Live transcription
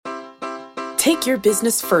Take your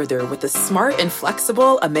business further with the smart and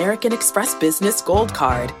flexible American Express Business Gold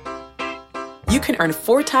Card. You can earn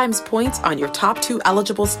 4 times points on your top 2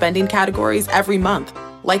 eligible spending categories every month,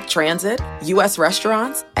 like transit, U.S.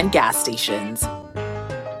 restaurants, and gas stations.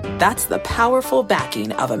 That's the powerful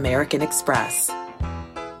backing of American Express.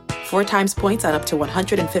 4 times points on up to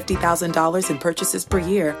 $150,000 in purchases per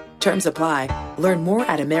year. Terms apply. Learn more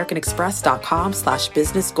at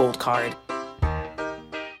americanexpress.com/businessgoldcard.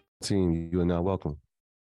 Team, you are now welcome.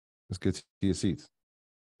 Let's get to your seats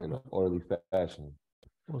in an orderly fashion.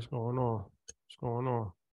 What's going on?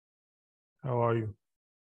 How are you?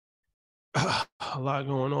 A lot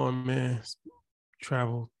going on, man.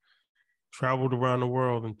 Traveled around the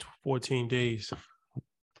world in 14 days.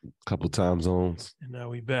 Couple time zones. And now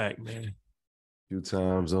we back, man. Few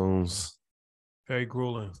time zones. Very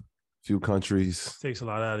grueling. Few countries. Takes a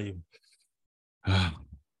lot out of you.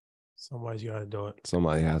 Somebody's got to do it.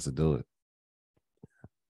 Somebody has to do it.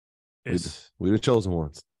 We're the chosen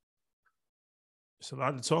ones. It's a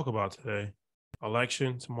lot to talk about today.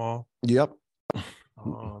 Election tomorrow. Yep.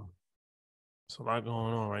 It's a lot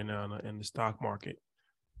going on right now in the stock market,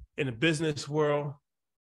 in the business world,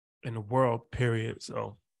 in the world, period.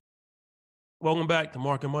 So welcome back to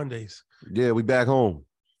Market Mondays. Yeah, we back home.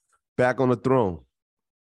 Back on the throne.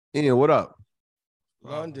 Ian, what up?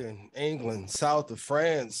 London, England, south of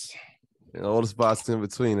France. And all the spots in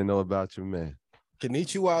between to know about you, man.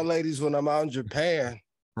 Konnichiwa, ladies, when I'm out in Japan.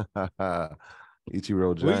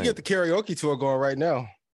 Ichiro Giant. We can get the karaoke tour going right now.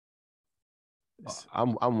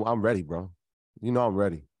 I'm ready, bro. You know I'm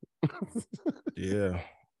ready. Yeah.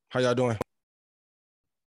 How y'all doing?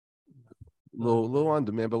 Little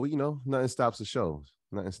under, man, but nothing stops the show.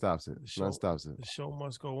 Nothing stops it. Nothing stops it. The show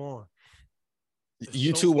must go on.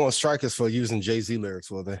 You two won't strike us for using Jay-Z lyrics,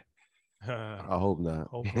 will they? I hope not.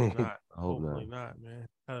 Hopefully not. Hopefully not, man.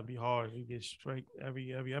 That'll be hard. You get straight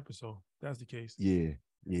every episode. That's the case. Yeah.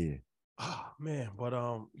 Oh man, but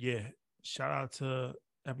shout out to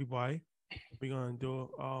everybody. We're gonna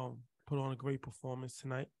put on a great performance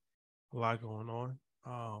tonight. A lot going on.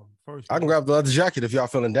 First, I can grab the other jacket if y'all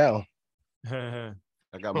feeling down. I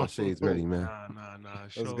got my shades ready, man. Nah.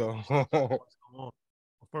 Let's go.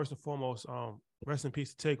 First and foremost, rest in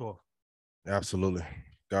peace to Takeoff. Absolutely.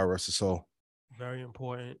 God rest his soul. Very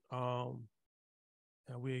important. And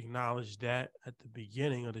we acknowledge that at the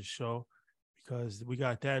beginning of the show because we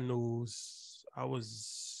got that news. We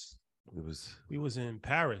was in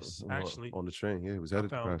Paris actually on the train. Yeah, it was headed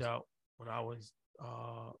to Paris. I found out when I was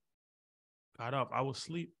got up. I was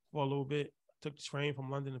asleep for a little bit. Took the train from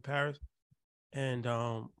London to Paris, and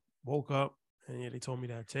woke up and they told me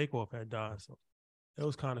that Takeoff had died. So it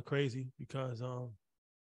was kind of crazy because I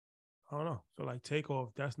don't know. I feel like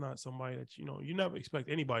Takeoff, that's not somebody that you never expect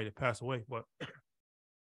anybody to pass away, but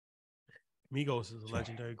Migos is a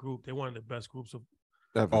legendary group. They're one of the best groups of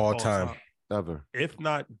all time. Ever. If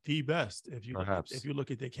not the best, if you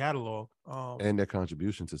look at their catalog. And their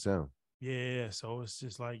contribution to sound. Yeah. So it's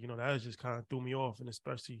just like, that just kind of threw me off, and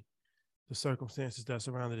especially the circumstances that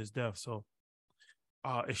surrounded his death. So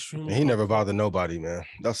extremely. He never bothered nobody, man.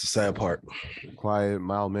 That's the sad part. Quiet,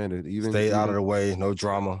 mild-mannered. Stay out of the way, no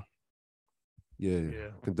drama. Yeah.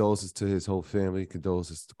 Condolences to his whole family.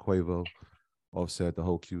 Condolences to Quavo, Offset, the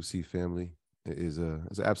whole QC family. It's an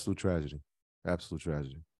absolute tragedy. Absolute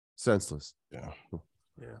tragedy. Senseless. Yeah.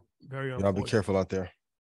 Very unfortunate. Y'all be careful out there.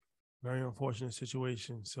 Very unfortunate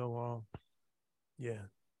situation. So,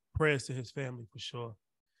 prayers to his family for sure.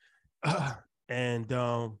 And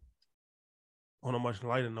on a much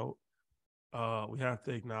lighter note, we have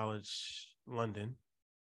to acknowledge London.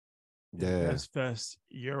 Yeah. Fest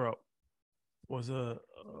Europe was a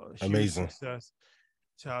huge amazing success.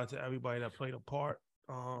 Shout out to everybody that played a part,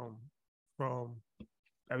 from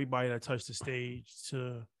everybody that touched the stage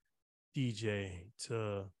to DJ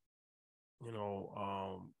to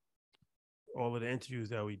all of the interviews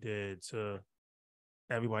that we did to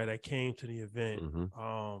everybody that came to the event.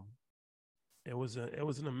 Mm-hmm. It was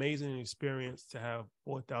an amazing experience to have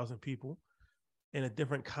 4,000 people in a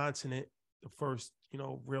different continent. The first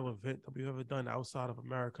real event that we've ever done outside of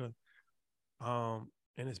America,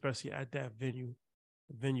 and especially at that venue.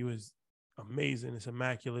 The venue is amazing. It's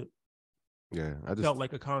immaculate. Yeah, I just felt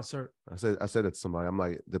like a concert. I said it to somebody. I'm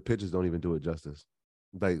like, the pictures don't even do it justice.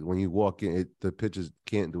 Like when you walk in, the pictures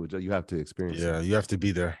can't do it. You have to experience it. Yeah, you have to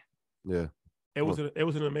be there. Yeah, it was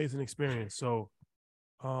an amazing experience. So,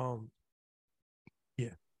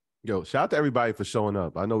 yeah. Yo, shout out to everybody for showing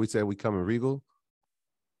up. I know we said we come in regal,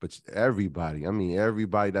 but everybody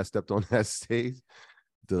that stepped on that stage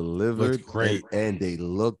delivered Looked great. and they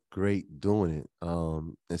look great doing it.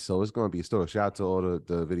 And so it's going to be a story. Shout out to all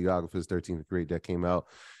the videographers, 13th grade that came out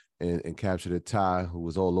and captured it. Ty, who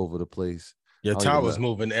was all over the place. Yeah, Ty was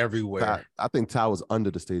moving everywhere. I think Ty was under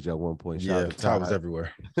the stage at one point. Yeah, Ty was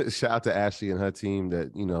everywhere. Shout out to Ashley and her team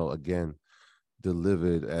that, again,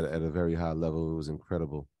 delivered at a very high level. It was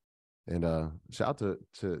incredible. And shout out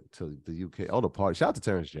to the UK, all the parties. Shout out to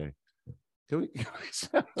Terrence J.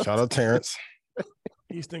 Shout out Terrence.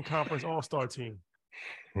 Eastern Conference All-Star team.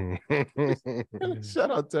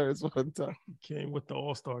 Shout out Terrence one time. Came with the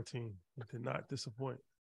All-Star team. It did not disappoint.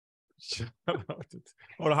 Shout out to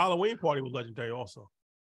the Halloween party was legendary also.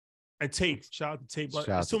 And Tate. Shout out to Tate. But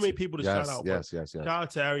there's too many people to shout out. Yes. Shout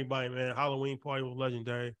out to everybody, man. Halloween party was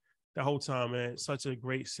legendary. The whole time, man. Such a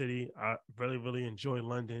great city. I really, really enjoy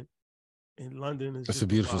London. And London is it's a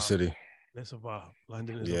beautiful city. It's a vibe.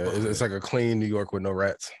 London is a vibe. It's like a clean New York with no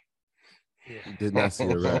rats. Yeah. Did not see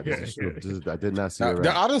a rat. I did not see a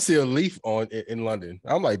rat. I don't see a leaf in London.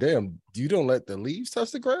 I'm like, damn, you don't let the leaves touch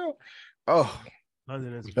the ground? Oh,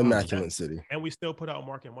 London is immaculate city. And we still put out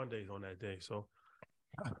Market Mondays on that day. So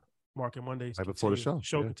Market Mondays right before the show.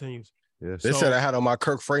 Continues. Yeah. They said I had on my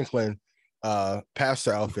Kirk Franklin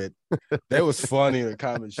pastor outfit. That was funny in the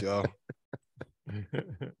comments, y'all.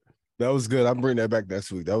 That was good. I'm bringing that back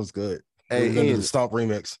next week. That was good. Hey, Ian, the Stomp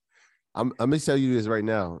remix. I'm gonna tell you this right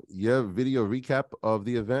now. Your video recap of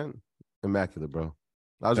the event, immaculate, bro.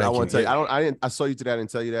 I want to tell you. I saw you today. I didn't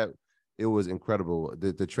tell you that. It was incredible.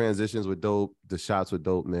 The transitions were dope. The shots were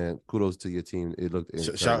dope, man. Kudos to your team. It looked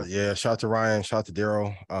incredible. Shout out to Ryan. Shout out to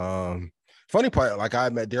Daryl. Funny part, like I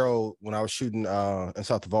met Daryl when I was shooting in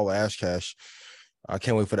South of with Ash Cash. I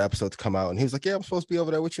can't wait for the episode to come out. And he was like, "Yeah, I'm supposed to be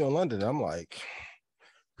over there with you in London." And I'm like,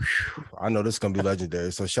 I know this is gonna be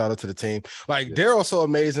legendary. So shout out to the team. Like Daryl's so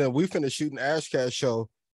amazing. We finished shooting Ash Cash show.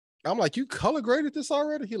 I'm like, you color graded this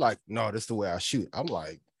already? He like, no, this is the way I shoot. I'm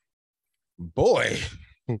like, boy,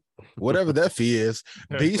 whatever that fee is,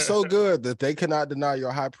 be so good that they cannot deny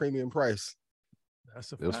your high premium price.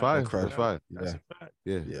 That's a fact. It was fine. Incredible. It was fine. That's a fact.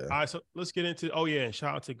 Yeah. All right, so let's get into. Oh yeah, and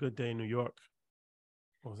shout out to Good Day New York.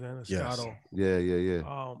 Rosanna Scotto.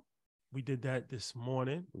 Yeah. We did that this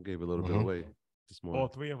morning. We gave a little bit away this morning. All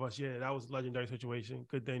three of us. Yeah, that was a legendary situation.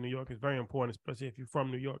 Good Day New York is very important, especially if you're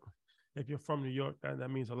from New York. If you're from New York,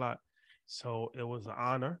 that means a lot. So it was an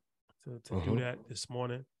honor to do that this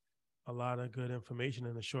morning. A lot of good information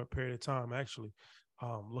in a short period of time. Actually,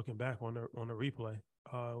 looking back on the replay,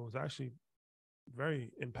 it was actually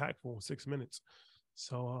very impactful. 6 minutes.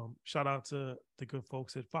 So shout out to the good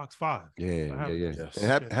folks at Fox 5. Yeah.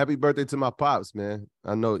 And happy birthday to my pops, man.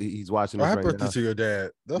 I know he's watching us happy right birthday now. to your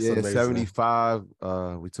dad. That's amazing. 75.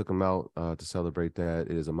 We took him out to celebrate that.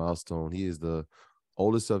 It is a milestone. He is the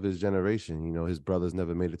oldest of his generation. You know, his brothers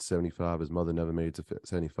never made it to 75. His mother never made it to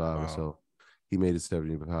 75. Wow. And so he made it to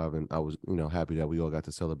 75. And I was, happy that we all got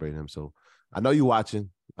to celebrate him. So I know you watching.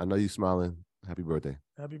 I know you smiling. Happy birthday.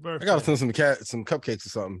 Happy birthday. I gotta send some cupcakes or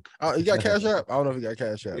something. You got Cash App? I don't know if you got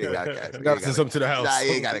Cash App. I gotta send something to the house. Nah,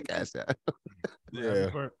 you ain't got a Cash App.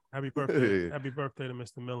 Yeah. Happy birthday. Happy birthday to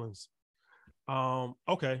Mr. Millens.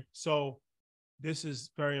 Okay, so this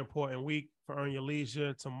is very important week for Earn Your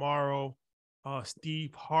Leisure. Tomorrow,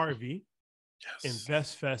 Steve Harvey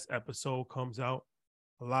Invest Fest episode comes out.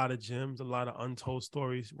 A lot of gems, a lot of untold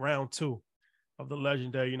stories. Round 2 of the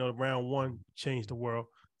legendary, round 1 changed the world.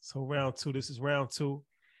 So round 2, this is round 2.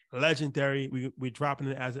 Legendary. We're dropping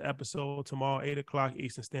it as an episode tomorrow, 8:00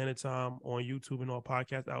 Eastern Standard Time on YouTube and all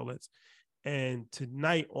podcast outlets. And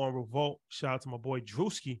tonight on Revolt, shout out to my boy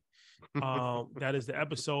Drewski. That is the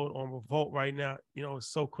episode on Revolt right now. It's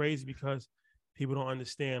so crazy because people don't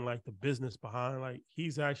understand like the business behind. Like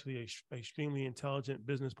he's actually an extremely intelligent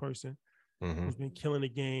business person who's been killing the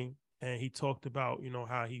game. And he talked about,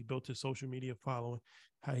 how he built his social media following,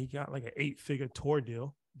 how he got like an 8-figure tour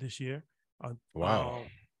deal this year. Wow.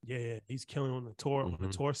 He's killing on the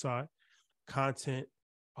tour side, content.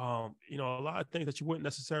 A lot of things that you wouldn't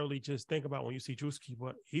necessarily just think about when you see Drewski,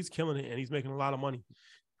 but he's killing it and he's making a lot of money.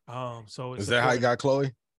 So is that how you got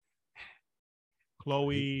Chloe?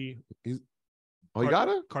 Chloe, you got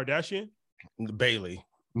her? Kardashian? Bailey.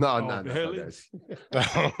 No, Bailey.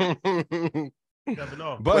 Never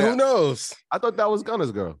know. But who knows? I thought that was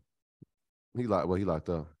Gunna's girl. He locked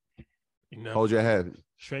up. Hold your head.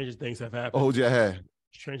 Stranger things have happened. Hold your head.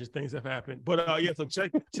 Stranger things have happened. But so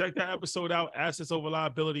check that episode out. Assets over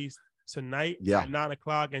liabilities tonight at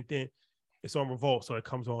 9:00, and then it's on Revolt, so it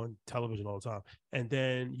comes on television all the time. And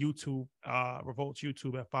then YouTube, Revolt's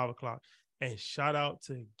YouTube at 5:00. And shout out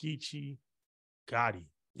to Geechee Gotti.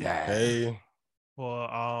 Yeah. Hey. For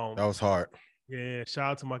that was hard. Yeah,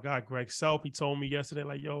 shout out to my guy Greg Self. He told me yesterday,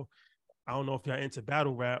 like, yo, I don't know if y'all into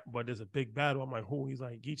battle rap, but there's a big battle. I'm like, who? He's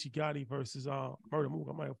like, Geechee Gotti versus Murder Mook.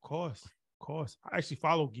 I'm like, of course. I actually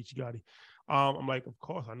follow Geechee Gotti. I'm like, of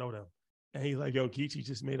course, I know them. And he's like, yo, Geechee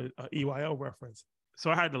just made a EYL reference. So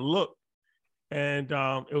I had to look. And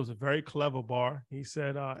it was a very clever bar. He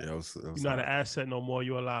said, it was you're not an asset no more,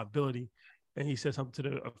 you're a liability. And he said something to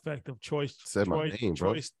the effect of Choice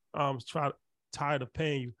tired of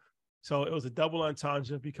paying you. So it was a double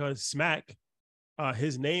entendre because Smack,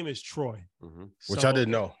 his name is Troy. Mm-hmm. Which I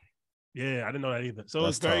didn't know. Yeah, I didn't know that either. So it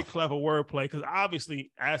was very clever wordplay because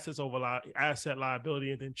obviously assets over asset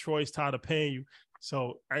liability, and then Troy's tired of paying you.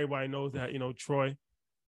 So everybody knows that, Troy.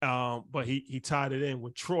 But he tied it in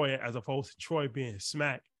with Troy as opposed to Troy being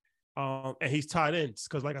Smack. And he's tied in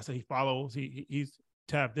because, like I said, he follows, he's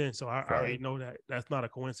tapped in. So I already know that that's not a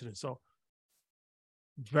coincidence. So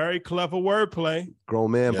very clever wordplay.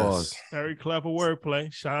 Grown man boss. Very clever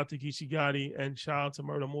wordplay. Shout out to Geechee Gotti and shout out to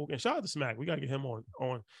Murder Mook and shout out to Smack. We got to get him on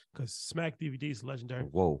because Smack DVD is legendary.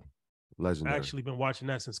 Whoa. Legendary. I've actually been watching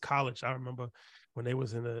that since college. I remember when they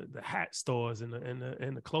was in the hat stores and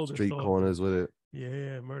the clothing street stores. Corners with it.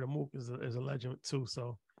 Yeah, Murder Mook is a legend too.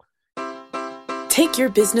 So take your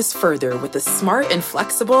business further with the smart and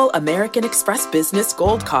flexible American Express Business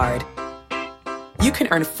Gold Card. You can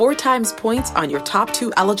earn 4 times points on your top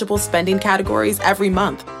 2 eligible spending categories every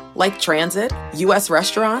month, like transit, U.S.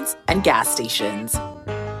 restaurants, and gas stations.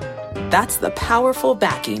 That's the powerful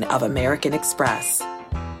backing of American Express.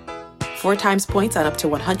 4 times points on up to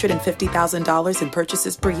 $150,000 in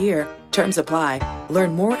purchases per year. Terms apply.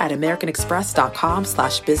 Learn more at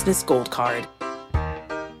americanexpress.com/businessgoldcard.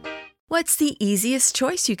 What's the easiest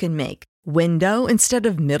choice you can make? Window instead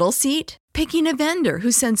of middle seat? Picking a vendor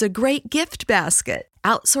who sends a great gift basket?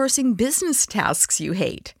 Outsourcing business tasks you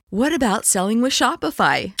hate? What about selling with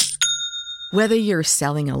Shopify? Whether you're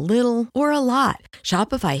selling a little or a lot,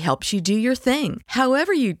 Shopify helps you do your thing,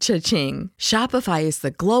 however you cha-ching. Shopify is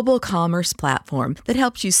the global commerce platform that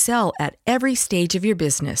helps you sell at every stage of your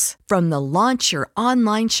business. From the launch your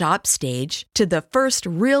online shop stage to the first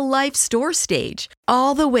real-life store stage,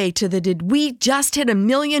 all the way to the did we just hit 1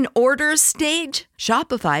 million orders stage.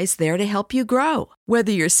 Shopify's there to help you grow.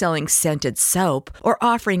 Whether you're selling scented soap or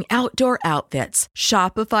offering outdoor outfits,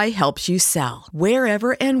 Shopify helps you sell.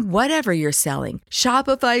 Wherever and whatever you're selling,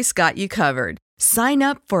 Shopify's got you covered. Sign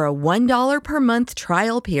up for a $1 per month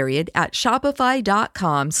trial period at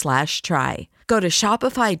shopify.com/try. Go to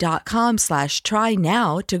shopify.com/try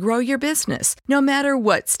now to grow your business, no matter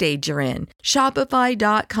what stage you're in.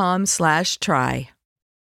 Shopify.com/try.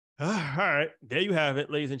 All right, there you have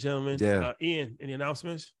it, ladies and gentlemen. Yeah. Ian, any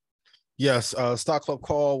announcements? Yes, Stock Club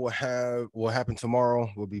call will happen tomorrow.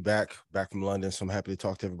 We'll be back from London, so I'm happy to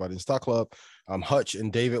talk to everybody in Stock Club. Hutch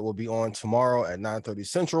and David will be on tomorrow at 9:30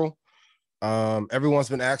 Central. Everyone's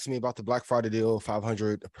been asking me about the Black Friday deal,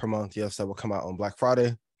 $500 per month. Yes, that will come out on Black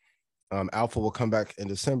Friday. Alpha will come back in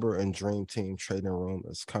December, and Dream Team Trading Room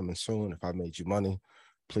is coming soon. If I made you money,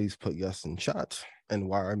 please put yes in chat and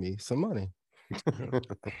wire me some money.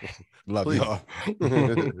 Love Please. y'all.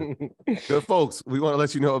 Good folks, we want to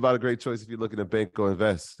let you know about a great choice if you're looking to bank or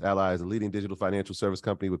invest. Ally is a leading digital financial service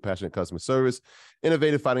company with passionate customer service,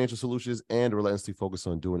 innovative financial solutions, and relentlessly focused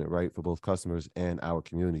on doing it right for both customers and our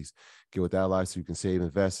communities. Get with Ally so you can save,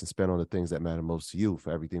 invest, and spend on the things that matter most to you.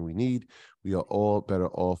 For everything we need, we are all better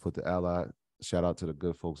off with the Ally. Shout out to the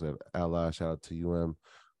good folks at Ally. Shout out to UM.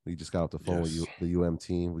 We just got off the phone with the UM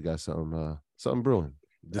team. We got something brewing.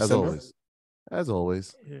 December? As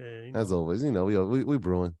always, we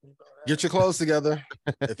brewing. Get your clothes together.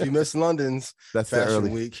 If you miss London's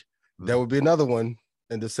Fashion Week, there will be another one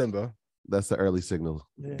in December. That's the early signal.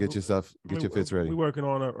 Yeah, Get your fits ready. We're working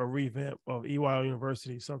on a revamp of EYL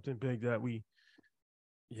University, something big that we'll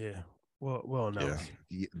announce.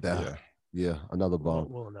 Another bomb.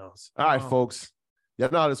 We'll announce. All right, folks. Yeah,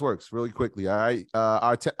 no, this works really quickly. All right.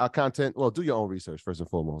 Our content, well, do your own research first and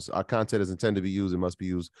foremost. Our content is intended to be used and must be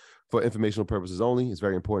used for informational purposes only. It's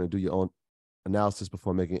very important to do your own analysis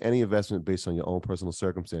before making any investment based on your own personal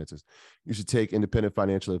circumstances. You should take independent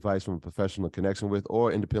financial advice from a professional connection with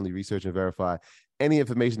or independently research and verify any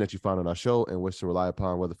information that you find on our show and wish to rely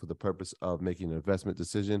upon, whether for the purpose of making an investment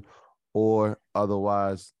decision or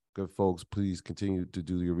otherwise. Good folks, please continue to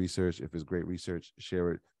do your research. If it's great research,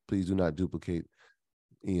 share it. Please do not duplicate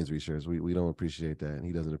Ian's research. We don't appreciate that, and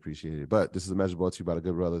he doesn't appreciate it. But this is a measure brought to you by the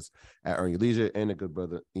good brothers at Earn Your Leisure and the good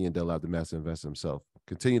brother Ian Delap, the master investor himself.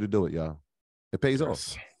 Continue to do it, y'all. It pays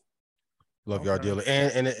off. Love y'all dearly.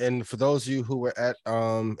 And for those of you who were at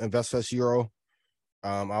InvestFest Euro,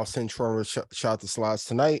 I'll send Troy shot the slides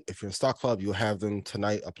tonight. If you're in Stock Club, you'll have them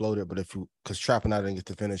tonight uploaded. But because Trap and I didn't get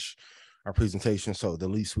to finish our presentation, so the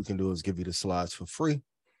least we can do is give you the slides for free.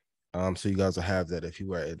 So you guys will have that if you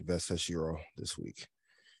were at Invest Euro this week.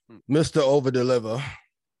 Mr. Over Deliver.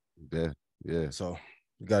 Yeah. So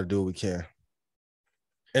we got to do what we can.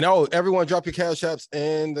 And everyone drop your cash apps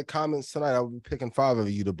in the comments tonight. I'll be picking 5 of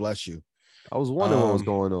you to bless you. I was wondering what was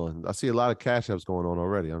going on. I see a lot of cash apps going on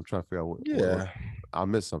already. I'm trying to figure out what. Yeah. I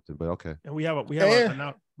missed something, but okay. And we have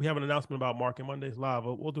an announcement about Market Mondays live.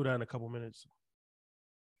 We'll do that in a couple minutes.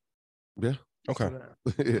 Yeah. Okay.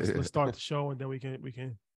 Let's start the show, and then we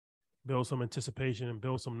can build some anticipation and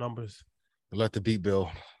build some numbers. Let the beat build.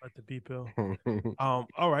 All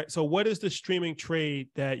right. So what is the streaming trade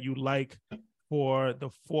that you like for the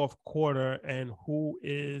fourth quarter, and who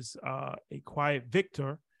is a quiet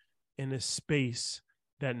victor in this space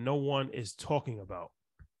that no one is talking about?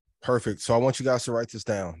 Perfect. So I want you guys to write this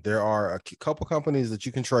down. There are a couple companies that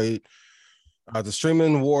you can trade. The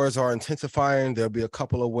streaming wars are intensifying. There'll be a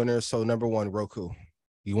couple of winners. So number 1, Roku.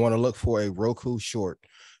 You want to look for a Roku short.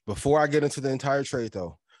 Before I get into the entire trade,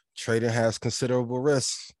 though, trading has considerable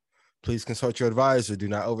risks. Please consult your advisor. Do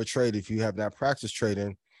not overtrade. If you have not practiced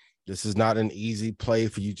trading, this is not an easy play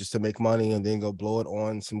for you just to make money and then go blow it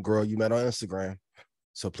on some girl you met on Instagram.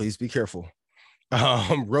 So please be careful.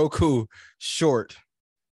 Roku short.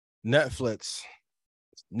 Netflix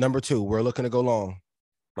number 2. We're looking to go long.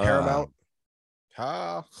 Paramount.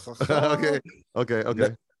 Okay.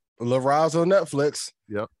 LaRazo Netflix.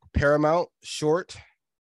 Yep. Paramount short.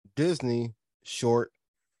 Disney short.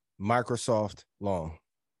 Microsoft long.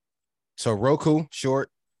 So Roku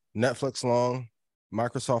short. Netflix long.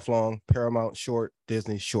 Microsoft long. Paramount short.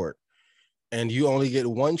 Disney short. And you only get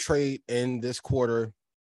 1 trade in this quarter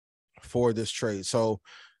for this trade. So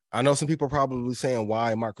I know some people are probably saying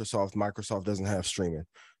why Microsoft doesn't have streaming.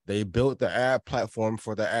 They built the ad platform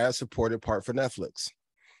for the ad-supported part for Netflix.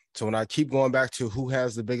 So when I keep going back to who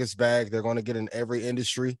has the biggest bag, they're going to get in every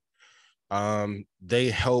industry. They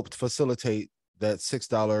helped facilitate that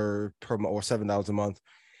 $6 per month or $7 a month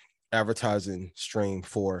advertising stream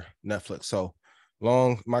for Netflix. So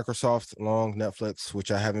long Microsoft, long Netflix,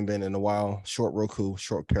 which I haven't been in a while, short Roku,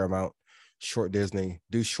 short Paramount, short Disney,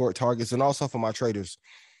 do short targets. And also for my traders,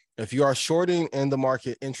 if you are shorting in the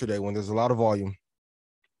market intraday when there's a lot of volume,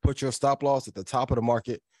 put your stop loss at the top of the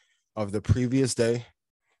market of the previous day.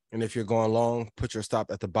 And if you're going long, put your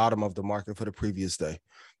stop at the bottom of the market for the previous day.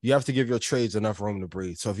 You have to give your trades enough room to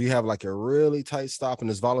breathe. So if you have like a really tight stop in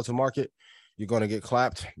this volatile market, you're going to get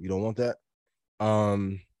clapped. You don't want that.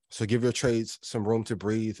 So give your trades some room to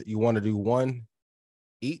breathe. You want to do 1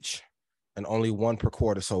 each and only 1 per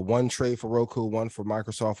quarter. So 1 trade for Roku, 1 for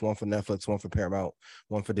Microsoft, 1 for Netflix, 1 for Paramount,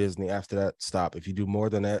 1 for Disney. After that, stop. If you do more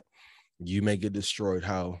than that, you may get destroyed.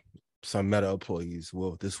 How some Meta employees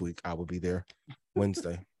will this week. I will be there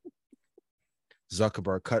Wednesday.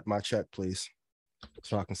 Zuckerberg, cut my check, please,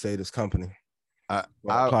 so I can save this company.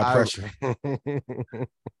 Apply pressure.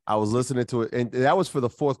 I was listening to it, and that was for the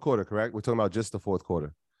fourth quarter, correct? We're talking about just the fourth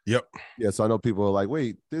quarter. Yep. Yeah. So I know people are like,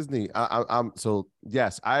 "Wait, Disney." I'm so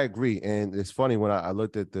yes, I agree. And it's funny when I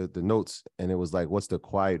looked at the notes, and it was like, "What's the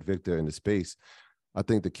quiet victor in the space?" I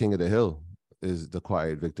think the king of the hill is the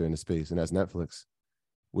quiet victor in the space, and that's Netflix,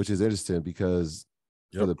 which is interesting because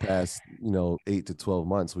for the past 8 to 12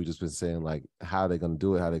 months, we've just been saying like, how are they going to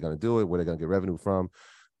do it? How are they going to do it? Where are they going to get revenue from?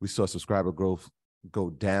 We saw subscriber growth go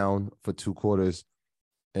down for 2 quarters,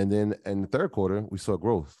 and then in the third quarter we saw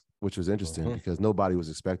growth, which was interesting because nobody was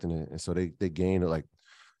expecting it, and so they gained like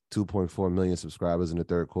 2.4 million subscribers in the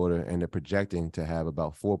third quarter, and they're projecting to have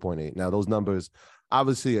about 4.8. Now those numbers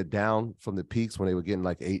obviously are down from the peaks when they were getting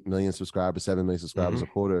like 8 million subscribers, 7 million subscribers a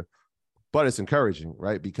quarter. But it's encouraging,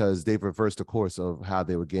 right? Because they've reversed the course of how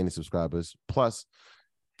they were gaining subscribers. Plus,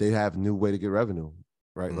 they have new way to get revenue,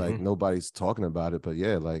 right? Like nobody's talking about it, but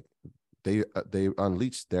yeah, like they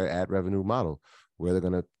unleashed their ad revenue model where you're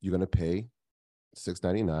gonna pay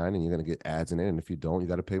 $6.99 and you're gonna get ads in it, and if you don't, you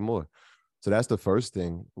got to pay more. So that's the first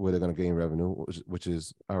thing where they're gonna gain revenue, which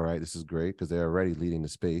is all right. This is great because they're already leading the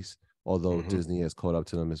space. Although Disney has caught up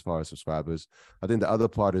to them as far as subscribers, I think the other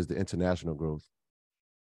part is the international growth.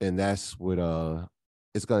 And that's what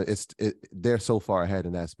they're so far ahead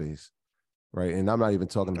in that space, right? And I'm not even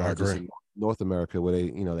talking about just in North America where they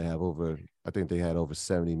have I think they had over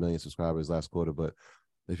 70 million subscribers last quarter. But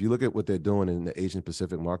if you look at what they're doing in the Asian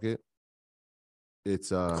Pacific market, it's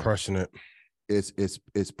crushing it.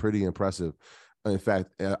 It's pretty impressive. In fact,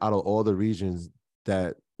 out of all the regions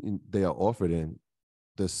that they are offered in,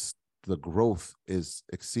 the growth is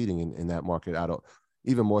exceeding in that market.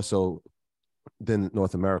 Even more so than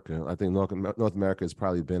North America. I think North America has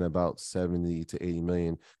probably been about 70 to 80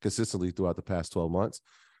 million consistently throughout the past 12 months.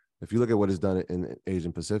 If you look at what it's done in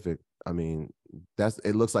Asian Pacific, I mean,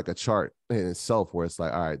 it looks like a chart in itself where it's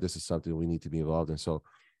like, all right, this is something we need to be involved in. So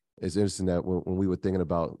it's interesting that when we were thinking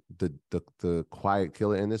about the quiet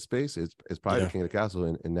killer in this space, it's probably the King of the Castle,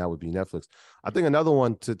 and that would be Netflix. I think another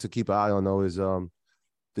one to keep an eye on though is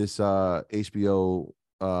this HBO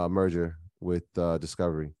merger with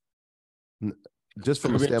Discovery. Just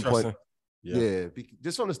from a standpoint,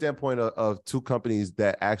 just from the standpoint of two companies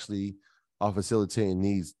that actually are facilitating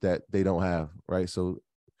needs that they don't have, right? So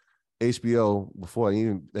HBO, before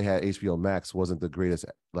even they had HBO Max, wasn't the greatest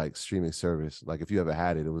like streaming service. Like if you ever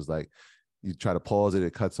had it, it was like you try to pause it,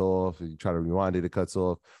 it cuts off. You try to rewind it, it cuts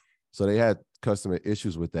off. So they had customer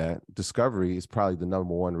issues with that. Discovery is probably the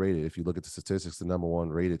number one rated. If you look at the statistics, the number one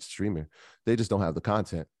rated streamer. They just don't have the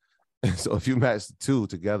content. So if you match the two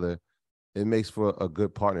together, it makes for a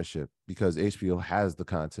good partnership because HBO has the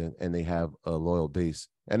content and they have a loyal base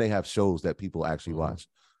and they have shows that people actually watch,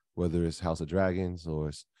 whether it's House of Dragons or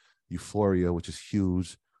it's Euphoria, which is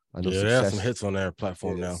huge. I know they have some hits on their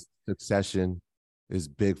platform now. Succession is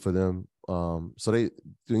big for them. So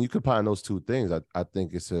when you combine those two things, I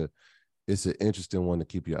think it's an interesting one to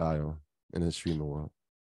keep your eye on in the streaming world.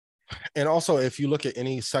 And also, if you look at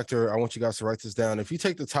any sector, I want you guys to write this down. If you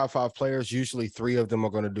take the top 5 players, usually 3 of them are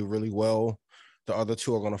going to do really well. The other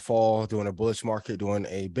 2 are going to fall during a bullish market, during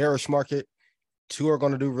a bearish market. 2 are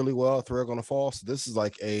going to do really well. 3 are going to fall. So this is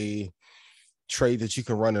like a trade that you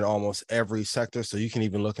can run in almost every sector. So you can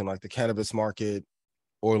even look in like the cannabis market,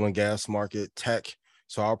 oil and gas market, tech.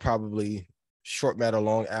 So I'll probably short Meta,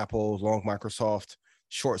 long Apple, long Microsoft,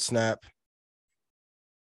 short Snap.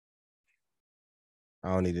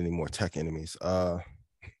 I don't need any more tech enemies.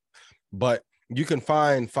 But you can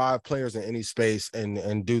find 5 players in any space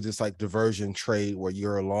and do this like diversion trade where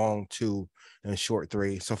you're long 2 and short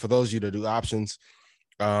 3. So for those of you that do options,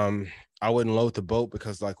 I wouldn't load the boat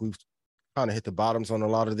because like we've kind of hit the bottoms on a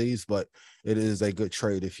lot of these, but it is a good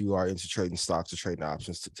trade if you are into trading stocks or trading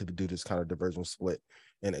options to do this kind of diversion split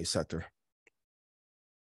in a sector.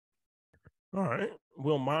 All right.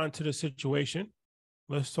 We'll monitor the situation.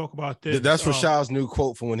 Let's talk about this. That's Rashad's new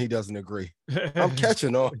quote for when he doesn't agree. I'm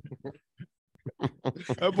catching on.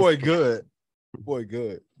 That boy good. Boy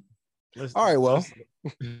good. All right, well.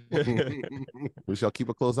 We shall keep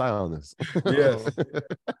a close eye on this. Yes.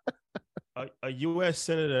 A U.S.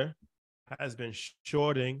 senator has been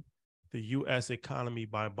shorting the U.S. economy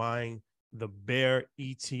by buying the Bear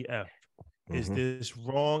ETF. Is this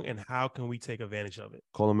wrong, and how can we take advantage of it?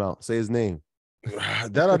 Call him out. Say his name.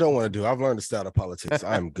 That I don't want to do. I've learned to stay out of politics.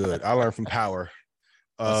 I'm good. I learned from power.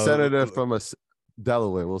 A senator from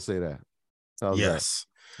Delaware. We'll say that. How's yes.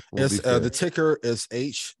 That? It's the ticker is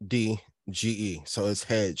HDGE. So it's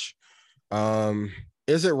hedge.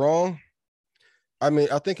 Is it wrong? I mean,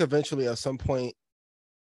 I think eventually at some point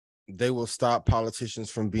they will stop politicians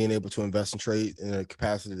from being able to invest and trade in the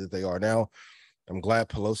capacity that they are now. I'm glad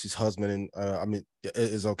Pelosi's husband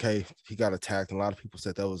is okay. He got attacked, and a lot of people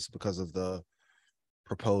said that was because of the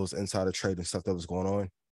proposed insider trading stuff that was going on.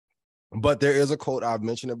 But there is a quote, I've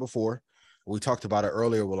mentioned it before. We talked about it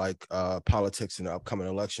earlier with like politics in the upcoming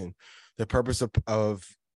election. The purpose of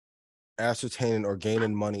ascertaining or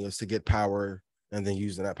gaining money is to get power and then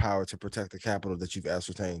using that power to protect the capital that you've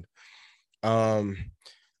ascertained.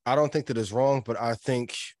 I don't think that is wrong, but I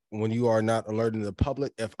think when you are not alerting the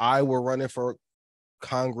public, if I were running for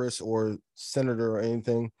Congress or senator or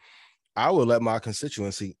anything, I would let my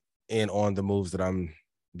constituency in on the moves that I'm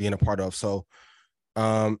being a part of. So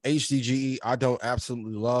HDGE, I don't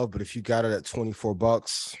absolutely love, but if you got it at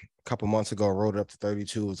 $24 a couple months ago, rolled it up to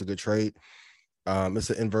 32, it was a good trade. It's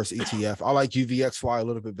an inverse ETF. I like UVXY a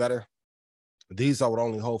little bit better. These I would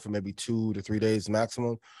only hold for maybe 2 to 3 days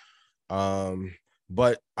maximum.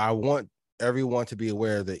 But I want everyone to be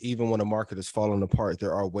aware that even when the market is falling apart,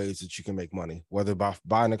 there are ways that you can make money, whether by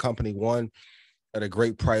buying a company, one, at a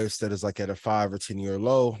great price that is like at a 5 or 10 year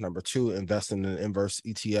low, number 2, investing in an inverse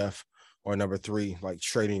ETF, or number 3, like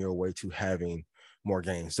trading your way to having more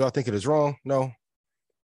gains. Do I think it is wrong? No.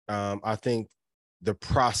 I think the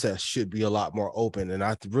process should be a lot more open. And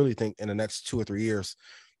I really think in the next 2 or 3 years,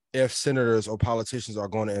 if senators or politicians are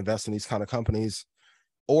going to invest in these kind of companies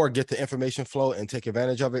or get the information flow and take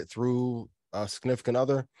advantage of it through a significant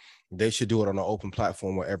other, they should do it on an open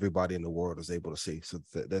platform where everybody in the world is able to see, so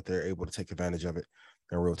that they're able to take advantage of it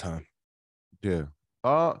in real time. Yeah.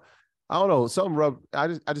 I don't know. Something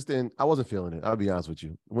I wasn't feeling it. I'll be honest with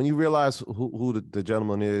you. When you realize who the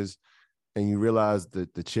gentleman is, and you realize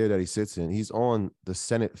that the chair that he sits in, he's on the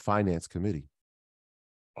Senate Finance Committee.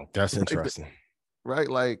 That's interesting. Right?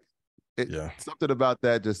 Like, Yeah. something about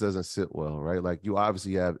that just doesn't sit well, right? Like, you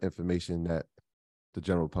obviously have information that the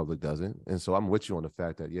general public doesn't. And so I'm with you on the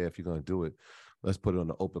fact that, yeah, if you're going to do it, let's put it on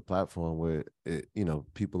the open platform where it,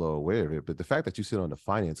 people are aware of it. But the fact that you sit on the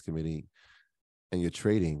finance committee and you're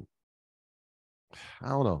trading, I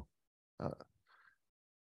don't know.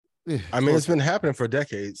 I mean, it's been happening for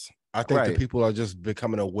decades. I think the Right. people are just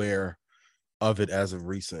becoming aware of it as of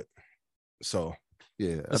recent. So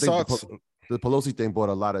yeah, I think the Pelosi thing brought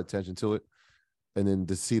a lot of attention to it. And then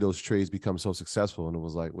to see those trades become so successful, and it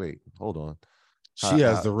was like, wait, hold on. she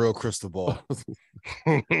has the real crystal ball.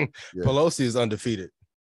 Pelosi is undefeated.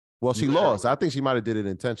 Well, she lost. I think she might have did it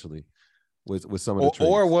intentionally with some of the trades.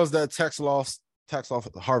 Or was that tax loss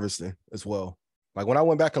harvesting as well? Like when I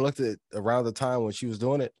went back and looked at it around the time when she was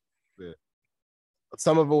doing it,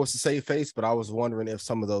 some of it was to save face, but I was wondering if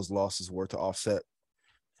some of those losses were to offset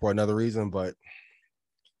for another reason. But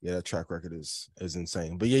yeah, that track record is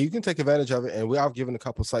insane. But yeah, you can take advantage of it. And I've given a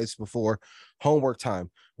couple sites before. Homework time.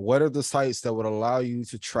 What are the sites that would allow you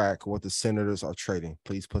to track what the senators are trading?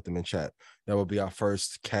 Please put them in chat. That will be our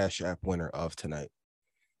first Cash App winner of tonight.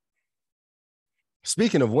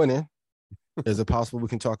 Speaking of winning, is it possible we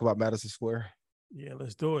can talk about Madison Square? Yeah,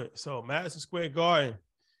 let's do it. So Madison Square Garden,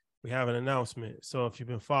 we have an announcement. So if you've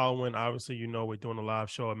been following, obviously, we're doing a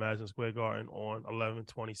live show at Madison Square Garden on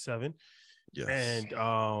 11/27. Yes.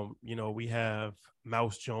 And, we have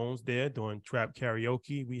Mouse Jones there doing trap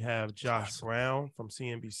karaoke. We have Josh Brown from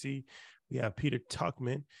CNBC. We have Peter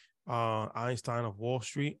Tuchman, Einstein of Wall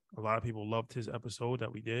Street. A lot of people loved his episode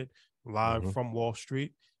that we did live from Wall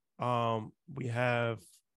Street. We have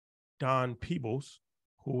Don Peebles,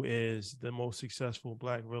 who is the most successful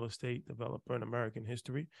Black real estate developer in American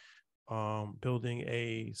history, building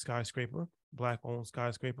a skyscraper, Black-owned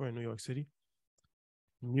skyscraper in New York City.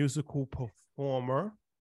 Musical performer,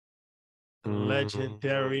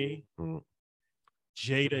 legendary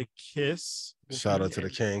Jada Kiss. Shout out to the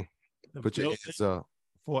king. Put your hands up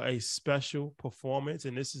for a special performance,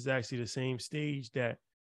 and this is actually the same stage that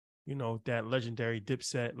that legendary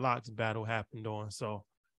Dipset Locks battle happened on. So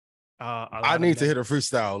I need to hit a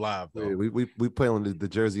freestyle live though. Yeah, we play on the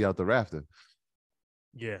jersey out the rafter.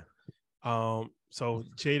 Yeah. So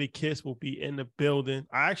Jada Kiss will be in the building.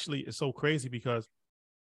 It's so crazy because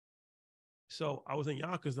I was in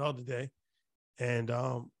Yonkers the other day, and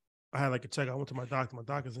I had like a check. I went to my doctor. My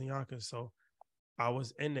doctor's in Yonkers, so I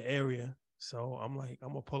was in the area. So I'm like, I'm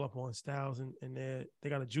gonna pull up on Styles, and they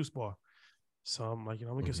got a juice bar. So I'm like, I'm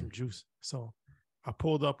gonna get some juice. So I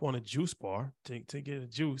pulled up on a juice bar to get a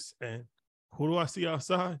juice, and who do I see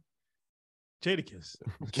outside? Jada Kiss,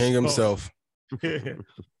 King himself. Yeah,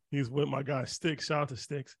 he's with my guy Sticks. Shout out to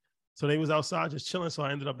Sticks. So they was outside just chilling. So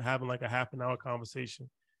I ended up having like a half an hour conversation.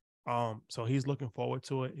 So he's looking forward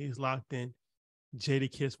to it. He's locked in. Jada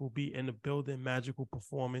Kiss will be in the building. Magical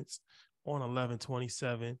performance on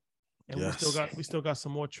 11/27, and we still got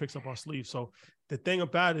some more tricks up our sleeve. So the thing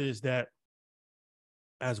about it is that,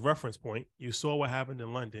 as reference point, you saw what happened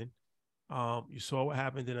in London. You saw what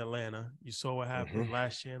happened in Atlanta. You saw what happened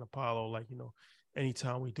last year in Apollo. Like,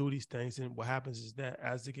 anytime we do these things, and what happens is that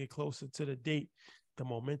as they get closer to the date, the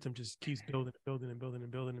momentum just keeps building.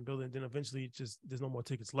 Then eventually there's no more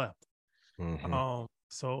tickets left.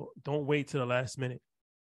 So don't wait till the last minute.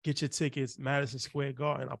 Get your tickets, Madison Square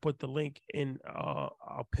Garden. I'll put the link in,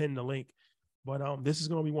 I'll pin the link. But this is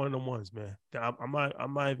gonna be one of them ones, man. I'm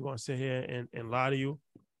not even gonna sit here and lie to you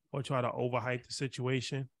or try to overhype the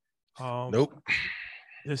situation. Nope.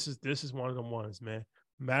 This is one of them ones, man.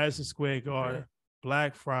 Madison Square Garden,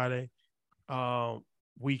 Black Friday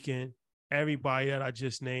weekend. Everybody that I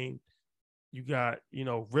just named, you got,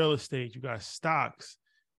 real estate, you got stocks,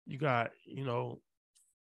 you got,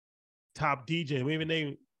 top DJ. We even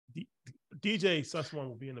named DJ Sus1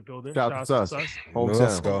 will be in the building. Shout out to Sus.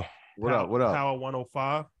 Let's go. What up? Power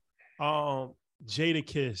 105. Jada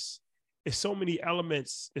Kiss. It's so many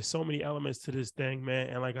elements. It's so many elements to this thing, man.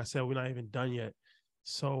 And like I said, we're not even done yet.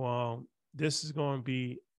 So this is going to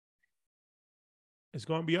be. It's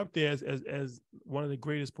going to be up there as one of the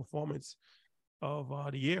greatest performance of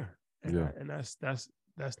the year, and that's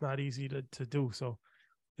not easy to do. So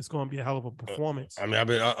it's going to be a hell of a performance. I mean, I've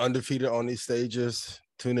been undefeated on these stages.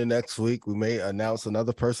 Tune in next week. We may announce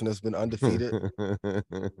another person that's been undefeated.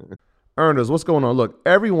 Earners, what's going on? Look,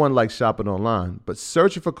 everyone likes shopping online, but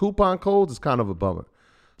searching for coupon codes is kind of a bummer.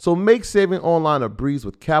 So make saving online a breeze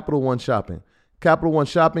with Capital One Shopping. Capital One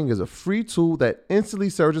Shopping is a free tool that instantly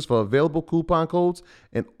searches for available coupon codes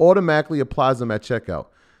and automatically applies them at checkout.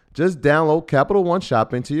 Just download Capital One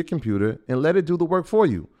Shopping to your computer and let it do the work for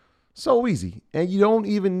you. So easy. And you don't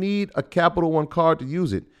even need a Capital One card to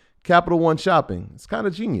use it. Capital One Shopping. It's kind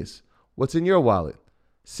of genius. What's in your wallet?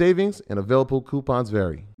 Savings and available coupons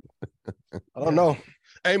vary. I don't know.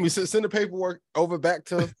 Amy, send the paperwork over back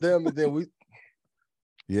to them, and then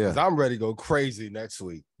because I'm ready to go crazy next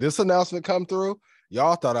week. This announcement come through.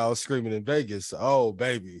 Y'all thought I was screaming in Vegas. Oh,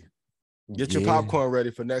 baby. Get your popcorn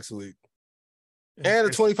ready for next week. And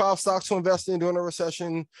the 25 stocks to invest in during a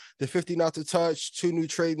recession, the 50 not to touch, 2 new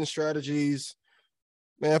trading strategies.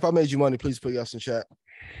 Man, if I made you money, please put yes in chat.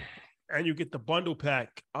 And you get the bundle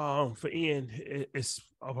pack for Ian. It's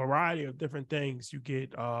a variety of different things. You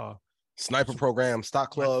get Sniper program,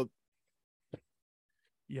 stock club.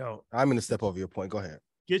 Yo, I'm going to step over your point. Go ahead.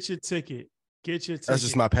 Get your ticket. Get your ticket. That's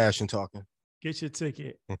just my passion talking. Get your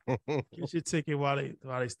ticket. Get your ticket while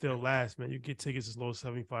they still last, man. You get tickets as low as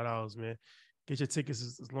 $75, man. Get your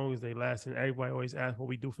tickets as long as they last. And everybody always asks what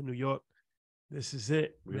we do for New York. This is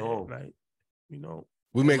it, man. Like,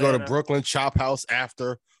 we may go to Brooklyn Chop House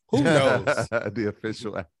after. Who knows? The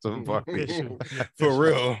official after party. For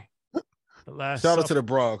real. Shout out to the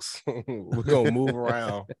Bronx. We're gonna move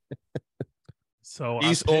around. So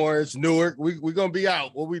East Orange, Newark. We're gonna be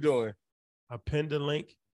out. What we doing? I pinned the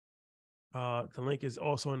link. The link is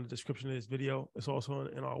also in the description of this video. It's also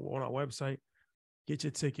on our website. Get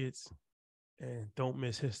your tickets and don't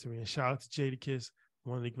miss history. And shout out to Jadakiss,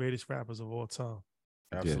 one of the greatest rappers of all time.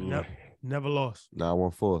 Absolutely. Yeah. Never lost.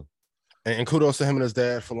 914. And kudos to him and his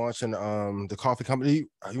dad for launching the coffee company. You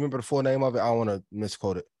remember the full name of it? I don't want to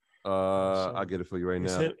misquote it. I'll get it for you right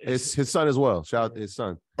now. It's his son as well. Shout out to his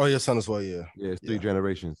son. Oh, your son as well, yeah. Yeah, it's 3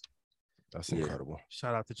 generations. That's incredible.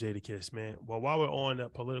 Shout out to Jadakiss, man. Well, while we're on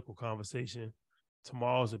that political conversation,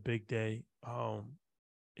 tomorrow's a big day.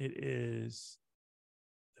 It is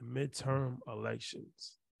the midterm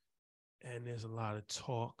elections, and there's a lot of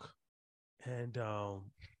talk, and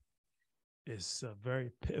it's a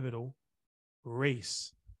very pivotal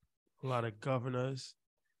race. A lot of governors,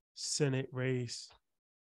 Senate race,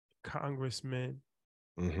 congressmen,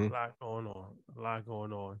 a lot going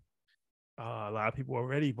on. A lot of people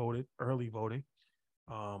already voted, early voting.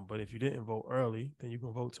 But if you didn't vote early, then you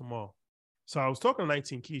can vote tomorrow. So I was talking to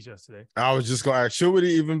 19 Keys yesterday. I was just going to ask, should we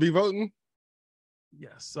even be voting?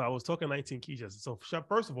 Yes. So I was talking to 19 Keys yesterday. So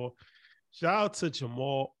first of all, shout out to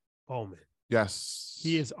Jamal Bowman. Yes.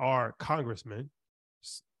 He is our congressman.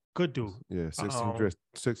 Good dude. Yeah,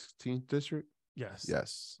 16th district? Yes.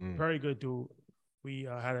 Yes. Very good dude. We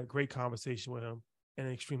had a great conversation with him, and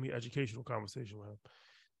an extremely educational conversation with him.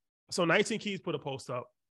 So 19 Keys put a post up,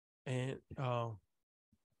 and I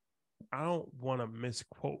don't want to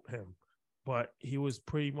misquote him, but he was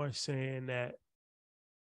pretty much saying that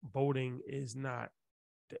voting is not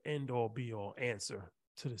the end-all be-all answer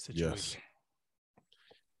to the situation. Yes.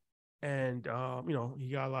 And he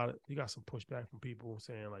got some pushback from people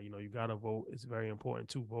saying, like, you gotta vote. It's very important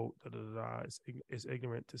to vote. It's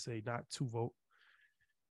ignorant to say not to vote.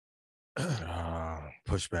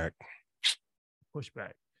 Pushback.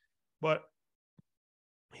 But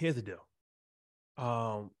here's the deal.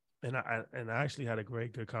 And I actually had a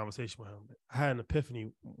good conversation with him. I had an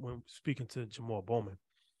epiphany when speaking to Jamal Bowman,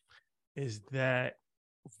 is that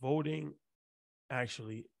voting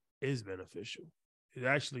actually is beneficial. It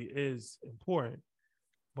actually is important,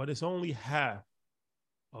 but it's only half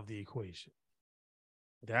of the equation.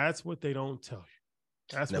 That's what they don't tell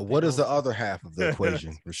you. That's now, what is the other half of the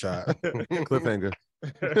equation, Rashad? Cliffhanger.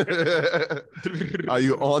 Are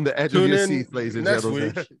you on the edge of your seat, ladies and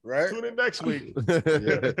gentlemen? Right? Tune in next week.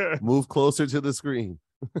 Move closer to the screen.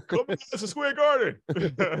 Come to the Square Garden.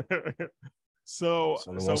 So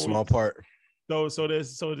one small part. So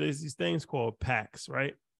there's these things called PACs,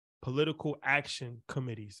 right? Political action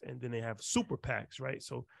committees, and then they have super PACs, right?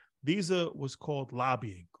 So these are what's called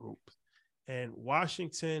lobbying groups. And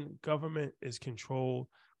Washington government is controlled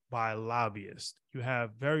by lobbyists. You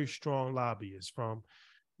have very strong lobbyists.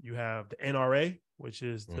 You have the NRA, which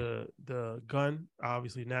is the gun,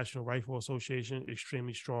 obviously National Rifle Association,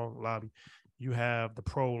 extremely strong lobby. You have the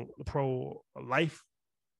pro-life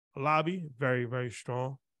lobby, very, very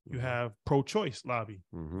strong. You have pro-choice lobby,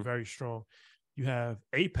 very strong. You have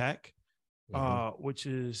AIPAC, which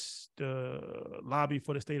is the lobby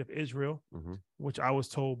for the state of Israel, which I was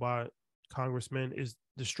told by congressmen is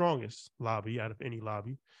the strongest lobby out of any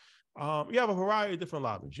lobby. You have a variety of different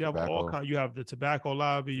lobbies. You have You have the tobacco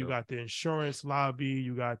lobby. You got the insurance lobby.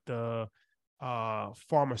 You got the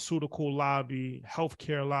pharmaceutical lobby,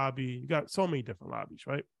 healthcare lobby. You got so many different lobbies,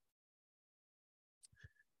 right?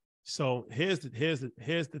 So here's the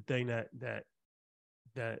thing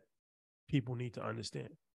that people need to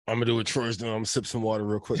understand. I'm gonna do what Troy's doing. I'm gonna sip some water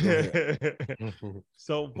real quick. Go ahead.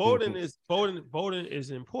 So voting is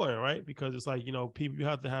important, right? Because it's like, people, you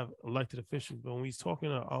have to have elected officials. But when he's talking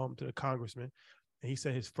to the congressman, and he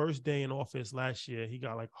said his first day in office last year, he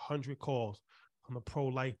got like 100 calls from the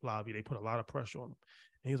pro-life lobby. They put a lot of pressure on him.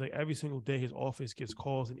 And he was like, every single day his office gets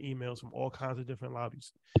calls and emails from all kinds of different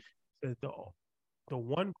lobbies. He said the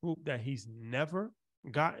one group that he's never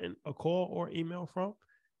gotten a call or email from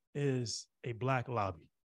is a black lobby.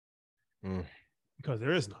 Because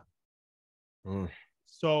there is none.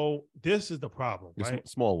 So this is the problem, right?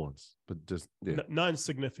 Small ones, but just none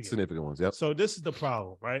significant. Significant ones, yep. So this is the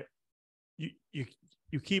problem, right?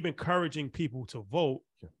 You keep encouraging people to vote,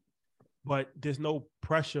 but there's no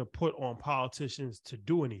pressure put on politicians to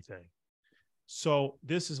do anything. So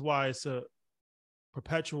this is why it's a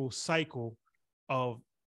perpetual cycle of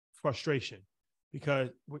frustration, because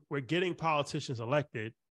we're getting politicians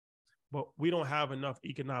elected, but we don't have enough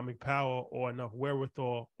economic power or enough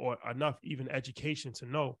wherewithal or enough even education to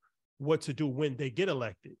know what to do when they get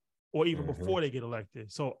elected or even before they get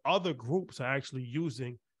elected. So other groups are actually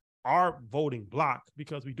using our voting block,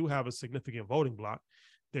 because we do have a significant voting block.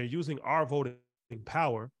 They're using our voting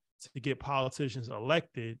power to get politicians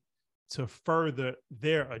elected to further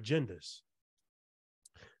their agendas.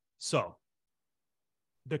 So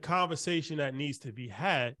the conversation that needs to be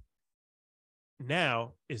had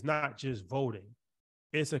now is not just voting.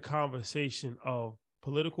 It's a conversation of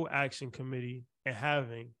political action committee and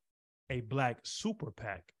having a black super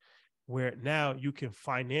PAC, where now you can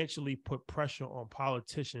financially put pressure on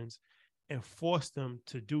politicians and force them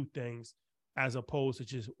to do things, as opposed to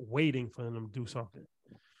just waiting for them to do something.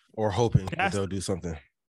 Or hoping that they'll do something.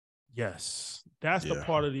 Yes. That's the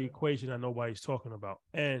part of the equation that nobody's talking about.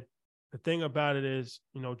 And the thing about it is,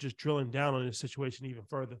 just drilling down on this situation even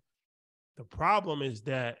further, the problem is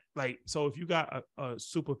that, so if you got a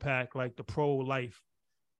super PAC like the pro-life,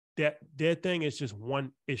 that their thing is just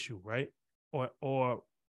one issue, right? Or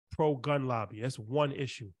pro-gun lobby, that's one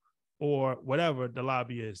issue. Or whatever the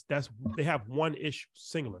lobby is, they have one issue,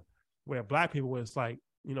 singular. Where black people, it's like,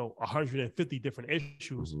 150 different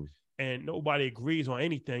issues, and nobody agrees on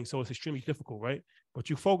anything, so it's extremely difficult, right? But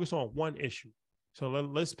you focus on one issue. So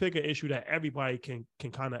let's pick an issue that everybody can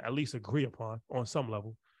kind of at least agree upon on some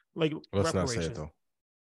level. Like let's reparations. not say it though.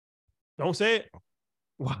 Don't say it.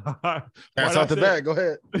 That's out the bag. Go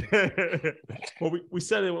ahead. Well, we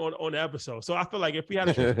said it on the episode. So I feel like if we have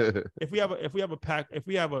a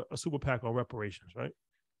super PAC on reparations, right?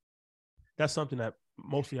 That's something that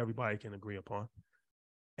mostly everybody can agree upon.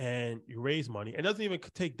 And you raise money. It doesn't even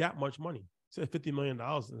take that much money. Say $50 million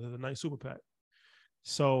is a nice super PAC.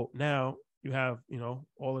 So now you have,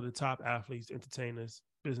 all of the top athletes, entertainers,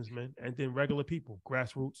 businessmen, and then regular people,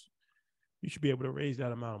 grassroots. You should be able to raise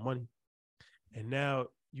that amount of money. And now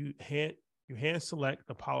you hand select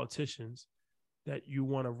the politicians that you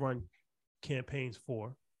want to run campaigns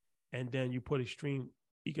for, and then you put extreme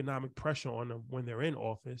economic pressure on them when they're in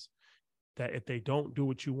office, that if they don't do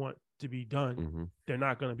what you want to be done, they're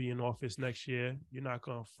not going to be in office next year. You're not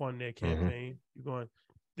going to fund their campaign. You're going,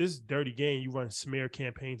 this dirty game, you run smear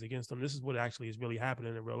campaigns against them. This is what actually is really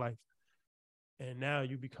happening in real life. And now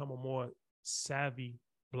you become a more savvy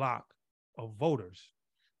block of voters,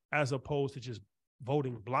 as opposed to just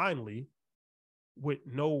voting blindly with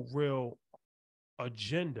no real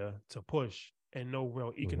agenda to push and no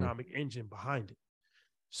real economic engine behind it.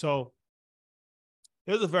 So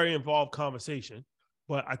there's a very involved conversation,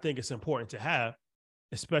 but I think it's important to have,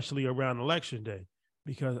 especially around election day,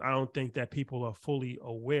 because I don't think that people are fully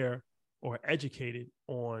aware or educated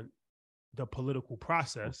on the political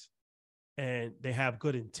process, and they have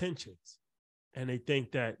good intentions. And they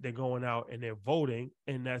think that they're going out and they're voting,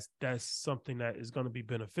 and that's something that is going to be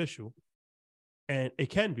beneficial. And it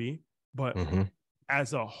can be, but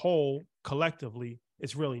as a whole, collectively,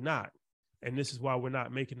 it's really not. And this is why we're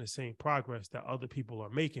not making the same progress that other people are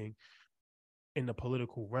making in the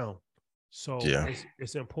political realm. So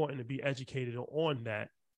it's important to be educated on that.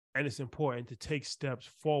 And it's important to take steps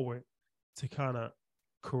forward to kind of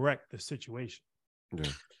correct the situation. Yeah.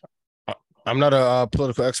 I'm not a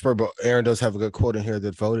political expert, but Aaron does have a good quote in here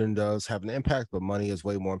that voting does have an impact, but money is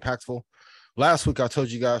way more impactful. Last week, I told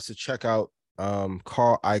you guys to check out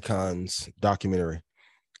Carl Icahn's documentary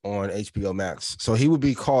on HBO Max. So he would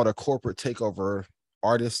be called a corporate takeover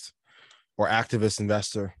artist or activist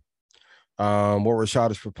investor. What Rashad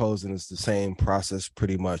is proposing is the same process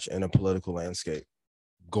pretty much in a political landscape.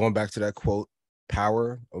 Going back to that quote,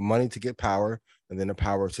 power or money to get power, and then the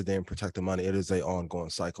power to then protect the money. It is an ongoing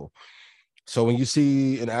cycle. So when you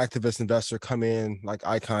see an activist investor come in like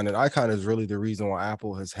Icon, and Icon is really the reason why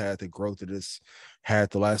Apple has had the growth that it's had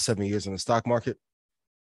the last 7 years in the stock market.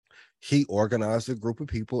 He organized a group of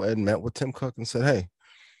people and met with Tim Cook and said, hey,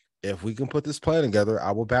 if we can put this plan together,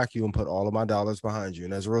 I will back you and put all of my dollars behind you.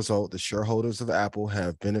 And as a result, the shareholders of Apple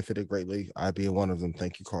have benefited greatly. I being one of them.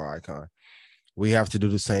 Thank you, Carl Icahn. We have to do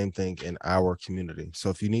the same thing in our community. So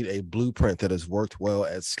if you need a blueprint that has worked well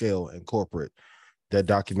at scale in corporate, that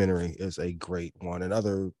documentary is a great one. And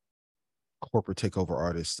other corporate takeover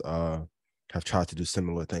artists have tried to do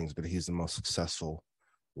similar things, but he's the most successful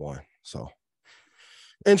one. So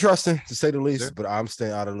interesting to say the least, but I'm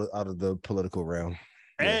staying out of the political realm.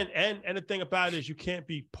 And the thing about it is you can't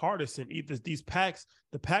be partisan either. These PACs,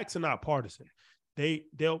 the PACs are not partisan.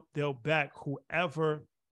 They'll back whoever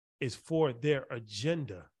is for their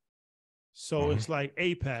agenda. So it's like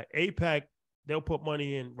AIPAC. AIPAC, they'll put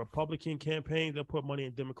money in Republican campaigns. They'll put money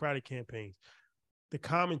in Democratic campaigns. The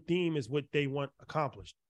common theme is what they want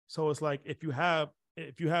accomplished. So it's like if you have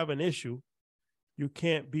an issue, you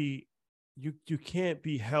can't be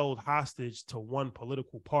held hostage to one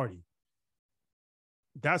political party.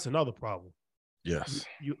 That's another problem. Yes.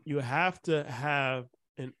 You have to have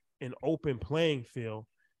an open playing field,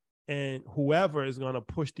 and whoever is going to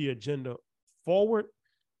push the agenda forward,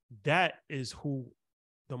 that is who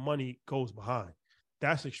the money goes behind.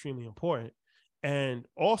 That's extremely important. And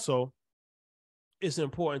also, it's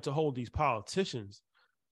important to hold these politicians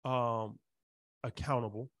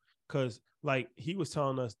accountable, because like he was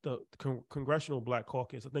telling us, the Congressional Black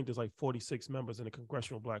Caucus, I think there's like 46 members in the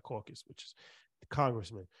Congressional Black Caucus, which is the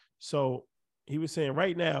congressman. So he was saying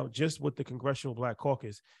right now, just with the Congressional Black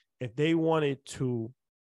Caucus, if they wanted to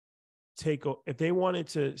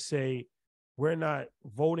say we're not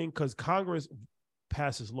voting, because Congress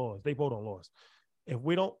passes laws, they vote on laws. If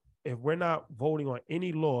we're not voting on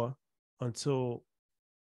any law until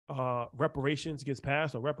reparations gets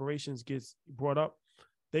passed or reparations gets brought up,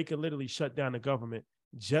 they can literally shut down the government.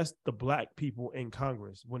 Just the Black people in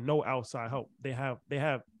Congress with no outside help. They have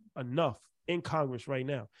enough in Congress right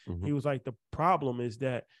now. Mm-hmm. He was like, the problem is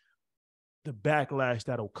that the backlash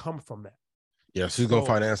that'll come from that. Yeah, so who's gonna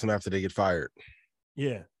finance them after they get fired?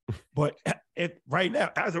 Yeah, but as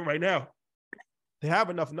of right now, they have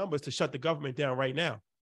enough numbers to shut the government down right now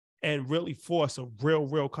and really force a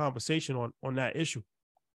real conversation on that issue.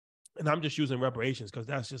 And I'm just using reparations because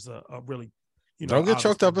that's just a really, don't get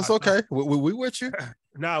choked up. It's okay. We with you.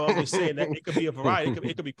 No, I'm just saying that it could be a variety.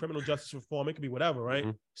 It could be criminal justice reform. It could be whatever, right?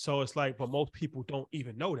 Mm-hmm. So it's like, but most people don't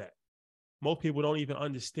even know that. Most people don't even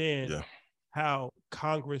understand how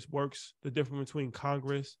Congress works, the difference between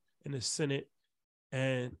Congress and the Senate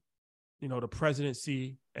and, the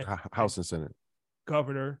presidency. And House and Senate.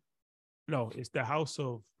 Governor. No, it's the House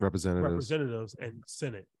of Representatives and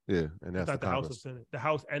Senate. Yeah, and that's not the House of Senate. The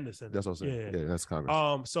House and the Senate. That's what I'm saying. Yeah, that's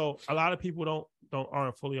Congress. So a lot of people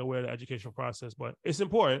aren't fully aware of the educational process, but it's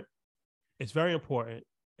important. It's very important.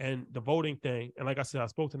 And the voting thing, and like I said, I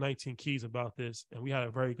spoke to 19 Keys about this, and we had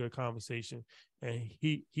a very good conversation. And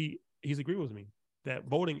he's agreed with me that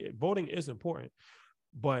voting is important,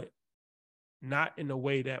 but not in the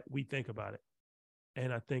way that we think about it.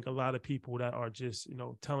 And I think a lot of people that are just,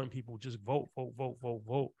 telling people just vote.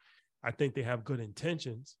 I think they have good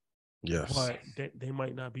intentions. Yes. But they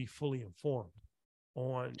might not be fully informed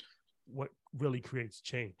on what really creates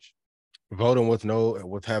change. Voting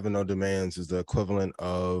with having no demands is the equivalent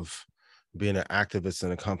of being an activist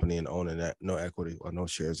in a company and owning no equity or no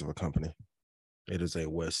shares of a company. It is a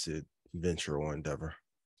wasted venture or endeavor.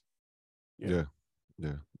 Yeah.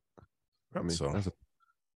 I mean,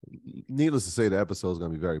 needless to say, the episode is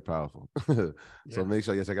going to be very powerful. So make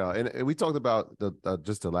sure you check it out. And we talked about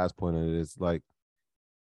just the last point of it is like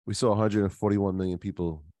we saw 141 million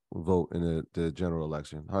people vote in the general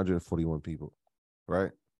election. 141 people,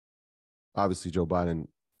 right? Obviously, Joe Biden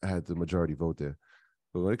had the majority vote there.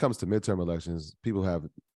 But when it comes to midterm elections, people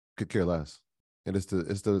could care less. And it's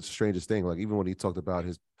the strangest thing. Like even when he talked about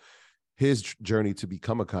his journey to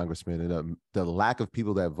become a congressman and the lack of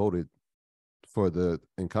people that voted for the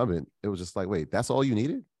incumbent, it was just like, wait, that's all you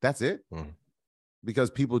needed? That's it? Mm-hmm. Because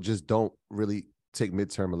people just don't really take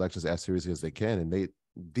midterm elections as seriously as they can. And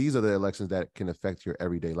these are the elections that can affect your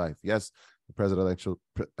everyday life. Yes, the presidential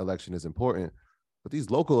election is important, but these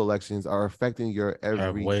local elections are affecting your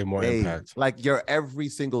every way more day, impact. like your every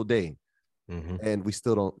single day. Mm-hmm. And we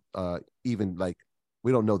still don't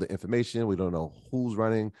we don't know the information. We don't know who's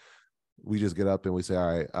running. We just get up and we say,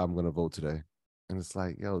 all right, I'm going to vote today. And it's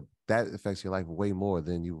like, that affects your life way more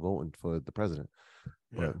than you voting for the president.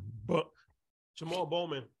 Yeah. But Jamal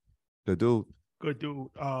Bowman, good dude.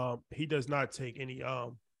 He does not take any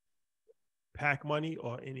PAC money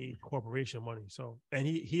or any corporation money. So, and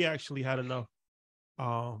he actually had enough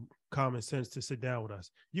common sense to sit down with us.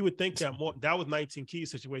 You would think that that was 19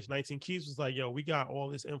 Keys situation. 19 Keys was like, yo, we got all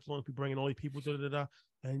this influence, we bringing all these people,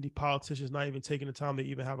 and the politicians not even taking the time to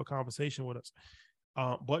even have a conversation with us.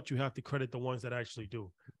 But you have to credit the ones that actually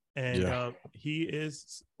do. And he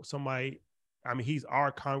is somebody, I mean, he's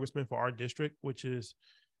our congressman for our district, which is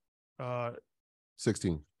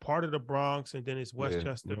 16. Part of the Bronx, and then it's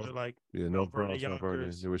Westchester, North Bronx, North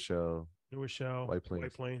Vernon, New Rochelle, White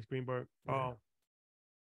Plains, Greenburgh.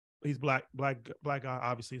 He's black guy.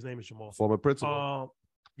 Obviously, his name is Jamal. Former principal.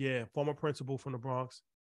 Former principal from the Bronx.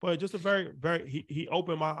 But just a very, he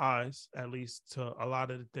opened my eyes, at least, to a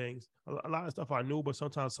lot of the things, a lot of stuff I knew, but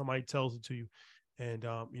sometimes somebody tells it to you. And,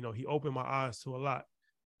 he opened my eyes to a lot.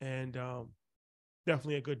 And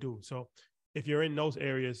definitely a good dude. So if you're in those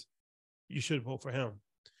areas, you should vote for him.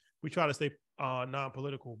 We try to stay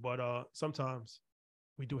non-political, but sometimes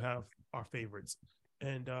we do have our favorites.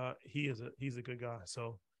 And he's a good guy.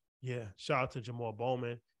 So, yeah, shout out to Jamal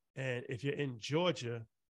Bowman. And if you're in Georgia,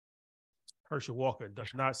 Herschel Walker does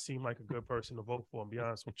not seem like a good person to vote for, to be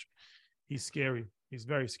honest with you. He's scary. He's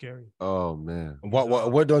very scary. Oh, man.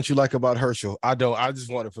 What don't you like about Herschel? I don't. I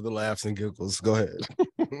just want it for the laughs and giggles. Go ahead.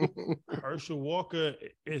 Herschel Walker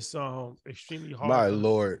is extremely hard. My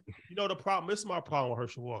Lord. You know, the problem, this is my problem with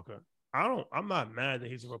Herschel Walker. I'm not mad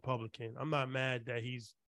that he's a Republican. I'm not mad that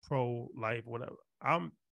he's pro-life, whatever.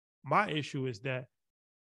 My issue is that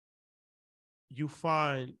you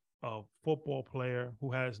find a football player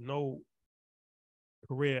who has no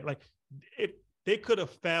career. Like, if they could have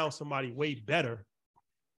found somebody way better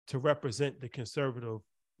to represent the conservative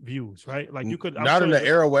views, right? Like, you could not in the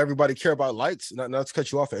era where everybody care about likes, not to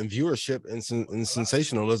cut you off, and viewership and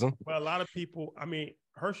sensationalism. Well, a lot of people, I mean,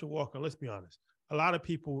 Herschel Walker, let's be honest, a lot of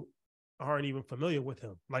people aren't even familiar with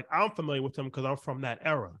him. Like, I'm familiar with him because I'm from that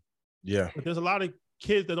era. Yeah. But there's a lot of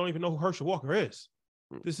kids that don't even know who Herschel Walker is.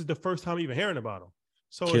 This is the first time even hearing about him.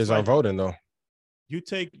 So kids aren't voting though. You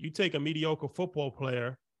take a mediocre football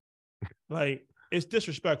player, like, it's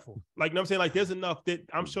disrespectful. Like, you know what I'm saying? Like, there's enough that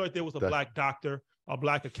I'm sure if there was a black doctor, a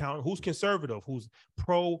black accountant who's conservative, who's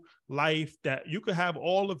pro-life, that you could have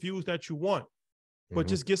all the views that you want, but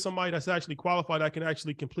just get somebody that's actually qualified that can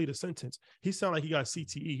actually complete a sentence. He sounds like he got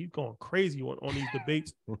CTE. He's going crazy on these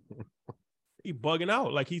debates. He bugging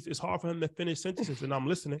out. Like, it's hard for him to finish sentences, and I'm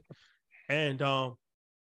listening. And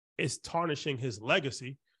it's tarnishing his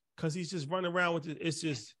legacy because he's just running around with it. It's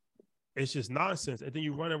just nonsense. And then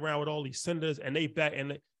you run around with all these senators and they back,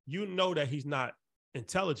 and you know that he's not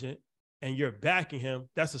intelligent and you're backing him.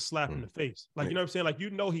 That's a slap in the face. Like, you know what I'm saying? Like,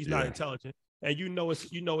 you know, he's not intelligent, and you know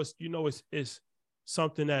it's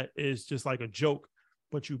something that is just like a joke,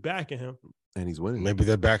 but you backing him. And he's winning. Maybe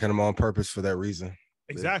they're backing him on purpose for that reason.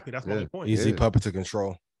 Exactly. That's my whole point. Easy puppet to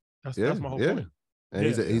control. That's my whole point. And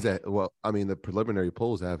he's at well, I mean, the preliminary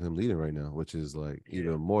polls have him leading right now, which is like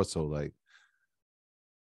even more so. Like,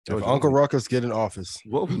 Georgia, if Uncle Ruckus get in office,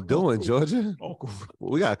 what we doing, Georgia? Uncle,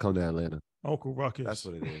 we gotta come to Atlanta. Uncle Ruckus. That's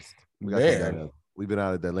what it is. We've been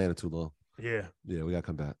out of Atlanta too long. Yeah, we gotta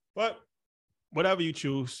come back. But whatever you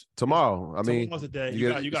choose, tomorrow. I mean, tomorrow's the day.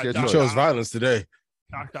 You chose violence today.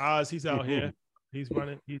 Dr. Oz, he's out here. He's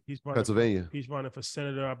running. He's running Pennsylvania. He's running for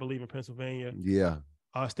senator, I believe, in Pennsylvania. Yeah.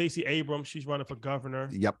 Stacey Abrams, she's running for governor.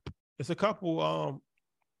 Yep. It's a couple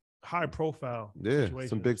high profile. Yeah,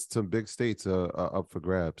 some big states are up for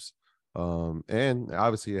grabs. And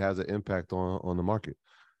obviously it has an impact on the market.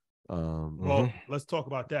 Well, let's talk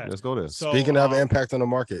about that. Let's go there. So, speaking of impact on the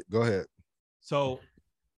market, go ahead. So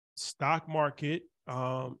stock market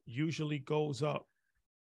usually goes up.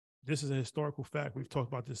 This is a historical fact. We've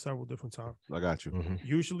talked about this several different times. I got you.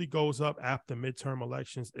 Usually goes up after midterm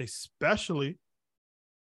elections, especially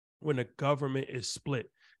when the government is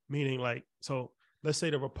split. Meaning, like, so let's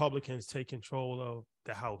say the Republicans take control of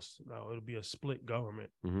the House. Now, it'll be a split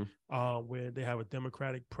government where they have a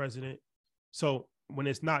Democratic president. So when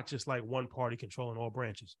it's not just like one party controlling all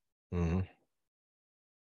branches.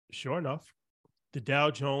 Sure enough, the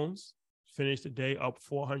Dow Jones finished the day up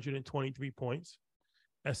 423 points.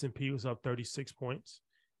 S&P was up 36 points.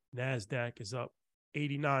 NASDAQ is up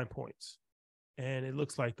 89 points. And it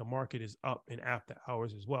looks like the market is up in after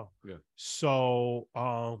hours as well. Yeah. So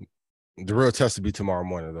the real test will be tomorrow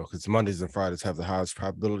morning, though, because Mondays and Fridays have the highest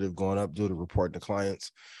probability of going up due to reporting to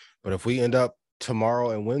clients. But if we end up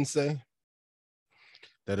tomorrow and Wednesday,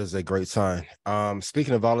 that is a great sign.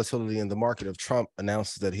 Speaking of volatility in the market, if Trump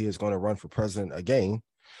announces that he is going to run for president again,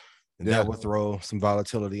 that will throw some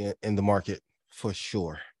volatility in the market for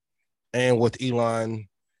sure. And with Elon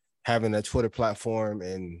having a Twitter platform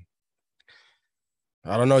and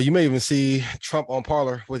I don't know. You may even see Trump on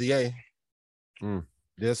Parler with Ye. Mm.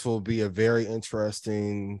 This will be a very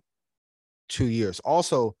interesting 2 years.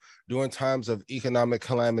 Also, during times of economic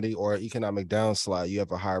calamity or economic downslide, you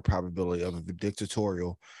have a higher probability of a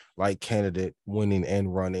dictatorial like candidate winning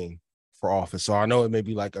and running for office. So I know it may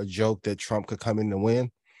be like a joke that Trump could come in and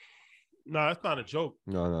win. No, that's not a joke.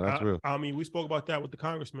 No, that's real. I mean, we spoke about that with the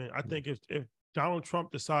congressman. I think if Donald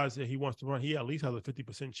Trump decides that he wants to run, he at least has a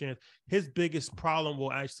 50% chance. His biggest problem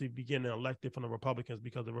will actually be getting elected from the Republicans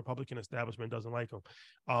because the Republican establishment doesn't like him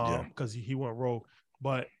because he went rogue.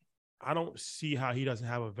 But I don't see how he doesn't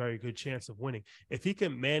have a very good chance of winning. If he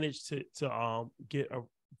can manage to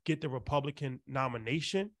get the Republican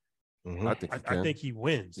nomination, I think he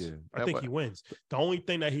wins. Yeah. I think he wins. The only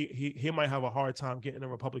thing that he might have a hard time getting a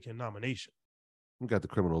Republican nomination. We got the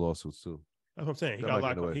criminal lawsuits too. That's what I'm saying. He That got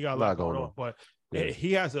might a get lot going on, but Yeah.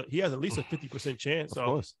 he has at least a 50% chance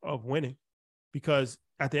of winning, because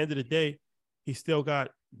at the end of the day, he still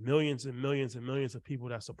got millions and millions and millions of people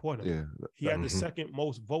that support him. Yeah, He had the second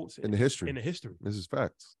most votes in the history. This is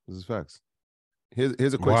facts.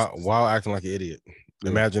 Here's a question. While acting like an idiot. Yeah.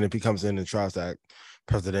 Imagine if he comes in and tries to act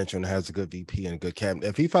presidential and has a good VP and a good cabinet.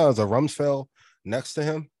 If he finds a Rumsfeld next to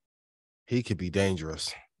him, he could be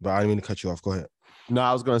dangerous. But I didn't mean to cut you off. Go ahead. No,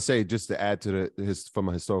 I was going to say, just to add to from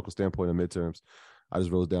a historical standpoint of midterms, I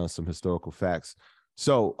just wrote down some historical facts.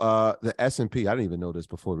 So the S&P, I didn't even know this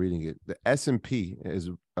before reading it. The S&P has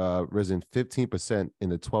risen 15% in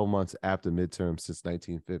the 12 months after midterms since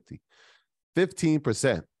 1950.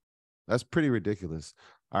 15%. That's pretty ridiculous.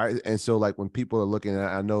 All right. And so like when people are looking at,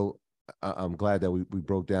 I know I'm glad that we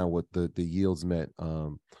broke down what the yields meant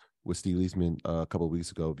with Steve Leisman a couple of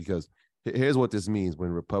weeks ago, because here's what this means when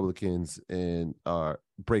Republicans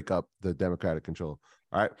break up the Democratic control.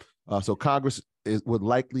 All right. So Congress would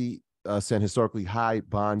likely send historically high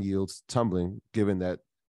bond yields tumbling, given that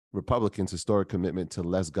Republicans' historic commitment to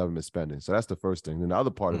less government spending. So that's the first thing. And the other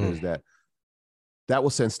part of it is that will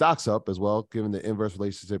send stocks up as well, given the inverse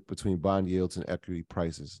relationship between bond yields and equity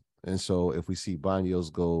prices. And so if we see bond yields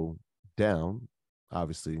go down,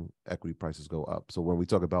 obviously equity prices go up. So when we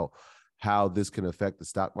talk about how this can affect the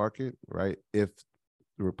stock market, right? If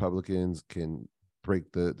the Republicans can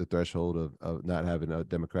break the threshold of not having a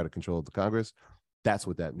Democratic control of the Congress, that's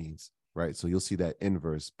what that means, right? So you'll see that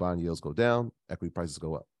inverse: bond yields go down, equity prices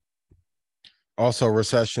go up. Also,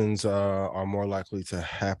 recessions are more likely to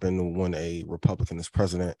happen when a Republican is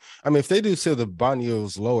president. I mean, if they do see the bond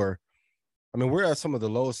yields lower, I mean, we're at some of the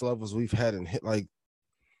lowest levels we've had in hit. Like,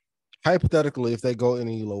 hypothetically, if they go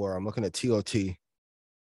any lower, I'm looking at TOT.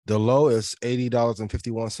 The low is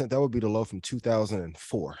 $80.51. That would be the low from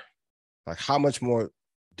 2004. Like, how much more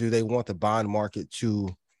do they want the bond market to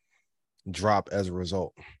drop as a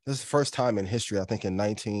result? This is the first time in history, I think, in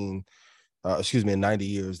 90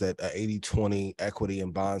 years that an 80-20 equity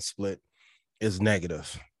and bond split is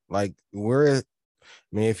negative. Like,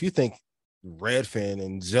 if you think Redfin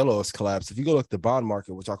and Zillow has collapsed, if you go look at the bond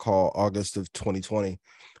market, which I call August of 2020,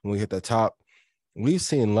 when we hit the top, we've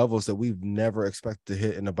seen levels that we've never expected to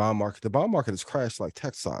hit in the bond market. The bond market has crashed like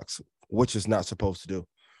tech stocks, which is not supposed to do.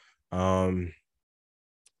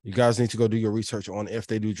 You guys need to go do your research on if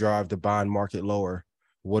they do drive the bond market lower,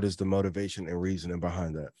 what is the motivation and reasoning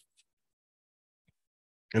behind that?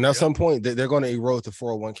 And at some point, they're going to erode the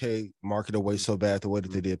 401k market away so bad the way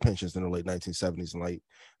that they did pensions in the late 1970s and late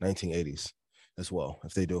 1980s as well,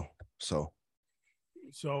 if they do. So,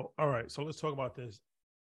 all right. So let's talk about this.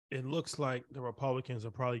 It looks like the Republicans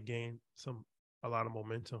will probably gain a lot of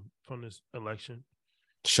momentum from this election.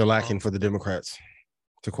 Shellacking for the Democrats,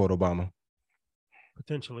 to quote Obama.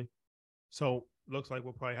 Potentially. So looks like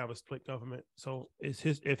we'll probably have a split government. So if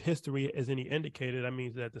history is any indicator, that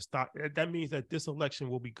means that this election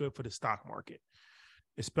will be good for the stock market,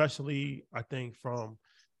 especially I think from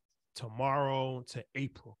tomorrow to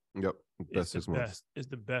April. Yep, that's 6 months. Is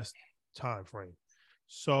the best time frame.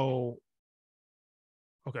 So,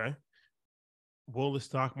 okay, will the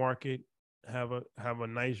stock market have a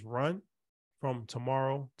nice run from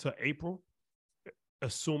tomorrow to April,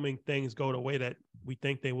 assuming things go the way that we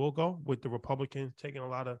think they will go, with the Republicans taking a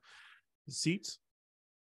lot of seats?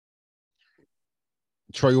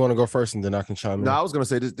 Troy, you want to go first, and then I can chime in? No, I was going to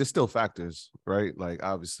say there's still factors, right? Like,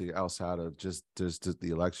 obviously, outside of just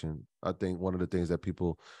the election. I think one of the things that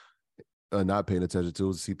people are not paying attention to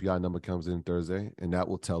is the CPI number comes in Thursday, and that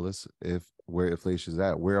will tell us where inflation is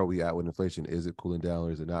at. Where are we at with inflation? Is it cooling down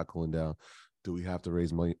or is it not cooling down? Do we have to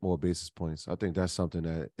raise more basis points? I think that's something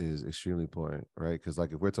that is extremely important, right? Because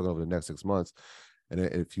like if we're talking over the next 6 months, and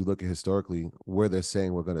if you look at historically where they're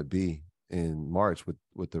saying we're going to be in March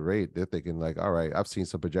with the rate, they're thinking like, all right, I've seen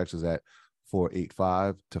some projections at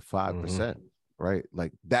 4.85 to 5%, right?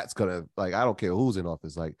 Like that's gonna, like, I don't care who's in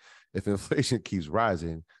office. Like if inflation keeps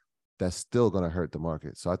rising, that's still gonna hurt the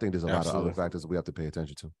market. So I think there's a lot of other factors we have to pay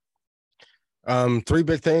attention to. Three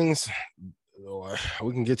big things.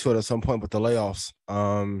 We can get to it at some point, but the layoffs.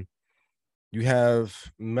 You have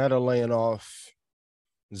Meta laying off.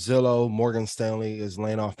 Zillow, Morgan Stanley is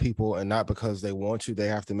laying off people, and not because they want to. They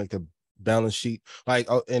have to make the balance sheet. Like,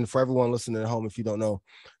 and for everyone listening at home, if you don't know,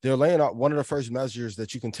 they're laying off. One of the first measures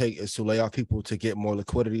that you can take is to lay off people to get more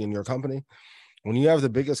liquidity in your company. When you have the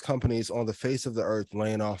biggest companies on the face of the earth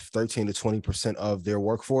laying off 13 to 20% of their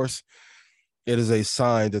workforce, it is a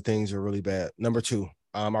sign that things are really bad. Number two,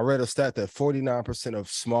 I read a stat that 49% of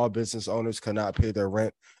small business owners cannot pay their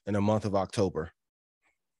rent in the month of October.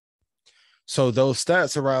 So those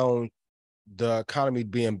stats around the economy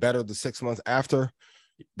being better the 6 months after,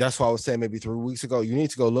 that's why I was saying maybe 3 weeks ago, you need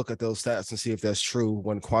to go look at those stats and see if that's true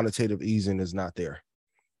when quantitative easing is not there.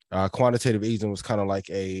 Quantitative easing was kind of like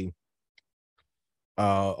a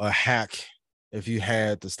hack if you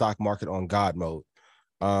had the stock market on God mode.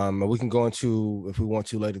 We can go into, if we want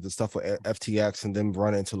to later, the stuff with FTX and then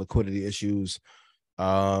run into liquidity issues.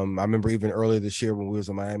 I remember even earlier this year when we was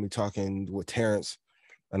in Miami talking with Terrence,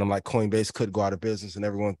 and I'm like, Coinbase could go out of business, and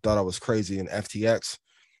everyone thought I was crazy. And FTX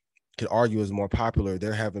could argue is more popular.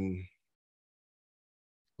 They're having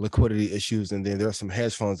liquidity issues, and then there are some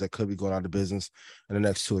hedge funds that could be going out of business in the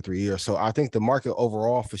next 2 or 3 years. So I think the market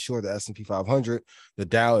overall, for sure, the S&P 500, the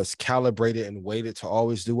Dow is calibrated and weighted to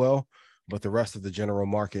always do well. But the rest of the general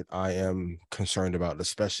market, I am concerned about,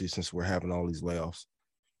 especially since we're having all these layoffs.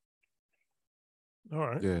 All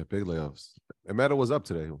right. Yeah, big layoffs. And Meta was up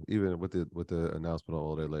today, even with the announcement of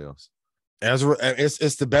all their layoffs.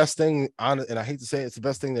 It's the best thing, and I hate to say it, it's the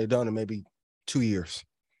best thing they've done in maybe 2 years.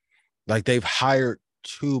 Like, they've hired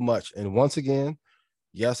too much. And once again,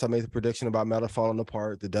 yes, I made the prediction about Meta falling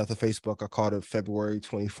apart. The death of Facebook, I called it February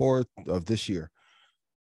 24th of this year.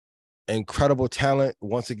 Incredible talent.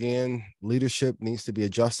 Once again, leadership needs to be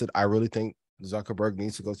adjusted. I really think Zuckerberg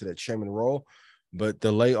needs to go to that chairman role, but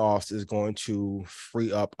the layoffs is going to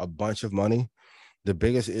free up a bunch of money. The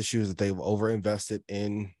biggest issue is that they've overinvested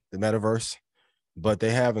in the metaverse, but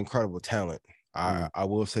they have incredible talent. I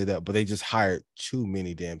will say that, but they just hired too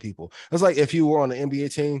many damn people. It's like if you were on the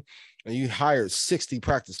NBA team and you hired 60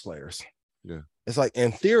 practice players. Yeah. It's like,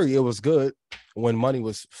 in theory, it was good when money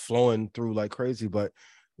was flowing through like crazy, but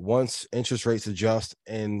once interest rates adjust,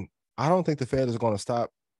 and I don't think the Fed is going to stop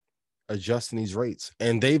adjusting these rates,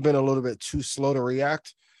 and they've been a little bit too slow to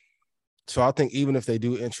react. So I think even if they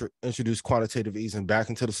do introduce quantitative easing back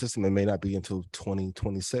into the system, it may not be until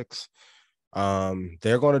 2026.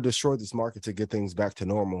 They're going to destroy this market to get things back to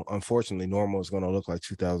normal. Unfortunately, normal is going to look like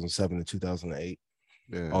 2007 to 2008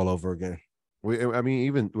 all over again. I mean,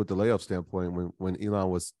 even with the layoff standpoint, when Elon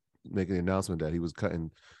was making the announcement that he was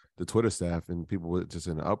cutting the Twitter staff and people were just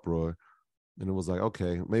in an uproar, and it was like,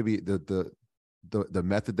 okay, maybe the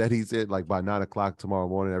method that he's in, like by 9 o'clock tomorrow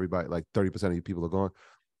morning, everybody, like 30% of you people are gone.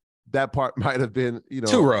 That part might have been,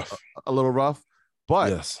 too rough, a little rough.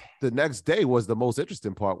 But yes, the next day was the most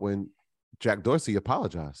interesting part when Jack Dorsey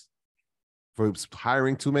apologized for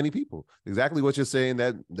hiring too many people. Exactly what you're saying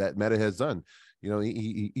that Meta has done.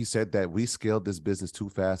 He said that we scaled this business too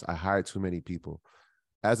fast. I hired too many people.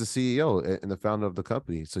 As the CEO and the founder of the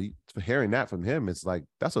company. So for hearing that from him, it's like,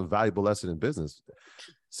 that's a valuable lesson in business.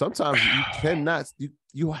 Sometimes you cannot,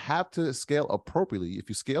 you have to scale appropriately. If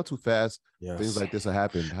you scale too fast, things like this will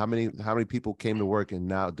happen. How many people came to work and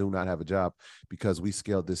now do not have a job because we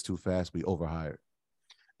scaled this too fast, we overhired.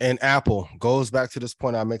 And Apple goes back to this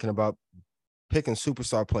point I'm making about picking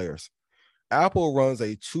superstar players. Apple runs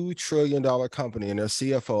a $2 trillion company and their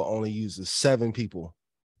CFO only uses 7 people.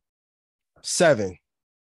 7.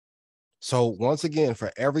 So once again,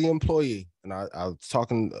 for every employee, and I was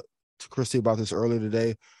talking to Christy about this earlier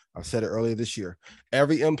today, I've said it earlier this year,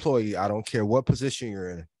 every employee, I don't care what position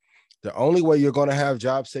you're in, the only way you're going to have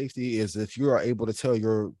job safety is if you are able to tell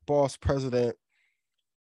your boss, president,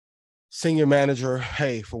 senior manager,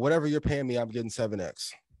 hey, for whatever you're paying me, I'm getting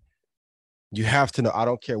 7X. You have to know, I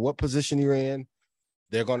don't care what position you're in,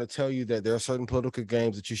 they're going to tell you that there are certain political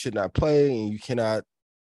games that you should not play and you cannot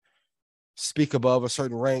speak above a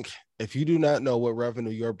certain rank. If you do not know what revenue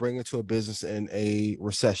you're bringing to a business in a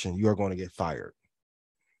recession, you are going to get fired.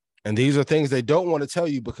 And these are things they don't want to tell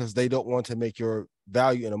you because they don't want to make your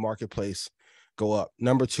value in the marketplace go up.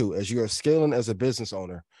 Number 2, as you are scaling as a business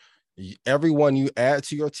owner, everyone you add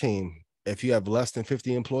to your team, if you have less than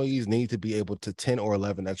 50 employees, need to be able to 10 or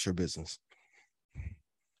 11 extra business.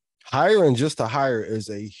 Hiring just to hire is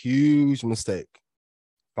a huge mistake.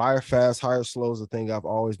 Fire fast, hire slow is a thing I've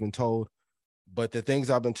always been told. But the things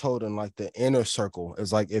I've been told in like the inner circle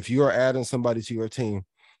is like if you are adding somebody to your team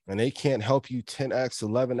and they can't help you 10x,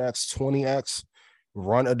 11x, 20x,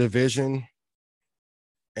 run a division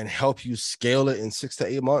and help you scale it in 6 to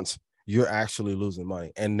 8 months, you're actually losing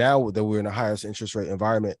money. And now that we're in the highest interest rate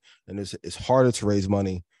environment and it's harder to raise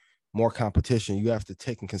money, more competition, you have to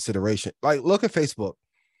take in consideration. Like, look at Facebook.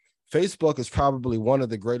 Facebook is probably one of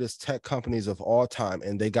the greatest tech companies of all time,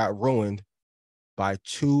 and they got ruined by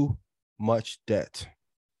too much debt.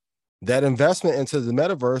 That investment into the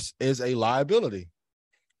metaverse is a liability.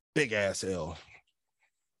 Big ass L.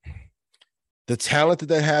 The talent that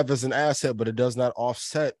they have is an asset, but it does not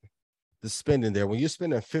offset the spending there. When you're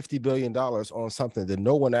spending $50 billion on something that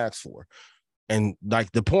no one asked for, and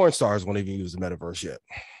like the porn stars won't even use the metaverse yet,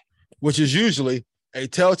 which is usually a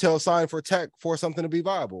telltale sign for tech for something to be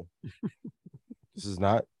viable. This is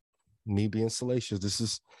not me being salacious. This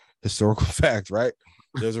is historical fact, right?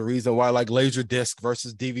 There's a reason why like laser disc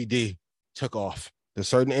versus DVD took off. There's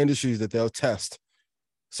certain industries that they'll test.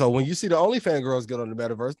 So when you see the OnlyFans girls get on the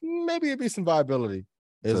metaverse, maybe it'd be some viability.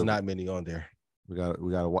 There's not many on there. We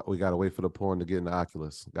gotta wait for the porn to get in the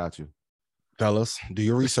Oculus. Got you, fellas. Do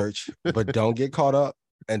your research, but don't get caught up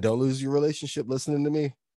and don't lose your relationship listening to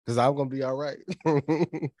me, because I'm gonna be all right.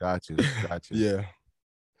 Got you. Yeah.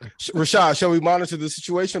 Rashad, shall we monitor the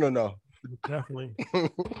situation or no? Definitely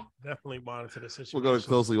monitor the situation. We're gonna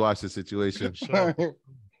closely watch the situation. Sure.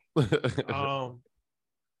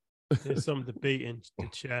 There's some debate in the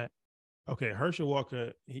chat. Okay, Herschel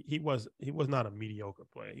Walker, he was not a mediocre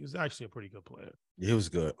player. He was actually a pretty good player. He was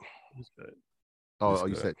good. Oh,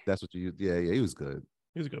 you said that's what you? Yeah, he was good.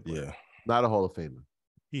 He was a good player. Yeah, not a Hall of Famer.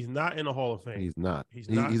 He's not in the Hall of Fame. He's not. He's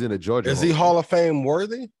in a Georgia. Is he Hall of Fame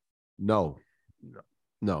worthy? No.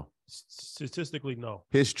 Statistically, no.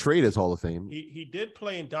 His trade is Hall of Fame. He did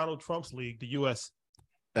play in Donald Trump's league, the U.S.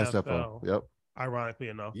 SFL. Yep. Ironically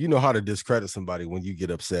enough, you know how to discredit somebody when you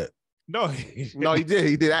get upset. No, he did.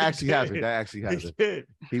 He did. That actually happened. He did.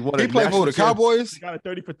 He won. He played for the Cowboys. He got a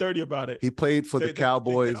 30 for 30 about it. He played for the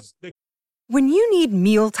Cowboys. When you need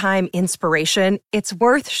mealtime inspiration, it's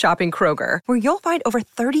worth shopping Kroger, where you'll find over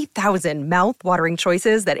 30,000 mouth-watering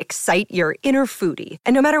choices that excite your inner foodie.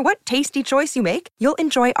 And no matter what tasty choice you make, you'll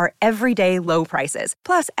enjoy our everyday low prices,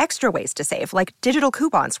 plus extra ways to save, like digital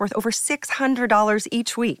coupons worth over $600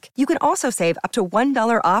 each week. You can also save up to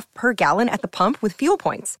 $1 off per gallon at the pump with fuel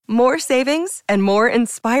points. More savings and more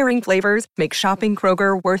inspiring flavors make shopping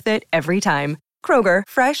Kroger worth it every time. Kroger,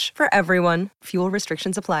 fresh for everyone. Fuel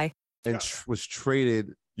restrictions apply. And was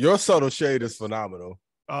traded. Your subtle shade is phenomenal.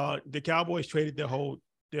 The Cowboys traded their whole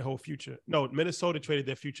future. No, Minnesota traded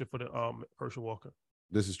their future for the Herschel Walker.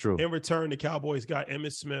 This is true. In return, the Cowboys got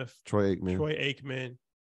Emmitt Smith, Troy Aikman,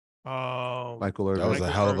 Michael Irvin. That was a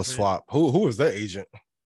hell of a swap. Who was that agent?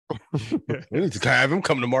 We need to have him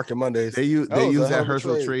come to Market Mondays. They used that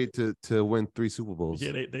Herschel trade to win 3 Super Bowls.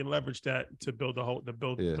 Yeah, they leveraged that to build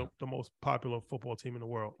the most popular football team in the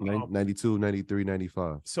world. 92, 93,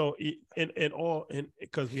 95. So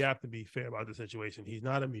because we have to be fair about the situation, he's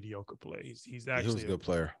not a mediocre player. He's actually a good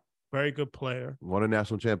player. Very good player. Won a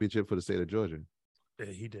national championship for the state of Georgia. Yeah,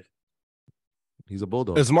 he did. He's a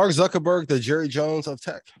bulldog. Is Mark Zuckerberg the Jerry Jones of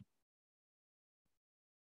tech?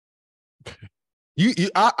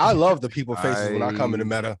 I love the people faces when I come into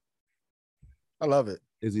Meta. I love it.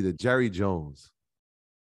 Is he the Jerry Jones?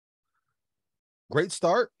 Great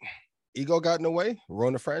start. Ego got in the way.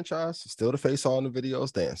 Ruined the franchise. Still the face all in the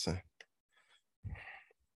videos dancing.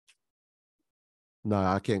 No,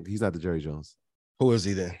 I can't. He's not the Jerry Jones. Who is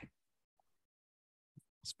he then?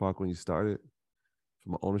 Spark when you started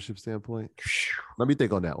from an ownership standpoint. Let me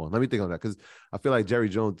think on that one. Because I feel like Jerry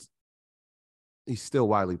Jones, he's still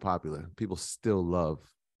widely popular. People still love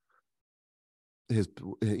his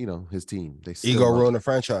team. They still Ego ruined the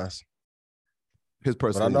franchise. His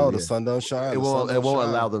personality. But I know the sun don't shine. It won't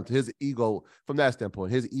allow them. His ego, from that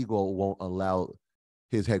standpoint, his ego won't allow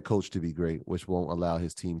his head coach to be great, which won't allow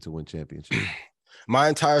his team to win championships. My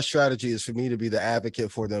entire strategy is for me to be the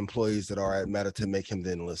advocate for the employees that are at Meta to make him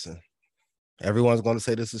then listen. Everyone's going to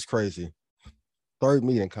say this is crazy. Third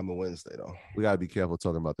meeting coming Wednesday, though. We got to be careful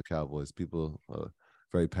talking about the Cowboys. People are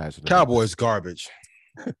very passionate. Cowboys garbage.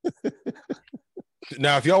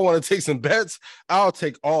 Now, if y'all want to take some bets, I'll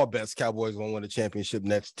take all bets. Cowboys won't win a championship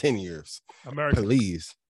next 10 years.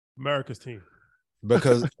 Please. America's team.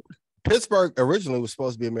 Because Pittsburgh originally was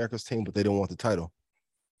supposed to be America's team, but they didn't want the title.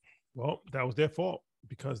 Well, that was their fault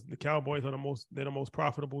because the Cowboys are the most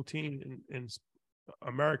profitable team in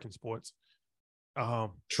American sports.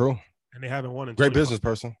 True. And they haven't won in great business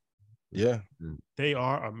person. Yeah. They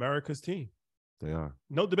are America's team. They are.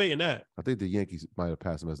 No debating that. I think the Yankees might have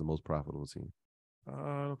passed them as the most profitable team.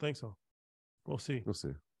 I don't think so. We'll see. We'll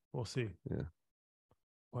see. We'll see. Yeah.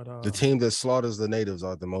 But The team that slaughters the natives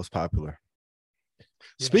are the most popular.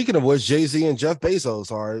 Yeah. Speaking of which, Jay-Z and Jeff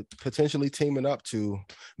Bezos are potentially teaming up to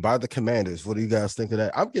buy the Commanders. What do you guys think of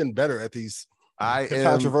that? I'm getting better at these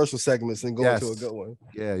controversial segments and going to a good one.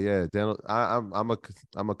 Yeah. Daniel,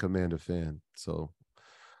 I'm a Commander fan, so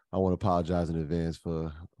I want to apologize in advance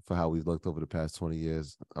for how we've looked over the past 20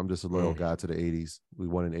 years. I'm just a loyal guy to the 80s. We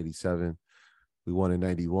won in 87. We won in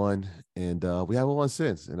 91, and we haven't won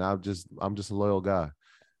since. And I'm just a loyal guy.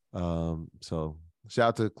 So shout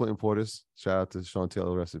out to Clinton Portis. Shout out to Sean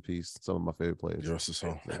Taylor. Rest in peace. Some of my favorite players.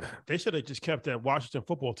 They should have just kept that Washington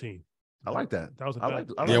football team. I like that. That was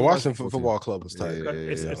Washington football club was tight.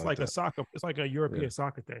 It's like a soccer. It's like a European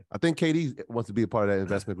soccer thing. I think KD wants to be a part of that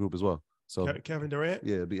investment group as well. So Kevin Durant.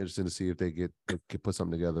 Yeah, it'd be interesting to see if they can put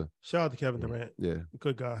something together. Shout out to Kevin Durant. Yeah,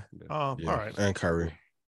 good guy. Yeah. All right. And Kyrie.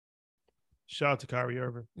 Shout out to Kyrie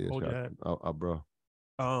Irving. Yeah, Hold your head. Bro.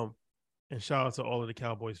 And shout out to all of the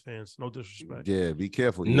Cowboys fans. No disrespect. Yeah, be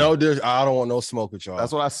careful. No, I don't want no smoke with y'all.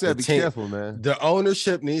 That's what I said. Be careful, man. The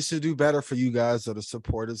ownership needs to do better for you guys that are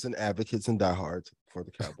supporters and advocates and diehards for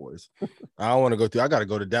the Cowboys. I don't want to go through. I got to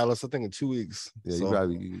go to Dallas, I think, in 2 weeks. Yeah, you gotta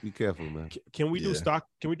be careful, man. Can we do stock?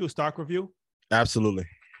 Can we do a stock review? Absolutely.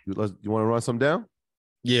 You want to run some down?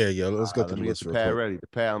 Yeah. Let's go through the list. The pad ready. The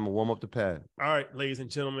pad. I'm gonna warm up the pad. All right, ladies and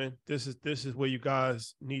gentlemen, this is where you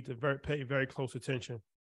guys need to pay very close attention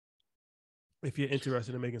if you're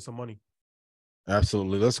interested in making some money.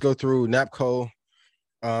 Absolutely. Let's go through NAPCO.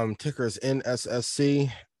 Ticker is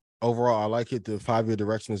NSSC. Overall, I like it. The 5-year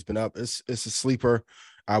direction has been up. It's a sleeper.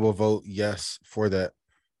 I will vote yes for that.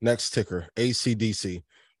 Next ticker, ACDC.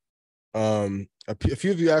 A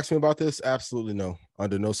few of you asked me about this. Absolutely no.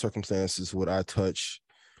 Under no circumstances would I touch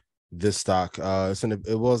this stock.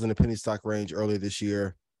 It was in the penny stock range earlier this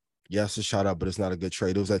year. Yes, it shot up, but it's not a good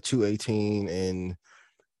trade. It was at $218 in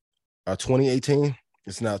 2018.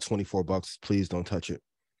 It's now $24. Please don't touch it.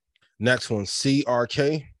 Next one,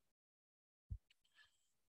 CRK.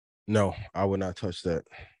 No, I would not touch that.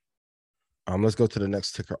 Let's go to the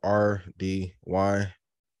next ticker, RDY.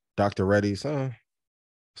 Dr. Reddy's. So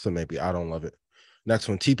maybe I don't love it. Next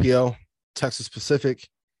one, TPL, Texas Pacific.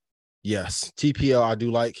 Yes, TPL I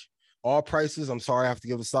do like. All prices, I'm sorry I have to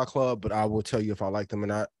give a stock club, but I will tell you if I like them or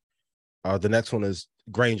not. The next one is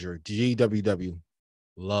Grainger, GWW.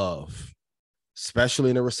 Love. Especially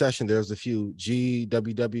in a recession, there's a few.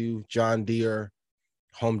 GWW, John Deere,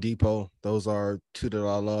 Home Depot. Those are two that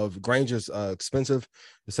I love. Grainger's expensive.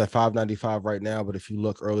 It's at $595 right now, but if you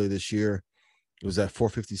look earlier this year, it was at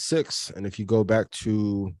 $456. And if you go back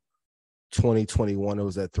to 2021, it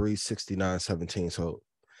was at $369.17. So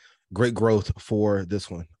great growth for this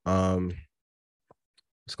one.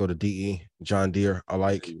 Let's go to DE, John Deere. I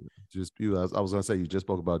like. I was gonna say you just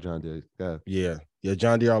spoke about John Deere. Yeah,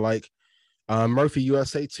 John Deere. I like. Murphy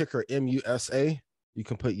USA, ticker MUSA. You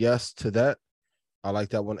can put yes to that. I like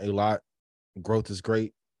that one a lot. Growth is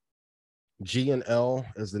great. G&L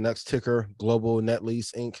is the next ticker. Global Net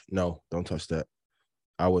Lease Inc. No, don't touch that.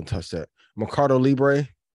 I wouldn't touch that. Mercado Libre.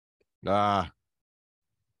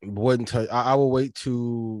 Wouldn't touch. I will wait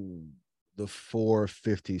to the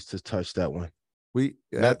 450s to touch that one.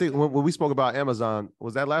 I think when we spoke about Amazon,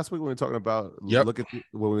 was that last week when we were talking about look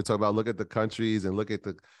at the countries and look at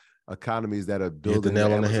the economies that are building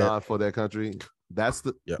Amazon for their country. That's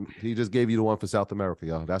he just gave you the one for South America,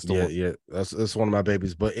 y'all. That's the one. Yeah. That's one of my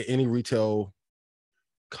babies. But any retail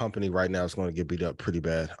company right now is going to get beat up pretty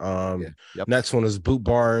bad. Next one is Boot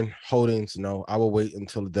Barn Holdings. No, I will wait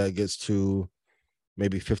until that gets to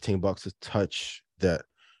maybe $15 to touch that.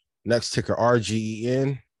 Next ticker,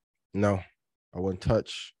 RGEN. No, I wouldn't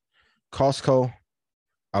touch. Costco,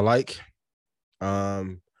 I like.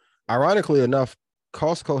 Ironically enough,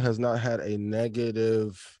 Costco has not had a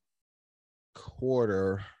negative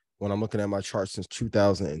quarter when I'm looking at my chart since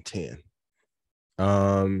 2010.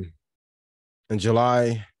 In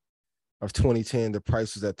July of 2010, the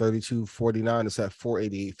price was at $32.49. It's at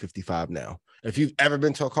 $488.55 now. If you've ever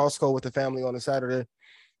been to a Costco with the family on a Saturday,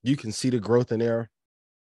 you can see the growth in there.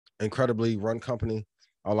 Incredibly run company.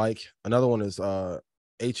 I like. Another one is Halo.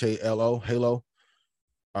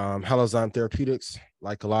 Halozyme Therapeutics,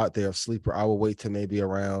 like a lot. They're a sleeper. I will wait to maybe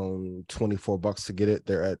around $24 to get it.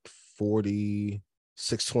 They're at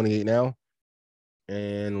 $46.28 now.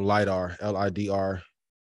 And LIDAR, LIDR.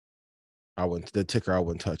 The ticker I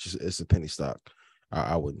wouldn't touch. It's a penny stock.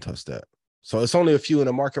 I wouldn't touch that. So it's only a few in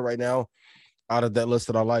the market right now out of that list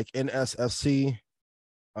that I like. NSSC,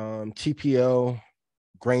 TPL,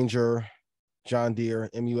 Grainger, John Deere,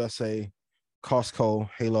 MUSA, Costco,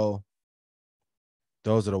 Halo.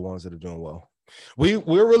 Those are the ones that are doing well. We're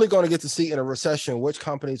really going to get to see in a recession which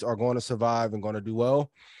companies are going to survive and going to do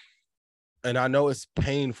well. And I know it's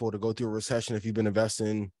painful to go through a recession if you've been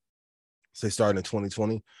investing, say, starting in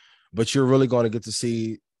 2020, but you're really going to get to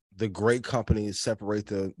see the great companies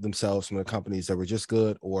separate themselves from the companies that were just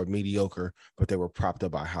good or mediocre, but they were propped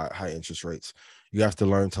up by high interest rates. You have to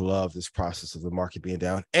learn to love this process of the market being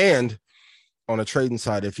down. And on the trading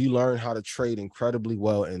side, if you learn how to trade incredibly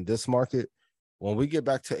well in this market, when we get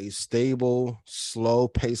back to a stable, slow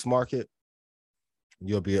pace market,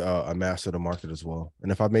 you'll be a master of the market as well.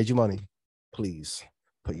 And if I made you money, please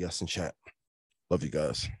put yes in chat. Love you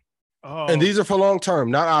guys. And these are for long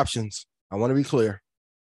term, not options. I want to be clear.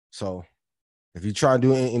 So if you try to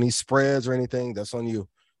do any spreads or anything, that's on you.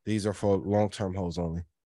 These are for long-term holds only.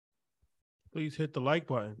 Please hit the like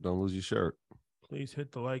button. Don't lose your shirt. Please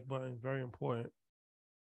hit the like button. Very important.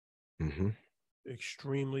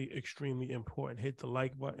 Extremely, extremely important. Hit the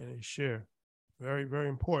like button and share. Very, very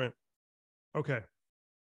important. Okay.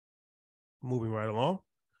 Moving right along.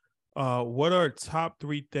 What are top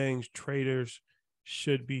 3 things traders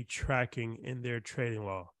should be tracking in their trading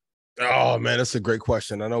log? Oh, man, that's a great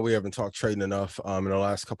question. I know we haven't talked trading enough in the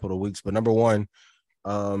last couple of weeks, but number one,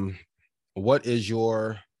 what is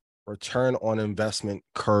your return on investment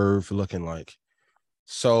curve looking like?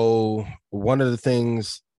 So one of the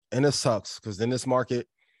things, and it sucks because in this market,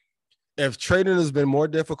 if trading has been more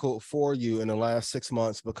difficult for you in the last 6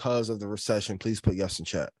 months because of the recession, please put yes in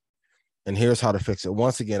chat. And here's how to fix it.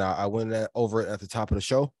 Once again, I went over it at the top of the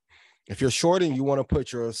show. If you're shorting, you want to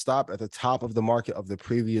put your stop at the top of the market of the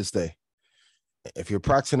previous day. If you're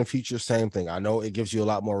practicing a future, same thing. I know it gives you a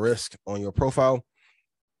lot more risk on your profile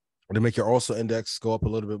to make your also index go up a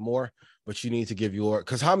little bit more, but you need to give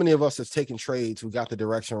because how many of us have taken trades, we got the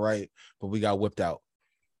direction right, but we got whipped out?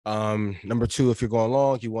 Number 2, if you're going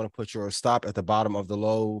long, you want to put your stop at the bottom of the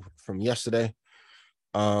low from yesterday.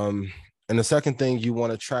 And the second thing you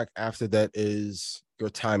want to track after that is your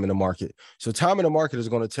time in the market. So time in the market is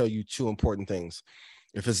going to tell you 2 important things.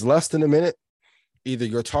 If it's less than a minute, either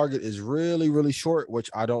your target is really, really short, which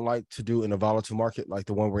I don't like to do in a volatile market like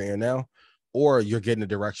the one we're in now, or you're getting the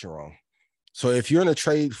direction wrong. So if you're in a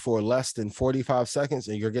trade for less than 45 seconds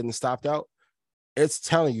and you're getting stopped out, it's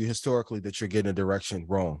telling you historically that you're getting the direction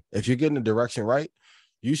wrong. If you're getting the direction right,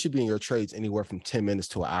 you should be in your trades anywhere from 10 minutes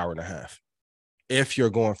to an hour and a half if you're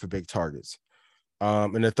going for big targets.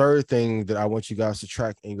 And the third thing that I want you guys to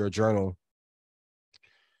track in your journal,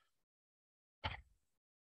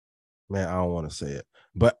 man, I don't want to say it,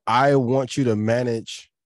 but I want you to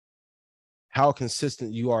manage how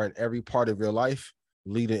consistent you are in every part of your life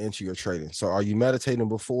leading into your trading. So are you meditating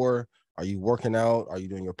before? Are you working out? Are you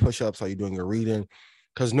doing your push-ups? Are you doing your reading?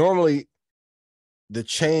 Because normally the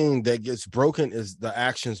chain that gets broken is the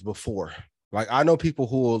actions before. Like I know people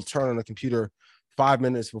who will turn on the computer 5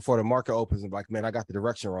 minutes before the market opens and be like, man, I got the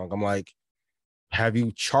direction wrong. I'm like, have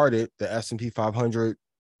you charted the S&P 500,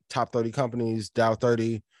 top 30 companies, Dow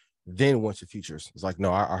 30, then went to futures? It's like,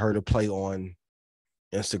 no, I heard a play on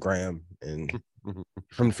Instagram and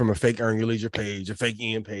from a fake Earn Your Leisure page, a fake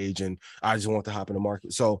Ian page, and I just want to hop in the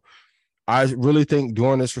market. So I really think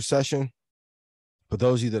during this recession, for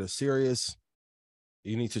those of you that are serious,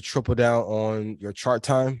 you need to triple down on your chart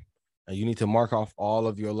time. And you need to mark off all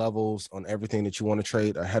of your levels on everything that you want to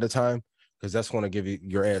trade ahead of time, because that's going to give you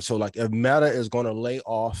your edge. So like if Meta is going to lay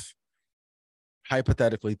off,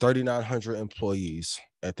 hypothetically, 3,900 employees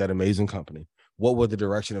at that amazing company, what would the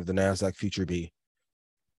direction of the NASDAQ future be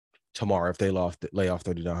tomorrow if they lay off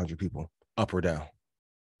 3,900 people, up or down?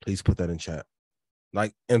 Please put that in chat.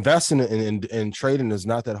 Like investing in trading is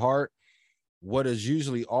not that hard. What is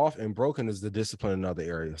usually off and broken is the discipline in other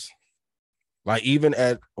areas. Like even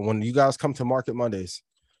when you guys come to Market Mondays,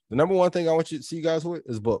 the number one thing I want you to see you guys with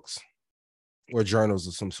is books or journals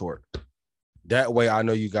of some sort. That way I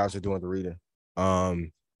know you guys are doing the reading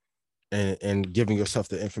and giving yourself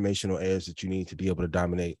the informational edge that you need to be able to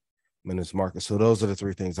dominate in this market. So those are the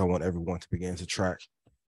 3 things I want everyone to begin to track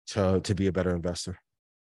to be a better investor.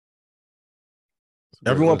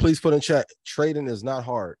 Everyone, please put in chat. Trading is not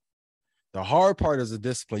hard. The hard part is the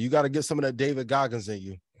discipline. You got to get some of that David Goggins in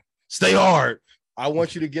you. Stay hard. I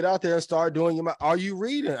want you to get out there and start doing are you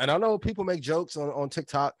reading? And I know people make jokes on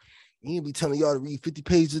TikTok. You ain't be telling y'all to read 50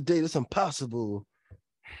 pages a day. That's impossible.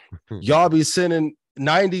 Y'all be sending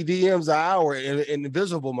 90 DMs an hour in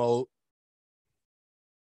invisible mode.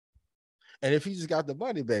 And if you just got the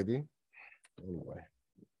money, baby. Anyway.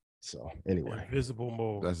 Invisible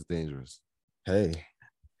mode. That's dangerous. Hey.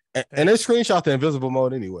 And they screenshot the invisible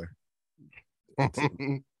mode anyway.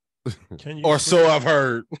 Or so I've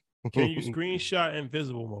heard. Can you screenshot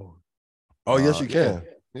invisible mode? Oh, yes, you can.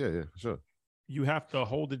 Yeah, sure. You have to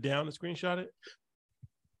hold it down to screenshot it.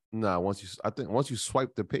 Nah, once you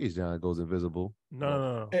swipe the page down, it goes invisible.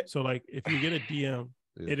 No. So like, if you get a DM,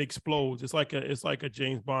 it explodes. It's like a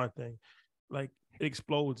James Bond thing. Like it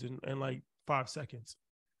explodes in like 5 seconds.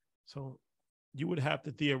 So you would have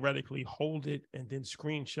to theoretically hold it and then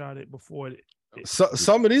screenshot it before it. So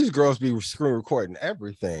some of these girls be screen recording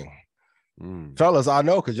everything. Fellas, I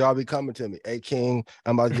know because y'all be coming to me. Hey King,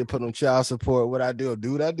 I'm about to get put on child support. What I do,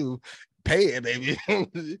 pay it, baby.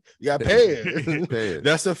 You gotta pay it. Pay it.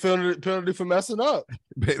 That's a penalty for messing up.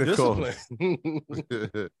 Pay the Discipline.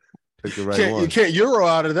 Pick the right one. You can't euro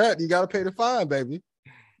out of that. You gotta pay the fine, baby.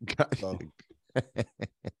 So.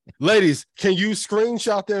 Ladies, can you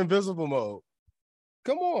screenshot the invisible mode?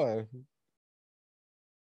 Come on.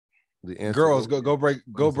 Girls, go break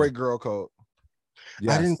girl code.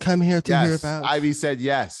 Yes. I didn't come here to hear about. Ivy said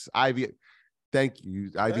yes. Ivy, thank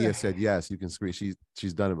you. Ivy has said yes. You can screen. She's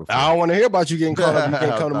done it before. I don't want to hear about you getting caught up. You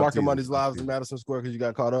can't come to Market Money's lives in Madison Square because you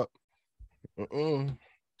got caught up.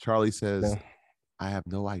 Charlie says, I have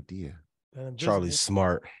no idea. Charlie's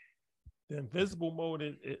smart. The invisible mode,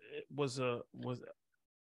 it was that was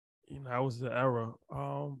the era.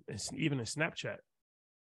 It's even in Snapchat.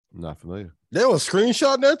 I'm not familiar. They were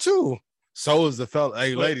screenshotting that too. So is the fella.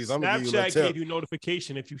 Hey, but ladies, I'm gonna give you a Snapchat tip. gave you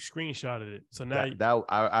notification if you screenshotted it. So now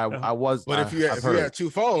I was. But if you had two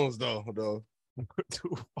phones though.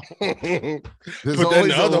 Two phones. There's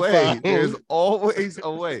always a way. There's always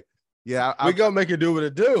a way. Yeah, we gonna make it do what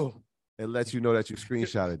it do. It lets you know that you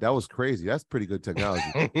screenshot it. That was crazy. That's pretty good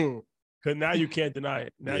technology. Because now you can't deny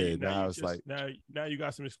it. Now you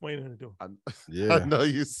got some explaining to do. I know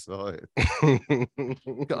you saw it. You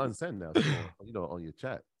can unsend now. On your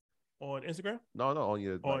chat. On Instagram? No, on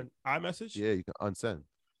your iMessage. Yeah, you can unsend.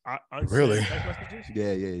 Unsend really? Text messages?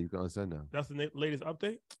 Yeah, you can unsend now. That's the latest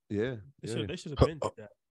update. Yeah, they should have been did that.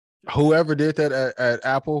 Whoever did that at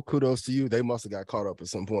Apple, kudos to you. They must have got caught up at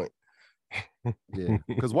some point. Yeah,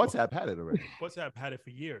 because WhatsApp had it already. WhatsApp had it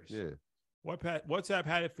for years. Yeah. WhatsApp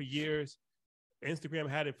had it for years. Instagram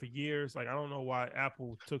had it for years. Like, I don't know why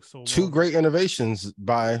Apple took so long. Two great innovations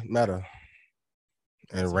by Meta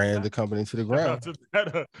and ran the company to the ground. Shout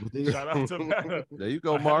out to Meta. There you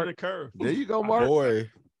go, Mark. There you go, Mark. Boy.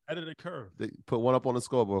 Ahead of the curve. They put one up on the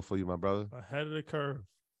scoreboard for you, my brother. Ahead of the curve.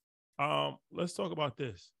 Let's talk about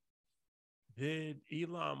this. Did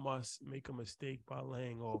Elon Musk make a mistake by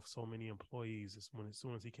laying off so many employees as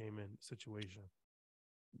soon as he came in the situation?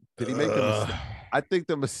 Did he make a mistake? I think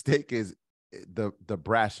the mistake is the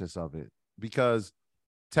brashness of it, because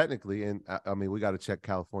technically, and I mean, we got to check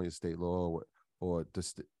California state law or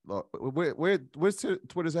the where's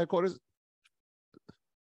Twitter's headquarters?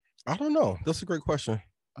 I don't know. That's a great question.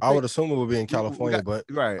 I would assume it would be in California, but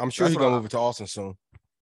right. I'm sure he's gonna move it to Austin soon.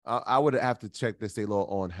 I would have to check the state law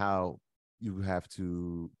on how you have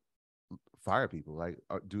to fire people. Like,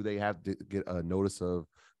 do they have to get a notice of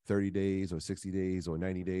 30 days or 60 days or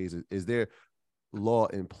 90 days? Is there law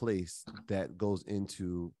in place that goes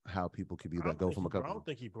into how people can be let go from a company? I don't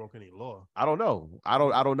think he broke any law. I don't know. I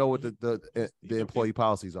don't know what the employee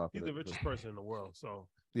policies are. He's the richest person in the world, so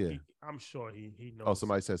yeah, I'm sure he knows. Oh,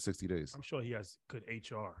 somebody said 60 days. I'm sure he has good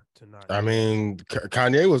HR to not. I mean,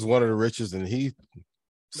 Kanye was one of the richest, and he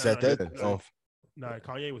set that off. No,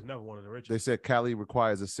 Kanye was never one of the richest. They said Cali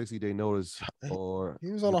requires a 60-day notice, or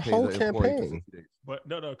he was on a whole campaign. But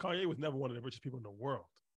no, Kanye was never one of the richest people in the world.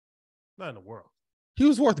 Not in the world. He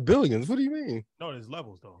was worth billions. What do you mean? No, there's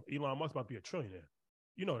levels though. Elon Musk might be a trillionaire.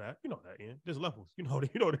 You know that, Ian. There's levels. There's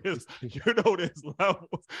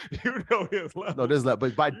levels. No, there's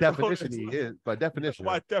levels. But by definition, he is. By definition.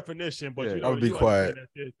 By definition, but I would be quiet.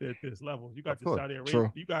 There's levels. You got the Saudi Arabia.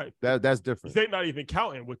 True. You got that's different. They're not even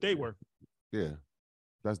counting what they were. Yeah.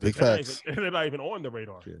 That's big facts. They're not even on the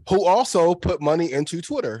radar. Yeah. Who also put money into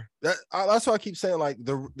Twitter. That's why I keep saying, like,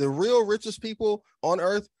 the real richest people on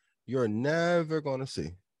earth, you're never going to see.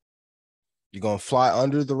 You're going to fly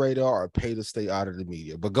under the radar or pay to stay out of the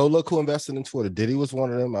media. But go look who invested in Twitter. Diddy was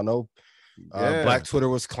one of them. I know Black Twitter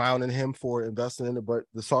was clowning him for investing in it, but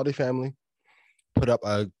the Saudi family put up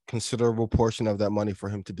a considerable portion of that money for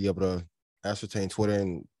him to be able to ascertain Twitter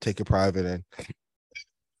and take it private. And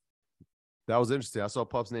that was interesting. I saw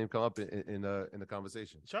Puff's name come up in the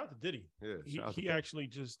conversation. Shout out to Diddy. Yeah, he actually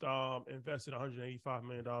just invested $185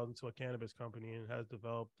 million into a cannabis company and has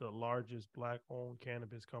developed the largest Black-owned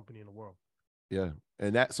cannabis company in the world. Yeah,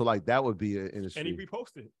 and that would be an industry. And he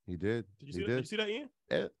reposted. He did. Did you see that, Ian?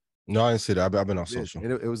 Yeah. No, I didn't see that. I've been on social.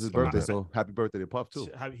 And it was his birthday, so happy birthday to Puff too.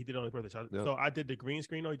 He did it on his birthday. Yeah. So I did the green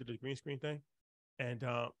screen. He did the green screen thing, and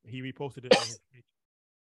he reposted it on his page.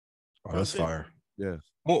 Oh, that's fire. Yeah.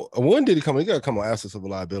 Well, when did he come? He got to come on assets of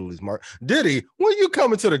liabilities, Mark. Did he? When you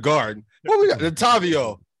coming to the Garden? What we got? The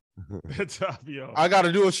Tavio. Tavio. I got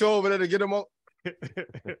to do a show over there to get him up.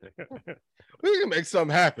 We can make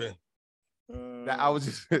something happen. I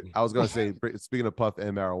was gonna say, speaking of puff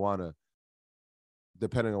and marijuana,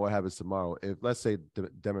 depending on what happens tomorrow, if let's say the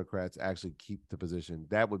Democrats actually keep the position,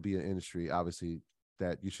 that would be an industry, obviously,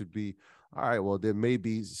 that you should be all right. Well, there may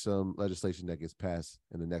be some legislation that gets passed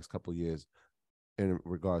in the next couple of years in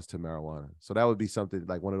regards to marijuana. So that would be something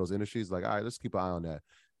like one of those industries. Like, all right, let's keep an eye on that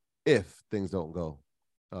if things don't go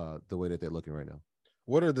the way that they're looking right now.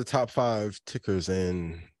 What are the top 5 tickers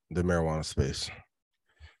in the marijuana space?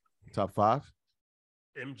 Top 5?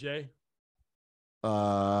 MJ.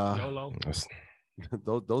 YOLO.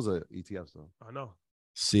 Those are ETFs though. I know.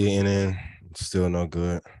 CNN, still no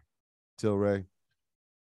good. Tilray.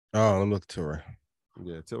 Oh, let me look at Tilray.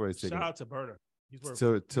 Yeah, Tilray's taking. Shout out to Burner.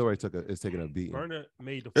 Tilray is taking a beat. Burner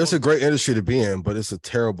made the. It's a great industry to be in, but it's a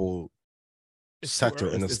terrible sector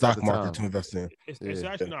in the stock market to invest in. It's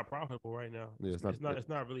actually not profitable right now. Yeah, it's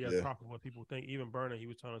not really as profitable as people think. Even Burner, he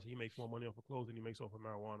was telling us he makes more money off of clothes than he makes off of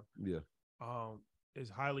marijuana. Yeah. Is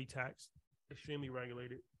highly taxed, extremely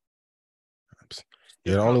regulated.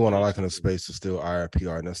 Yeah, the only one I like in the space is still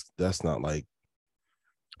IRPR, and that's not like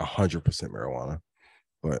 100% marijuana.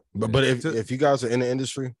 But if you guys are in the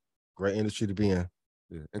industry, great industry to be in.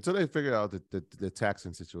 Yeah. Until they figure out the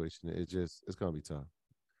taxing situation, it's gonna be tough.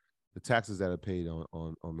 The taxes that are paid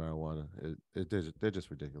on marijuana, they're just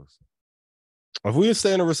ridiculous. If we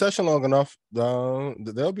stay in a recession long enough,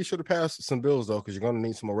 they'll be sure to pass some bills though, because you're gonna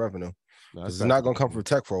need some more revenue. It's not gonna come from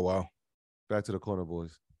tech for a while. Back to the corner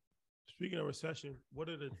boys. Speaking of recession, what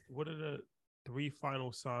are the 3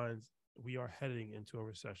 final signs we are heading into a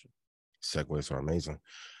recession? Segues are amazing.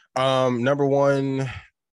 Number 1,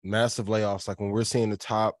 massive layoffs. Like when we're seeing the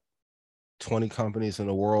top 20 companies in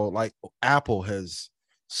the world, like Apple has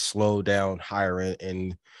slowed down hiring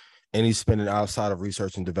and any spending outside of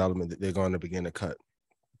research and development that they're going to begin to cut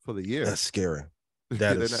for the year. That's scary.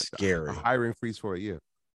 That is scary. A hiring freeze for a year.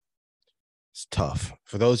 It's tough.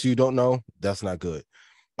 For those of you who don't know, that's not good.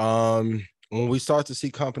 When we start to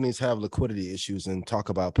see companies have liquidity issues and talk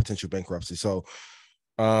about potential bankruptcy. So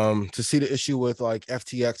to see the issue with like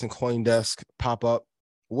FTX and CoinDesk pop up,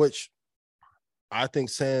 which I think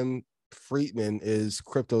Sam Friedman is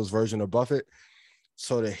crypto's version of Buffett.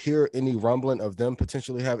 So to hear any rumbling of them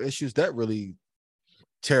potentially have issues, that really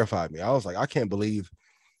terrified me. I was like, I can't believe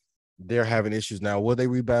they're having issues now. Will they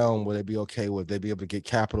rebound? Will they be okay? Will they be able to get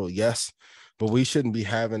capital? Yes, but we shouldn't be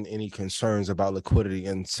having any concerns about liquidity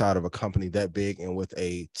inside of a company that big and with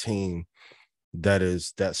a team that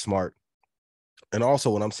is that smart. And also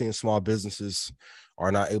when I'm seeing small businesses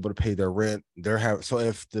are not able to pay their rent, so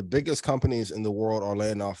if the biggest companies in the world are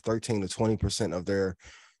laying off 13 to 20% of their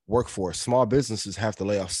workforce, small businesses have to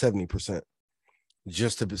lay off 70%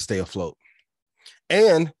 just to stay afloat.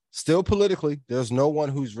 And still politically, there's no one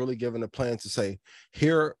who's really given a plan to say,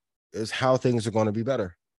 here is how things are going to be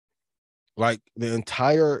better. Like the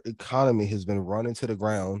entire economy has been run into the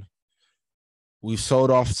ground. We've sold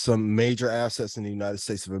off some major assets in the United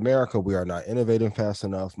States of America. We are not innovating fast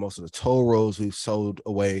enough. Most of the toll roads we've sold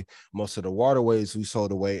away. Most of the waterways we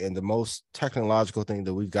sold away. And the most technological thing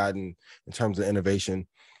that we've gotten in terms of innovation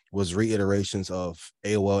was reiterations of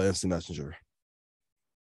AOL Instant Messenger.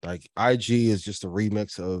 Like IG is just a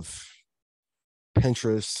remix of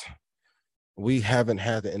Pinterest. We haven't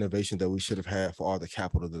had the innovation that we should have had for all the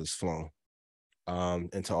capital that has flown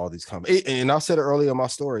into all these companies. And I said it earlier in my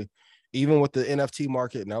story, even with the NFT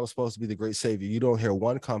market, and that was supposed to be the great savior, you don't hear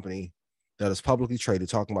one company that is publicly traded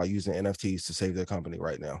talking about using NFTs to save their company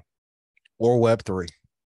right now, or Web3.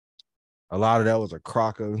 A lot of that was a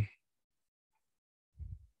crock of,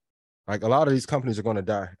 like a lot of these companies are going to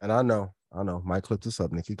die. And I know, Mike clipped this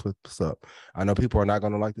up, Nikki clipped this up. I know people are not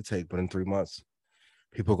going to like the take, but in 3 months,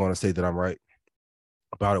 people are going to say that I'm right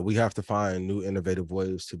about it. We have to find new innovative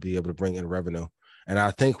ways to be able to bring in revenue. And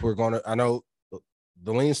I think I know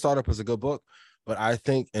The Lean Startup is a good book, but I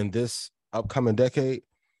think in this upcoming decade,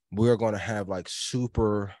 we're going to have like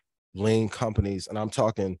super lean companies. And I'm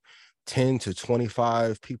talking 10 to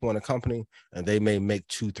 25 people in a company, and they may make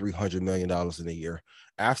 $200-300 million in a year.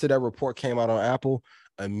 After that report came out on Apple,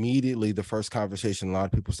 immediately the first conversation a lot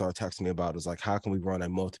of people started texting me about is like, how can we run a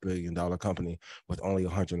multi-billion-dollar company with only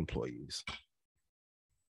 100 employees?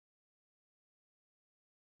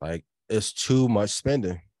 Like, it's too much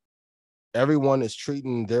spending. Everyone is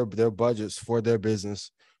treating their budgets for their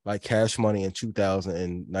business like cash money in 2000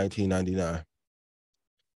 and 1999.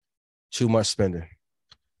 Too much spending.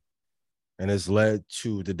 And it's led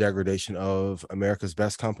to the degradation of America's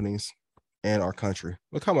best companies and our country.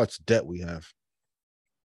 Look how much debt we have.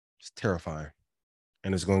 It's terrifying.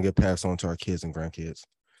 And it's going to get passed on to our kids and grandkids.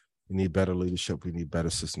 We need better leadership. We need better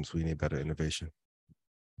systems. We need better innovation.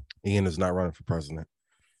 Ian is not running for president.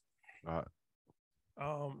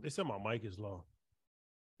 They said my mic is low.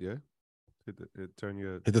 Yeah. Hit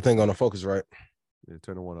the thing on the focus, right? Yeah,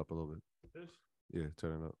 turn the one up a little bit. This? Yeah,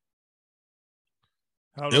 turn it up.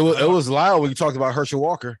 It was loud when you talked about Herschel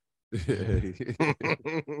Walker. He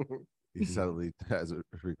suddenly has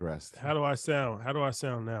regressed. How do I sound? How do I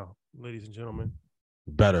sound now, ladies and gentlemen?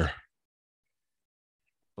 Better.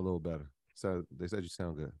 A little better. So they said you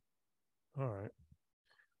sound good. All right.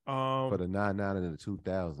 For the 99 and the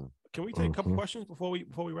 2000. Can we take a couple questions before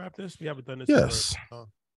we wrap this? We haven't done this. Yes.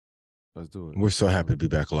 Let's do it. We're so happy to be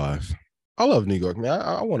back live. I love New York, man.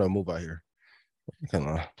 I want to move out here.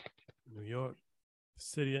 New York,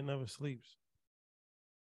 city that never sleeps.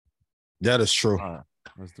 That is true. All right,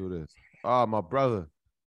 let's do this. My brother.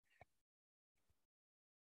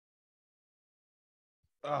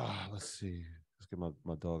 Let's see. Let's get my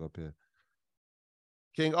dog up here.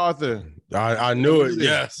 King Arthur. I knew it.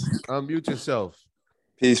 Yes. Unmute yourself.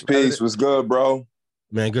 Peace. What's good, bro?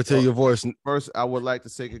 Man, good to hear your voice. First, I would like to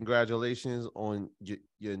say congratulations on your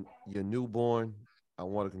newborn. I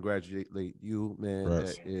want to congratulate you, man. Right.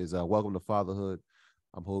 That is welcome to fatherhood.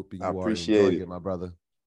 I'm hoping you are enjoying enjoying it, my brother.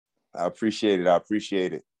 I appreciate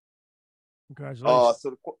it. Congratulations.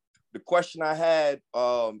 So the question I had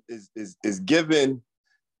is given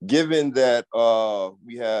that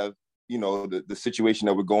we have, you know, the situation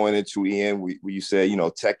that we're going into, Ian, where you said, you know,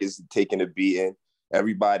 tech is taking a beating,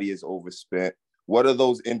 everybody is overspent. What are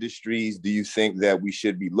those industries do you think that we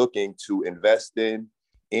should be looking to invest in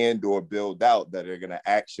and or build out that are going to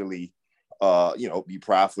actually, be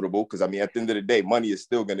profitable? Because, I mean, at the end of the day, money is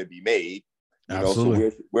still going to be made. You Absolutely. know,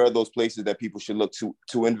 so where are those places that people should look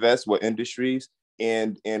to invest? What industries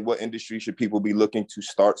and what industries should people be looking to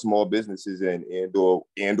start small businesses in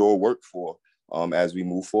and or work for as we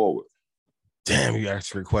move forward? Damn, you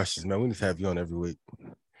asked great questions, man. We need to have you on every week.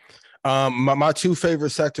 My two favorite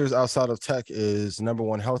sectors outside of tech is number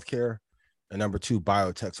one, healthcare, and number two,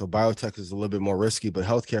 biotech. So biotech is a little bit more risky, but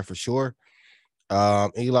healthcare for sure.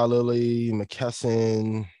 Eli Lilly,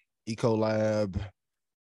 McKesson, Ecolab,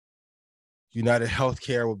 United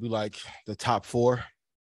Healthcare will be like the top four.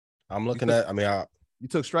 I'm looking You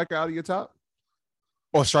took Stryker out of your top?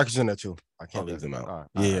 Oh, Stryker's in there too. I can't leave them out. All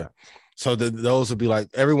right. Yeah. So those would be like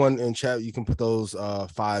everyone in chat. You can put those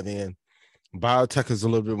 5 in. Biotech is a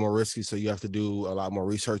little bit more risky, so you have to do a lot more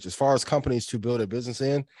research. As far as companies to build a business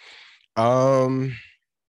in,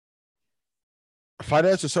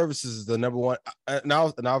 financial services is the number one.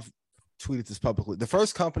 Now, and I've tweeted this publicly. The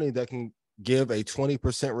first company that can give a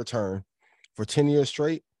 20% return for 10 years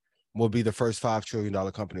straight will be the first $5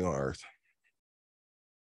 trillion company on earth.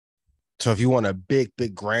 So if you want a big,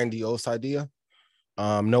 big, grandiose idea,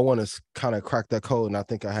 no one has kind of cracked that code, and I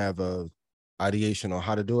think I have a ideation on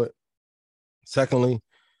how to do it. Secondly,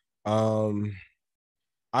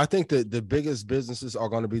 I think that the biggest businesses are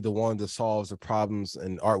going to be the one that solves the problems.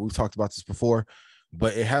 And Art, we've talked about this before,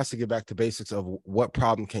 but it has to get back to basics of what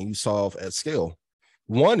problem can you solve at scale.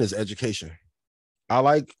 One is education. I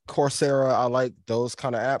like Coursera. I like those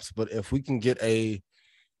kind of apps. But if we can get a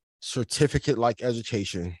certificate-like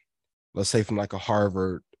education, let's say from like a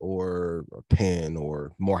Harvard or a Penn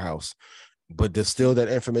or Morehouse, but distill that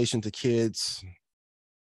information to kids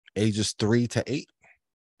ages 3 to 8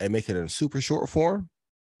 and make it in a super short form,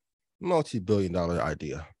 multi-billion-dollar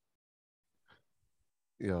idea.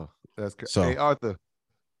 Yeah, that's good. So, hey, Arthur.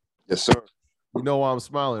 Yes, sir. You know why I'm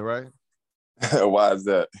smiling, right? Why is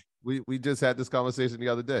that? We just had this conversation the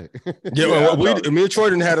other day. Me and Troy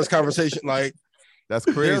didn't have this conversation. Like, that's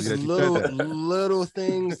crazy. There's little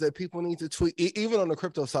things that people need to tweak, even on the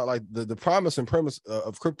crypto side. Like the promise and premise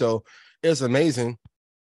of crypto is amazing.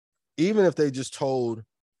 Even if they just told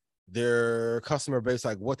their customer base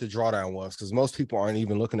like what the drawdown was, because most people aren't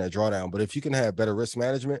even looking at drawdown. But if you can have better risk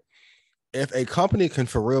management, if a company can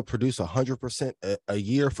for real produce 100% a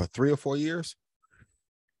year for 3 or 4 years,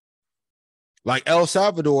 like El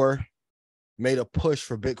Salvador made a push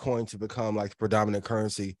for Bitcoin to become like the predominant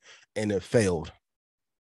currency, and it failed.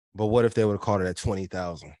 But what if they would have called it at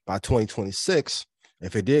 20,000? By 2026,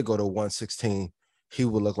 if it did go to 116, he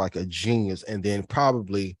would look like a genius, and then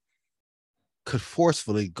probably could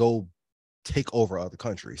forcefully go take over other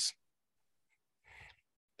countries.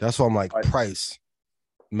 That's why I'm like, price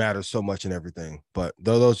matters so much in everything. But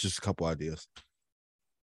those are just a couple ideas.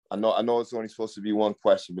 I know it's only supposed to be one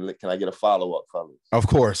question, but can I get a follow-up, fellas? Of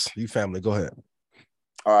course. You family, go ahead.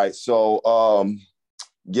 All right. So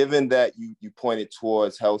given that you pointed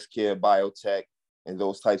towards healthcare, biotech, and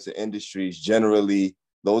those types of industries, generally,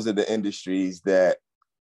 those are the industries that,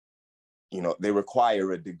 they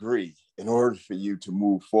require a degree in order for you to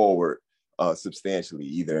move forward substantially,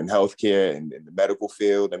 either in healthcare and in the medical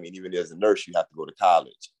field. I mean, even as a nurse, you have to go to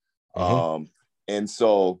college. And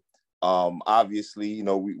so obviously,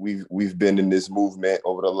 we've been in this movement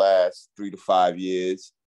over the last 3 to 5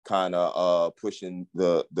 years, kind of pushing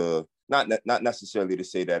the not necessarily to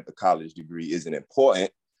say that the college degree isn't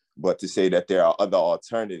important, but to say that there are other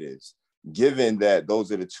alternatives, given that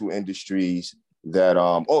those are the two industries that,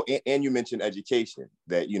 and you mentioned education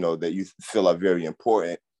that you feel are very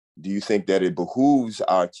important. Do you think that it behooves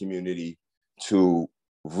our community to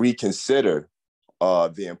reconsider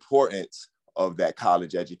the importance of that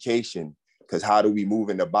college education? Because how do we move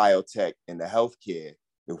into biotech and the healthcare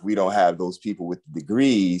if we don't have those people with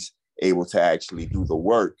degrees able to actually do the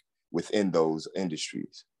work within those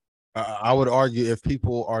industries? I would argue if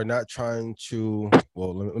people are not trying to,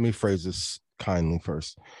 well, let me phrase this kindly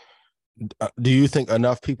first. Do you think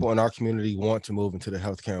enough people in our community want to move into the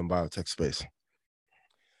healthcare and biotech space?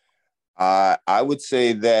 I would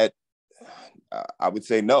say that, I would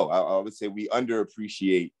say no. I would say we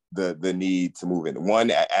underappreciate the need to move in.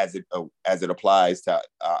 One, as it applies to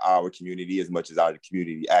our community, as much as our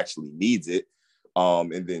community actually needs it.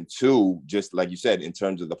 And then two, just like you said, in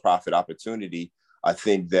terms of the profit opportunity, I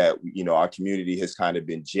think that, our community has kind of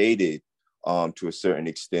been jaded to a certain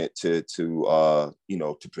extent to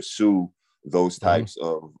pursue those types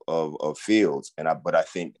of fields. But I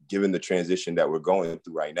think given the transition that we're going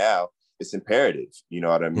through right now, it's imperative, you know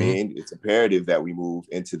what I mean? It's imperative that we move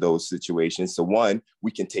into those situations. So one,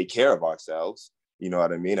 we can take care of ourselves, you know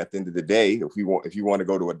what I mean? At the end of the day, if you want to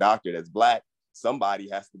go to a doctor that's Black, somebody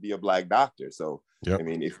has to be a Black doctor. So, I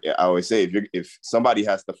mean, I always say, if somebody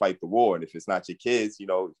has to fight the war, and if it's not your kids,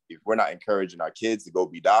 if we're not encouraging our kids to go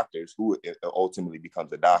be doctors, who ultimately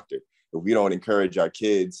becomes a doctor? If we don't encourage our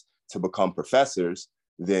kids to become professors,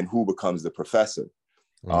 then who becomes the professor?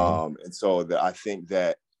 And so I think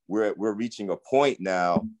that we're reaching a point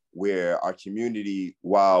now where our community,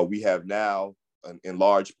 while we have now, in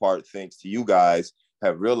large part, thanks to you guys,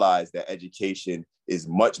 have realized that education is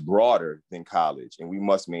much broader than college, and we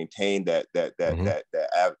must maintain that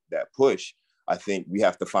push. I think we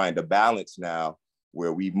have to find a balance now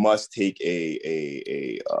where we must take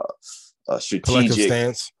a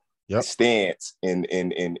strategic stance in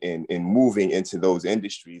moving into those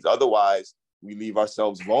industries. Otherwise, we leave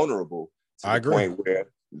ourselves vulnerable to the point where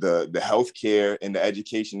the healthcare and the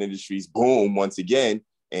education industries boom once again,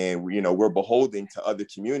 and we're beholden to other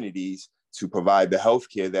communities to provide the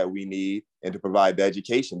healthcare that we need and to provide the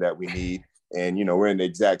education that we need. And we're in the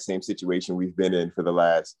exact same situation we've been in for the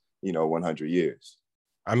last 100 years.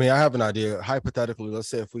 I mean, I have an idea. Hypothetically, let's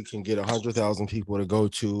say if we can get 100,000 people to go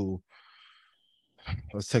to,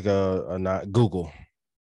 let's take a Google,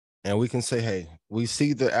 and we can say, hey, we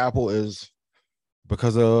see that Apple is,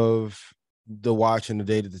 because of the watch and the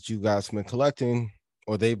data that you guys have been collecting,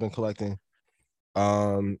 or they've been collecting,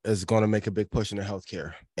 is going to make a big push into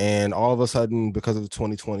healthcare. And all of a sudden, because of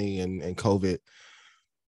 2020 and COVID,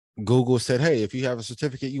 Google said, hey, if you have a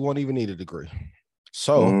certificate, you won't even need a degree.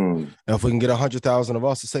 So if we can get 100,000 of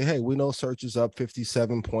us to say, hey, we know search is up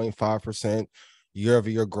 57.5%,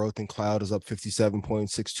 year-over-year growth in cloud is up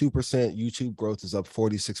 57.62%, YouTube growth is up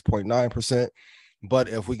 46.9%. But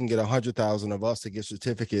if we can get 100,000 of us to get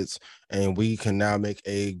certificates, and we can now make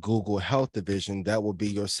a Google Health division, that will be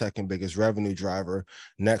your second biggest revenue driver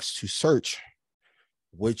next to search,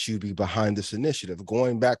 which you be behind this initiative.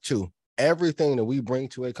 Going back to everything that we bring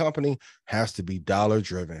to a company has to be dollar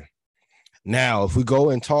driven. Now, if we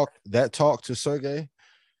go and talk to Sergey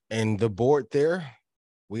and the board there,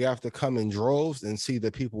 we have to come in droves and see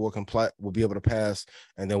that people will be able to pass,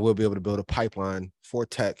 and then we'll be able to build a pipeline for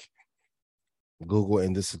tech, Google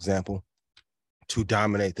in this example, to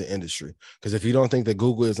dominate the industry. Because if you don't think that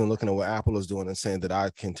Google isn't looking at what Apple is doing and saying that I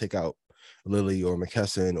can take out Lilly or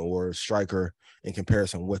McKesson or Stryker in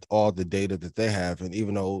comparison with all the data that they have, and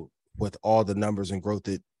even though with all the numbers and growth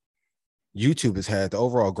that YouTube has had, the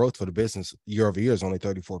overall growth for the business year over year is only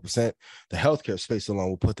 34%. The healthcare space alone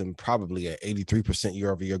will put them probably at 83%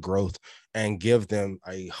 year over year growth and give them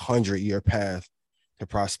a 100-year path to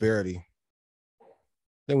prosperity.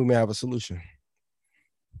 Then we may have a solution.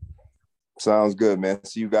 Sounds good, man.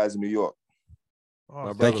 See you guys in New York.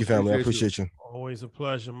 Oh, thank you, family. I appreciate you. Always a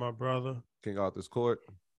pleasure, my brother. King Arthur's Court.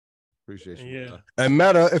 Appreciate you. Yeah. And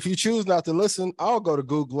Meta, if you choose not to listen, I'll go to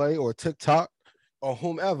Google or TikTok or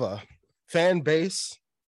whomever. Fan base.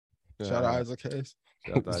 Shout out Isaac Hayes.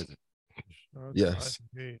 Shout out Isaac. Yes.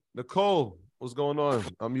 Nicole, what's going on?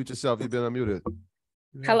 Unmute yourself. You've been unmuted.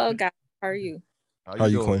 Hello, guys. How are you? How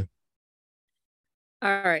you, Queen?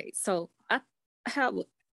 All right. So I have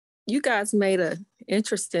you guys made an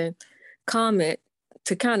interesting comment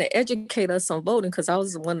to kind of educate us on voting, because I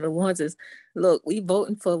was one of the ones is, look, we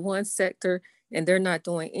voting for one sector and they're not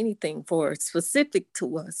doing anything for specific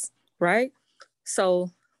to us, right?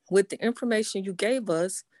 So with the information you gave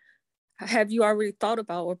us, have you already thought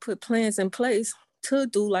about or put plans in place to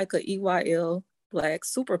do like a EYL Black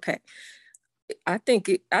Super PAC? I think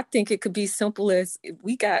it could be simple as, if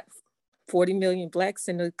we got 40 million Blacks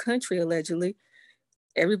in the country, allegedly,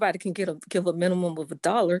 everybody can give a minimum of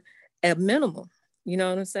 $1 at minimum, you know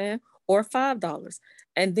what I'm saying? Or $5.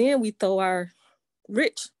 And then we throw our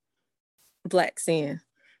rich Blacks in.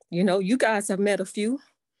 You know, you guys have met a few.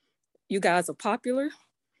 You guys are popular.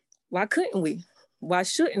 Why couldn't we? Why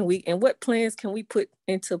shouldn't we? And what plans can we put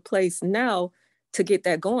into place now to get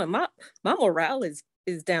that going? My morale is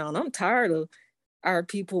down. I'm tired of our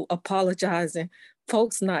people apologizing,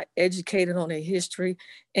 folks not educated on their history,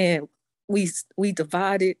 and we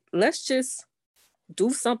divided. Let's just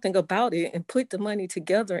do something about it and put the money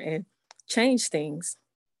together and change things.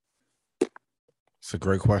 It's a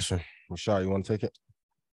great question. Rashad, you want to take it?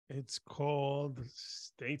 It's called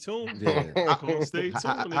Stay Tuned. Yeah. It's called Stay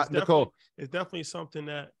Tuned. It's definitely something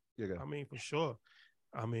that, I mean, for sure.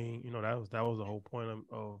 I mean, you know, that was the whole point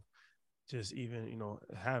of just even, you know,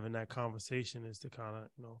 having that conversation, is to kind of,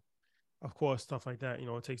 you know, of course, stuff like that, you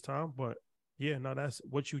know, it takes time. But yeah, no, that's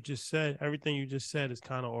what you just said. Everything you just said is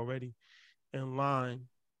kind of already in line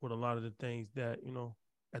with a lot of the things that, you know,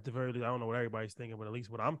 at the very least, I don't know what everybody's thinking, but at least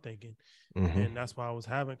what I'm thinking. Mm-hmm. And that's why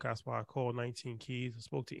that's why I called 19 Keys. I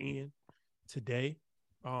spoke to Ian today,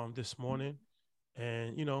 this morning.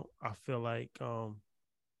 And, you know, I feel like,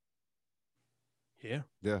 yeah.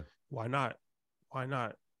 Why not?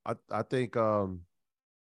 I think a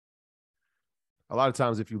lot of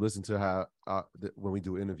times, if you listen to how when we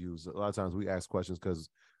do interviews, a lot of times we ask questions because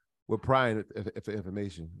we're prying for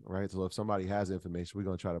information, right? So if somebody has information, we're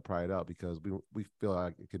going to try to pry it out because we feel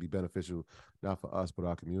like it could be beneficial, not for us, but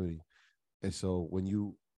our community. And so when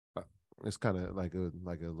you, it's kind of like a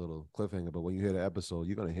little cliffhanger, but when you hear the episode,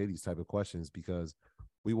 you're going to hear these type of questions because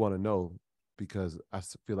we want to know, because I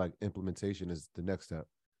feel like implementation is the next step.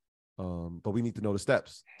 But we need to know the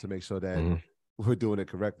steps to make sure that we're doing it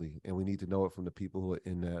correctly. And we need to know it from the people who are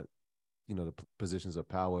in that, you know, the positions of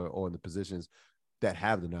power or in the positions that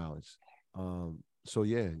have the knowledge. So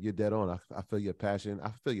yeah, you're dead on. I feel your passion.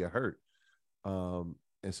 I feel your hurt. And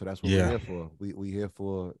so that's what we're here for. We're here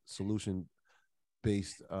for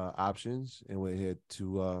solution-based options, and we're here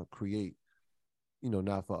to create, you know,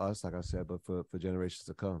 not for us, like I said, but for generations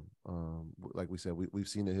to come. Like we said, we've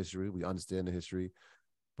seen the history, we understand the history,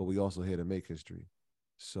 but we also here to make history.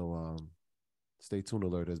 So stay tuned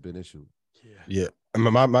alert has been issued. Yeah.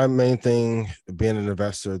 My main thing, being an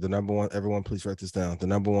investor, the number one, everyone please write this down. The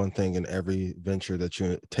number one thing in every venture that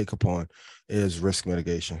you take upon is risk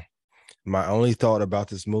mitigation. My only thought about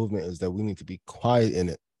this movement is that we need to be quiet in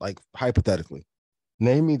it. Like, hypothetically,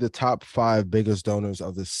 name me the top 5 biggest donors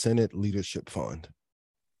of the Senate Leadership Fund.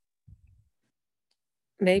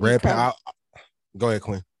 Maybe. Go ahead,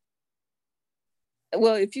 Queen.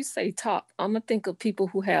 Well, if you say top, I'm going to think of people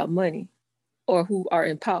who have money or who are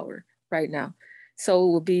in power right now. So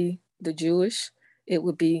it would be the Jewish, it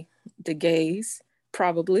would be the gays,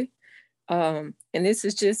 probably. And this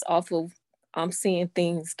is just off of, I'm seeing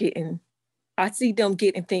things I see them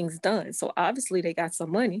getting things done. So obviously they got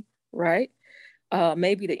some money, right?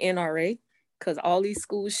 Maybe the NRA, because all these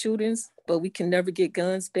school shootings, but we can never get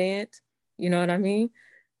guns banned. You know what I mean?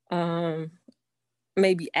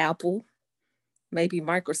 Maybe Apple, maybe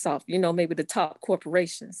Microsoft, you know, maybe the top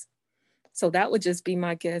corporations. So that would just be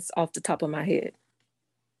my guess off the top of my head.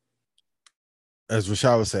 As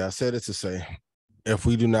Rashad would say, I said it to say, if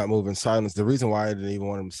we do not move in silence, the reason why I didn't even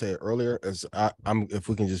want him to say it earlier is if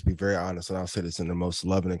we can just be very honest, and I'll say this in the most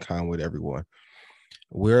loving and kind way to everyone.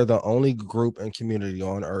 We're the only group and community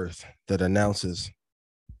on earth that announces,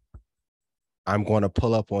 I'm going to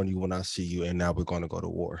pull up on you when I see you, and now we're going to go to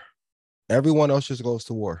war. Everyone else just goes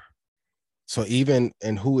to war. So even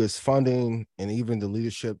in who is funding, and even the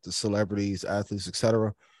leadership, the celebrities, athletes,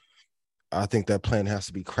 etc., I think that plan has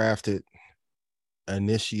to be crafted,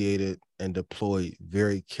 initiated, and deployed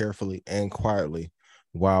very carefully and quietly,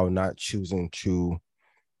 while not choosing to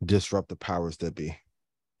disrupt the powers that be.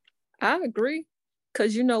 I agree,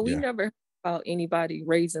 because, you know, we never heard about anybody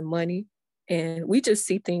raising money, and we just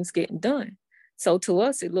see things getting done. So to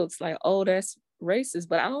us, it looks like, oh, that's racist,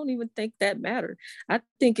 but I don't even think that matters. I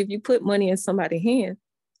think if you put money in somebody's hand,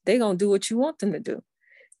 they're going to do what you want them to do.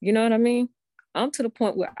 You know what I mean? I'm to the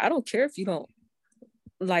point where I don't care if you don't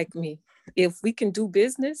like me. If we can do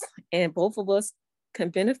business and both of us can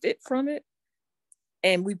benefit from it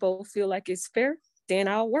and we both feel like it's fair, then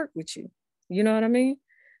I'll work with you. You know what I mean?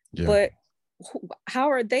 Yeah. But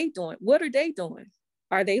how are they doing? What are they doing?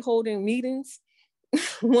 Are they holding meetings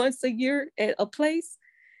once a year at a place?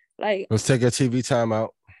 Like, let's take a TV timeout.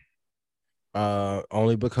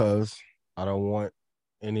 Only because I don't want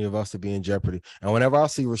any of us to be in jeopardy. And whenever I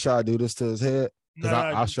see Rashad do this to his head,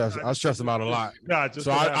 because I stress him out a lot. That's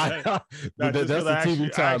the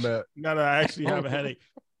TV timeout. I actually have a headache.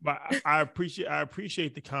 But I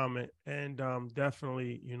appreciate the comment, and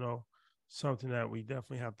definitely, something that we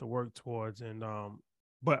definitely have to work towards. And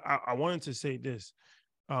but I wanted to say this.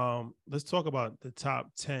 Let's talk about the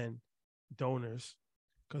top 10 donors,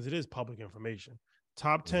 because it is public information.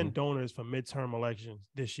 Top 10 donors for midterm elections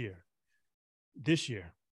this year.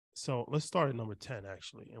 So let's start at number 10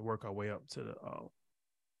 actually, and work our way up to the.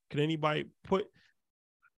 Can anybody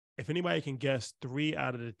if anybody can guess 3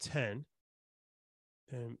 out of the 10,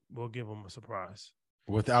 then we'll give them a surprise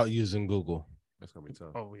without using Google. That's gonna be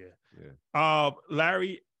tough. Oh yeah.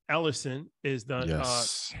 Larry Ellison is the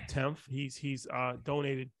 10th. He's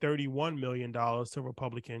donated $31 million to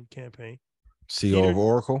Republican campaign. CEO of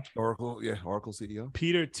Oracle. Oracle CEO.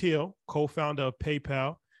 Peter Thiel, co-founder of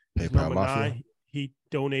PayPal. PayPal Mafia. 9. He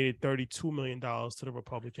donated $32 million to the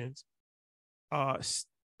Republicans.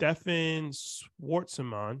 Stefan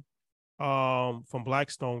Schwarzman from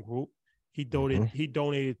Blackstone Group. He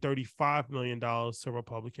donated $35 million to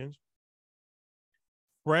Republicans.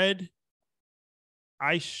 Fred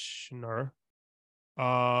Eichner,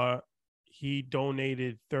 he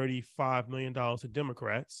donated $35 million to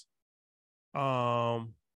Democrats.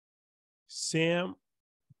 Sam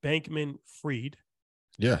Bankman-Fried.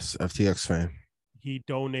 Yes, FTX fame. He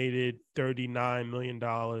donated $39 million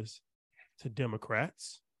to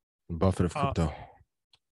Democrats. Buffett of crypto.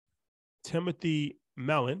 Timothy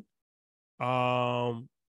Mellon.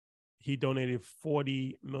 He donated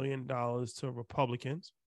 $40 million to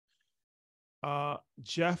Republicans.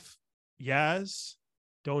 Jeff Yaz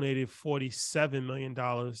donated $47 million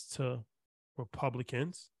to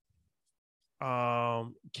Republicans.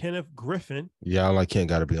 Kenneth Griffin. Yeah, I like Ken,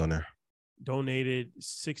 got to be on there. Donated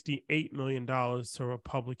 $68 million to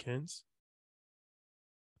Republicans.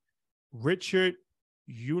 Richard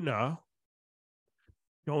Una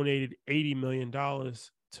donated $80 million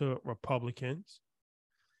to Republicans.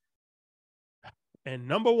 And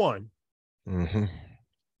number one,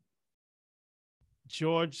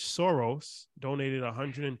 George Soros donated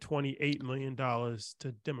 $128 million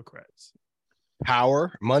to Democrats.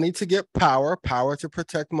 Power, money to get power, power to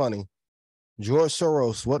protect money. George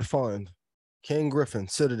Soros, what fund? Ken Griffin,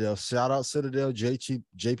 Citadel, shout out Citadel,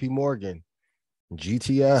 JP Morgan,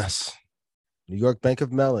 GTS, New York Bank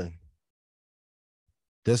of Mellon.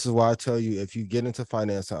 This is why I tell you, if you get into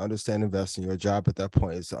finance and understand investing, your job at that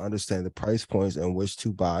point is to understand the price points in which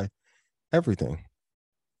to buy everything.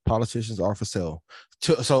 Politicians are for sale.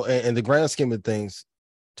 So in the grand scheme of things,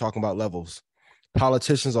 talking about levels,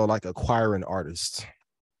 politicians are like acquiring artists.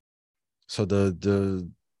 So the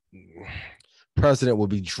president will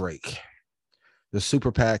be Drake. The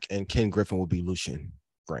super PAC and Ken Griffin will be Lucian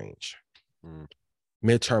Grange.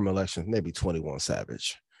 Midterm elections, maybe 21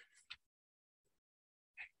 Savage.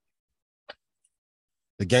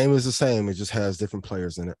 The game is the same. It just has different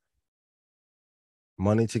players in it.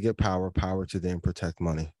 Money to get power, power to then protect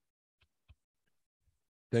money.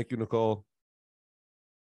 Thank you, Nicole.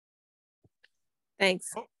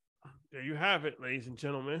 Thanks. Oh, there you have it, ladies and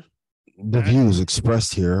gentlemen. The views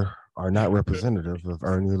expressed here are not representative of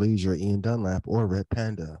Earn Your Leisure, Ian Dunlap, or Red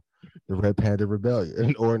Panda, the Red Panda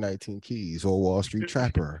Rebellion, or 19 Keys, or Wall Street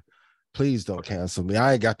Trapper. Please don't cancel me.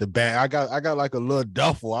 I ain't got the bag. I got like a little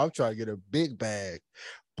duffel. I'm trying to get a big bag.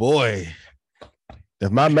 Boy,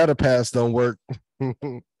 if my MetaPass don't work,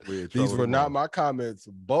 these were not my comments.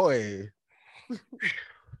 Boy.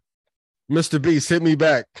 Mr. Beast, hit me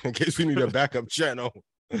back in case we need a backup channel.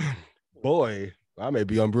 Boy, I may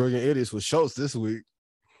be on Brilliant Idiots with Schultz this week.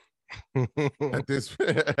 at this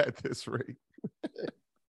rate.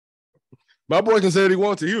 My boy can say what he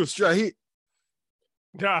wants to. He was straight.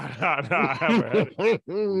 Nah. I have a headache. It's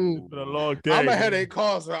been a long day. I'm a headache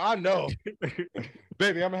causer. I know.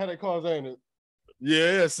 Baby, I'm a headache causer, ain't it?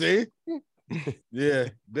 Yeah, see? Yeah,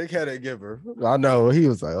 big headache giver. I know. He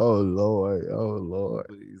was like, oh, Lord.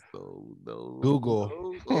 Please, no.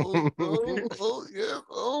 Google.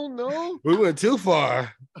 No. We went too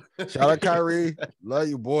far. Shout out Kyrie. Love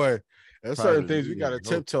you, boy. There's certain things we got to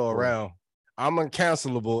tiptoe around. I'm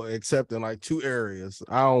uncancelable except in like 2 areas.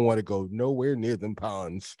 I don't want to go nowhere near them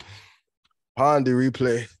ponds. Pond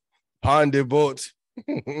replay, pond boat.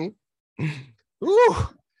 Ooh,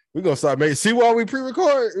 we're gonna start making. See why we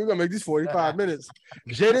pre-record? We're gonna make these 45 minutes.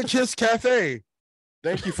 Jada Kiss Cafe.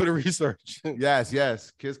 Thank you for the research. Yes.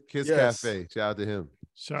 Kiss Yes. Cafe. Shout out to him.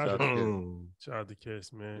 Shout out to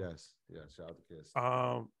Kiss, man. Yes. Shout out to Kiss.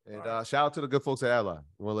 And shout out to the good folks at Ally. I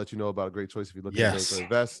want to let you know about a great choice if you're looking to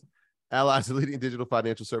invest. Ally is a leading digital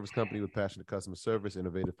financial service company with passionate customer service,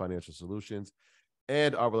 innovative financial solutions,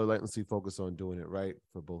 and our relentlessly focus on doing it right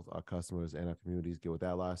for both our customers and our communities. Get with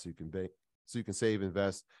Ally so you can save,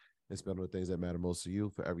 invest, and spend on the things that matter most to you.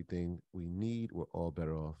 For everything we need, we're all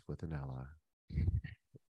better off with an Ally.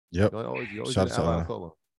 Yep. You always Shout out to Ally.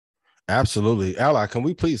 Absolutely. Ally, can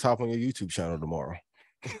we please hop on your YouTube channel tomorrow?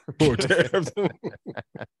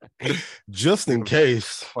 Just in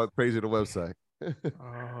case. Praise the website.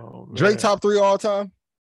 Oh, Drake top 3 all time?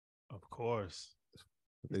 Of course.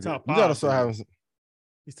 He's top 5. You gotta start having.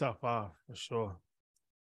 He's top 5 for sure.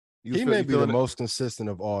 He may be the most consistent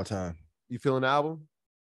of all time. You feeling the album?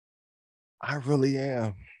 I really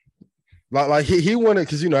am. Like he wanted,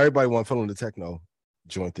 because everybody want feeling the techno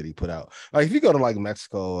joint that he put out. Like if you go to like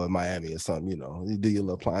Mexico or Miami or something, you do your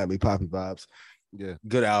little Miami poppy vibes. Yeah,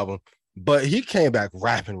 good album. But he came back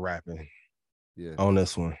rapping. Yeah, on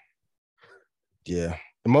this one. Yeah,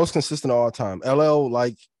 the most consistent of all time. LL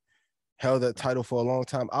like held that title for a long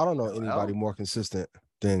time. I don't know anybody more consistent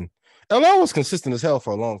than LL was consistent as hell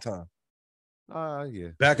for a long time. Yeah.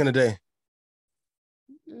 Back in the day.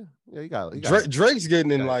 Yeah, you got Drake's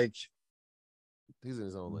getting in like he's in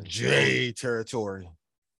his own lane. J territory.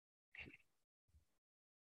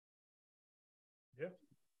 Yeah.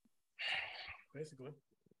 Basically.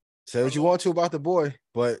 Say what you want to about the boy,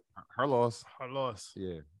 but her loss.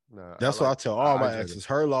 Yeah. No, that's what I tell all my exes.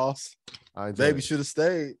 Her loss. Baby should have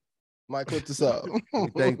stayed. Might clip this up. We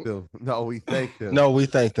thank them. We thank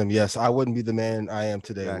them. Yes, I wouldn't be the man I am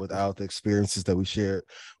today without the experiences that we shared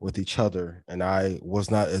with each other. And I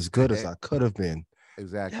was not as good as I could have been.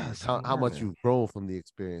 Exactly. Yes, how much you've grown from the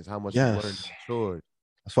experience, how much you learned and matured.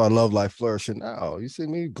 That's why I love life flourishing now. You see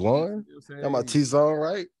me glowing? Got my T's on,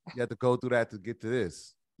 right? You have to go through that to get to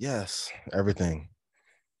this. Yes, everything.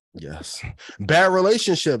 Yes. Bad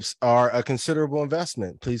relationships are a considerable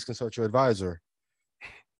investment. Please consult your advisor.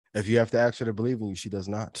 If you have to ask her to believe in you, she does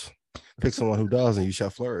not. Pick someone who does, and you shall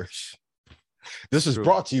flourish. This is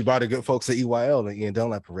brought to you by the good folks at EYL and Ian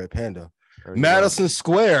Dunlap and Red Panda. Madison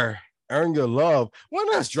Square, Earn Your Love. When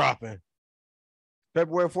that's dropping?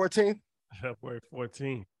 February 14th? February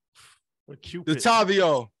 14th. With Cupid. The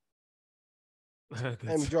Tavio. Let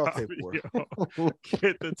me draw paperwork.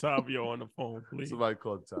 Get the Tavio on the phone, please. Somebody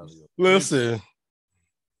call the Tavio. Listen,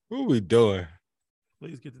 what are we doing?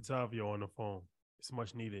 Please get the Tavio on the phone. It's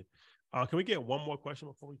much needed. Can we get one more question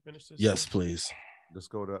before we finish this? Yes, please. Let's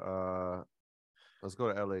go to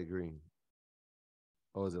LA Green.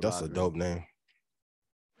 Oh, is it? That's a dope name.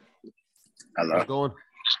 Hello.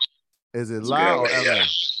 Is it live or LA? Yeah.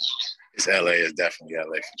 It's LA. It's definitely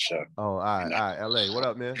LA for sure. Oh, all right, LA. What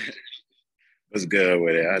up, man? What's good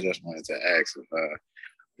with it? I just wanted to ask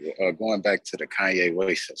if going back to the Kanye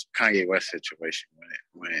West situation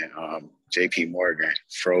when JP Morgan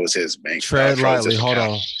froze his bank. Tread lightly. Hold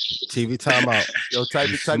on. TV timeout. Yo, type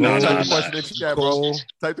the question in chat, bro.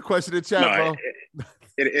 Type the question in chat, bro.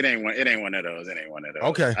 It ain't one of those. It ain't one of those.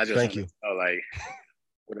 Okay. Thank you.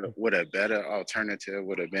 Would a better alternative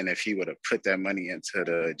would have been if he would have put that money into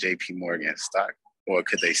the JP Morgan stock, or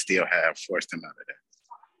could they still have forced him out of that?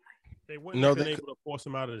 They wouldn't have been able to force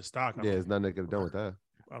him out of the stock. There's nothing they could have done with that.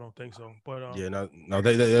 I don't think so. But they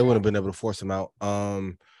wouldn't have been able to force him out.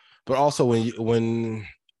 But also when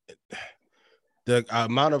the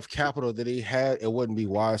amount of capital that he had, it wouldn't be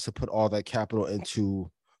wise to put all that capital into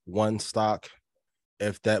one stock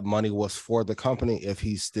if that money was for the company, if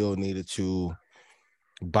he still needed to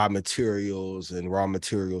buy materials and raw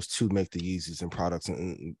materials to make the Yeezys and products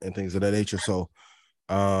and things of that nature. So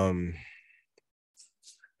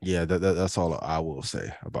yeah, that's all I will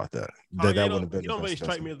say about that. That wouldn't have been. You don't really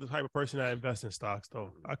strike me as the type of person that invests in stocks,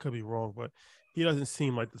 though. I could be wrong, but he doesn't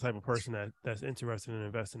seem like the type of person that's interested in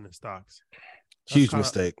investing in stocks. Huge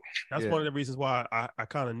mistake. That's one of the reasons why I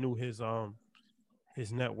kind of knew his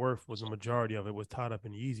net worth was a majority of it was tied up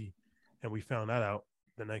in Yeezy, and we found that out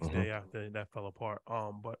the next day after that fell apart.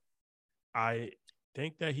 But I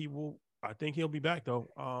think that he will. I think he'll be back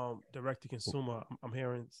though. Direct to consumer. I'm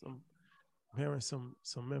hearing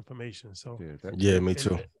some information. So yeah, me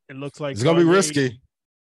too. It looks like it's gonna be risky.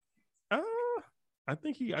 I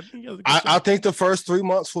think he has a good I think the first 3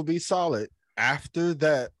 months will be solid. After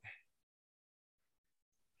that,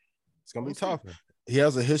 It's gonna be tough. He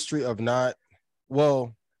has a history of not.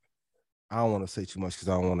 Well, I don't want to say too much because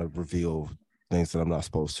I don't want to reveal things that I'm not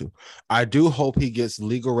supposed to. I do hope he gets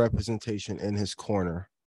legal representation in his corner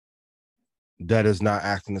that is not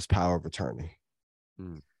acting as power of attorney.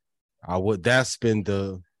 That's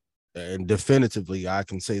been and definitively I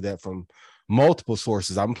can say that from multiple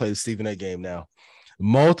sources. I'm playing the Stephen A game now.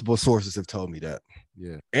 Multiple sources have told me that.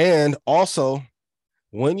 Yeah. And also,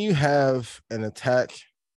 when you have an attack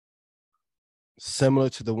similar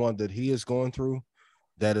to the one that he is going through,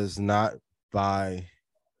 that is not by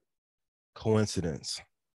coincidence.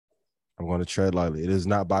 I'm going to tread lightly. It is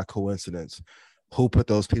not by coincidence who put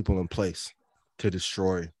those people in place to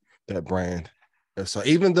destroy that brand. And so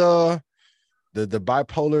even the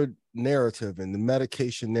bipolar narrative and the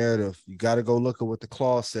medication narrative, you got to go look at what the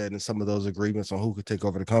clause said in some of those agreements on who could take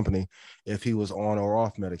over the company if he was on or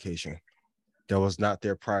off medication that was not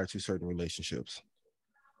there prior to certain relationships.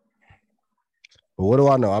 But what do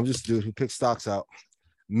I know? I'm just a dude who picks stocks out.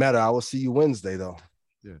 Meta, I will see you Wednesday, though.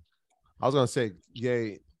 Yeah. I was going to say,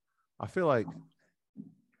 Ye, I feel like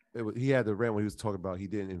he had the rant when he was talking about he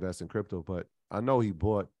didn't invest in crypto, but I know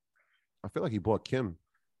I feel like he bought Kim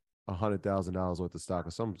 $100,000 worth of stock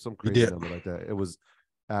or some crazy number like that. It was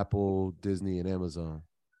Apple, Disney, and Amazon.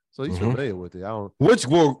 So he's familiar with it. Which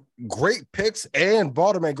were great picks and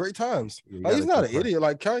bought him at great times. Yeah, he's not an idiot.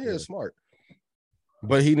 Like Kanye is smart.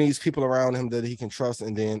 But he needs people around him that he can trust.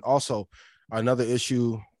 And then also another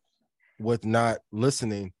issue with not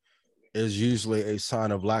listening is usually a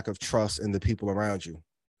sign of lack of trust in the people around you.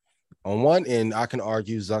 On one end, I can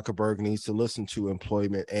argue Zuckerberg needs to listen to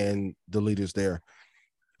employment and the leaders there.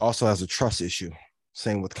 Also has a trust issue.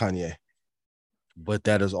 Same with Kanye. But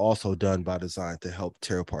that is also done by design to help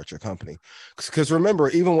tear apart your company. Because remember,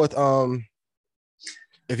 even with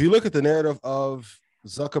if you look at the narrative of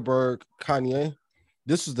Zuckerberg, Kanye,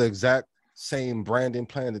 this was the exact same branding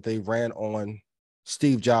plan that they ran on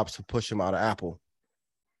Steve Jobs to push him out of Apple.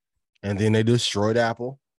 And then they destroyed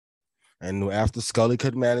Apple. And after Scully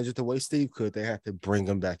couldn't manage it the way Steve could, they had to bring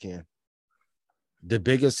him back in. The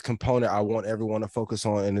biggest component I want everyone to focus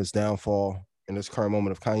on in this downfall, in this current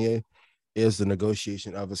moment of Kanye, is the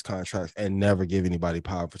negotiation of his contract and never give anybody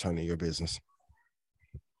power of attorney in your business.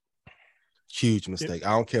 Huge mistake.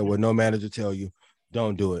 I don't care what no manager tell you.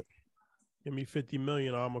 Don't do it. Give me $50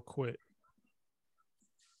 million, I'm gonna quit.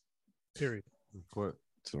 Period. Quit.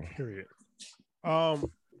 Period. All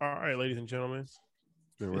right, ladies and gentlemen.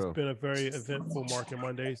 It's been a very eventful Market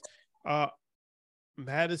Mondays.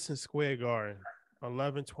 Madison Square Garden,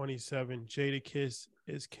 11/27. Jadakiss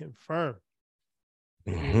is confirmed.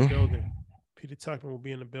 He'll be in the building. Peter Tuchman will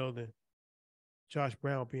be in the building. Josh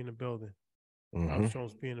Brown will be in the building. Alex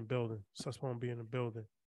Jones will be in the building. Sussman will be in the building.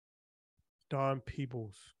 Don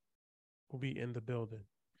Peebles will be in the building.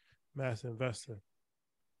 Mass Investor.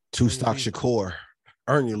 Two Stock Shakur.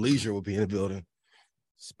 Earn Your Leisure will be in the building.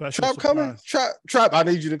 Special Trap coming. Trap, I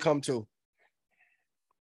need you to come too.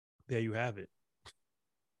 There you have it.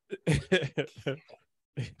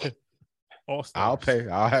 I'll pay.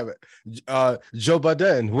 I'll have it. Joe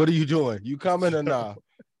Budden, what are you doing? You coming or not?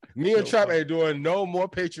 Me and Trap ain't doing no more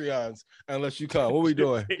Patreons unless you come. What we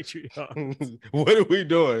doing? Patreon. What are we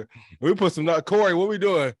doing? We put some Corey. What we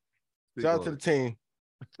doing? Shout out to the team.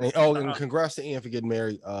 And congrats to Ian for getting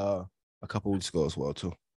married a couple weeks ago as well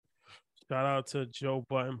too. Shout out to Joe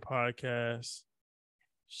Button Podcast.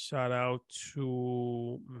 Shout out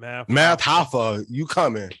to Math Hoffa. You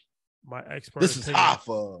coming? My expert. This is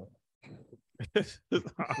Hoffa.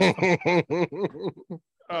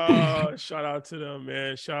 Shout out to them,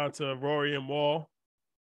 man. Shout out to Rory and Maul.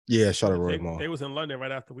 Yeah, shout out to Rory and Maul. They was in London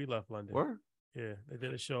right after we left London. Where? Yeah, they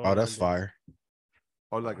did a show. Oh, that's fire.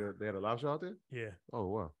 Oh, they had a live show out there? Yeah. Oh,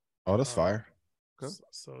 wow. Oh, that's fire. Okay.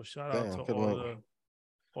 So shout out to all the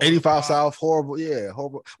 85 South, horrible. Yeah,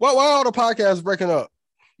 horrible. Why all the podcasts breaking up?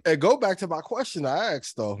 And go back to my question I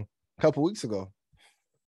asked though a couple weeks ago.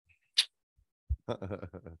 I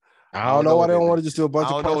don't know why they don't want to just do a bunch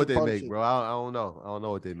of. I don't know what they make, bro. I don't know. I don't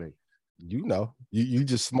know what they make. You know, you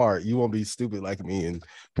just smart. You won't be stupid like me and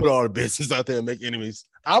put all the business out there and make enemies.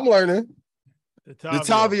 I'm learning. The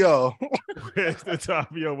Tavio. Where's the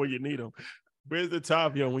Tavio when you need him? Where's the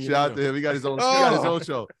Tavio when you need him? Shout out to him. He got his own. He got his own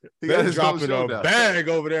show. He got his own show now. Bag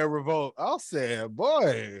over there, Revolt. I'll say,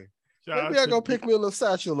 boy. Maybe I go pick me a little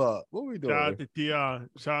satchel up. What we doing? Shout out to Dion.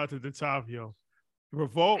 Shout out to the Tavio.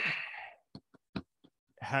 Revolt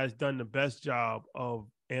has done the best job of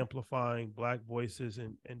amplifying Black voices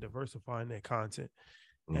and diversifying their content.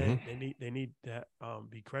 And they need to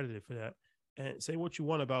be credited for that. And say what you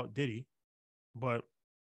want about Diddy, but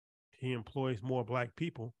he employs more Black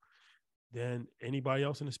people than anybody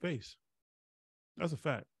else in the space. That's a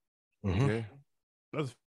fact. Mhm. Yeah,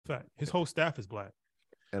 That's a fact. His whole staff is black.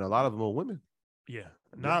 and a lot of them are women. Yeah.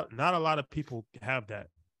 Not a lot of people have that.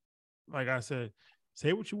 Like I said,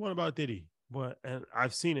 say what you want about Diddy, but and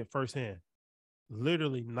I've seen it firsthand.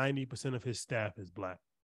 Literally 90% of his staff is black.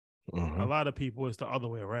 Mhm. A lot of people it's the other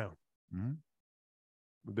way around.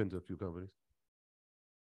 We've been to a few companies.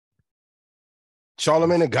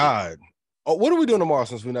 Charlamagne the God. Oh, what are we doing tomorrow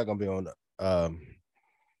since we're not gonna be on?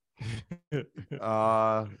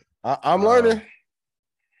 I'm learning.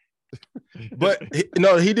 But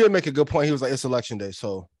he did make a good point. He was like, it's election day,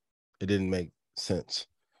 so it didn't make sense.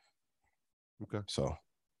 Okay. So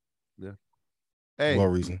yeah. Hey,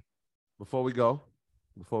 more reason. Before we go,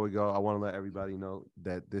 I want to let everybody know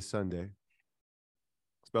that this Sunday,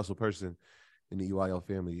 a special person in the EYL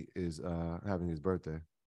family is having his birthday.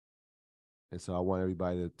 And so I want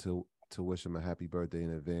everybody to wish him a happy birthday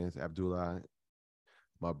in advance. Abdullah,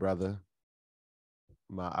 my brother,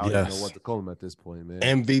 I don't even know what to call him at this point, man.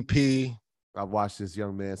 MVP. I've watched this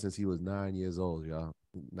young man since he was 9 years old, y'all.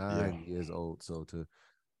 9 years old. So to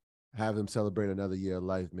have him celebrate another year of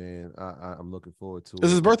life, man, I'm looking forward to it.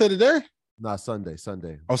 Is his birthday today? Nah, Sunday.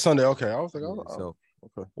 Oh, Sunday. Okay. I was like, okay.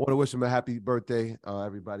 I want to wish him a happy birthday.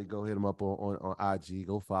 Everybody go hit him up on IG.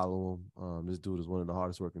 Go follow him. This dude is one of the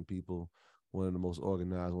hardest working people, one of the most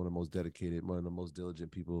organized, one of the most dedicated, one of the most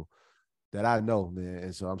diligent people that I know, man.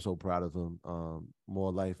 And so I'm so proud of him.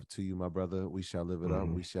 More life to you, my brother. We shall live it up.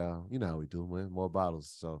 We shall, you know how we do, man. More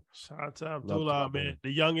bottles. So shout out to Abdullah, man.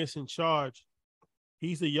 The youngest in charge.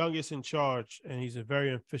 He's the youngest in charge, and he's a very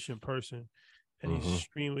efficient person. And he's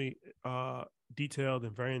extremely detailed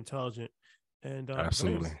and very intelligent. And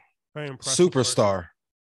absolutely very impressive. Superstar.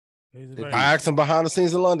 I asked him behind the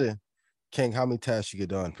scenes in London, King, how many tasks you get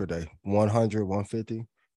done per day? 100, 150?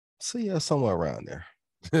 So yeah, somewhere around there.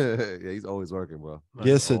 Yeah, he's always working, bro.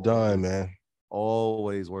 Gets it done, man.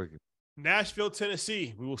 Always working. Nashville,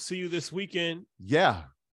 Tennessee. We will see you this weekend. Yeah.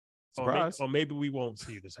 Surprise. Or maybe we won't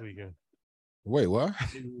see you this weekend. Wait, what?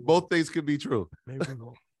 Both things could be true. Maybe we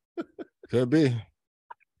won't. Could be.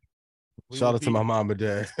 Shout out to my mom and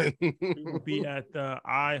dad. We will be at the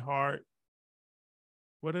iHeart.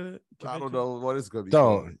 What is it? I don't know what it's gonna be.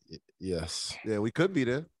 Don't. Yes. Yeah, we could be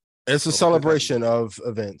there. It's a celebration of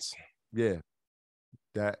events. Yeah.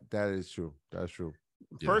 That is true. That's true.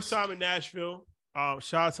 First time in Nashville.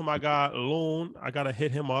 Shout out to my guy Loon. I gotta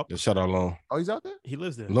hit him up. Yeah, shout out Loon. Oh, he's out there? He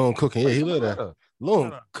lives there. Loon cooking. Yeah, he lives there.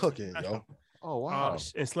 Loon cooking, yo. Oh, wow.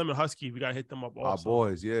 And Slim and Husky, we gotta hit them up also. Our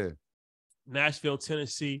boys, yeah. Nashville,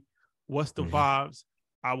 Tennessee. What's the vibes?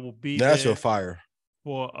 I will be Nashville there fire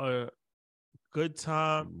for a good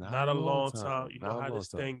time, not a long time. You know how this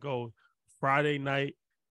thing goes. Friday night,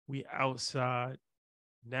 we outside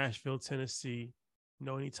Nashville, Tennessee. You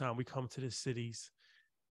know, anytime we come to the cities,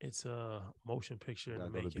 it's a motion picture in the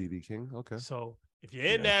making. BB King, okay. So if you're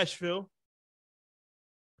in Nashville,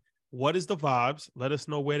 what is the vibes? Let us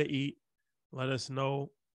know where to eat. Let us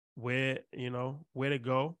know where to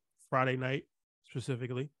go Friday night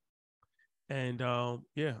specifically. And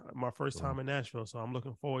my first time in Nashville, so I'm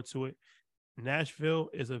looking forward to it. Nashville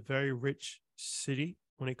is a very rich city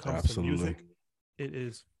when it comes to music. It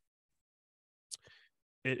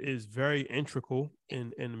is very integral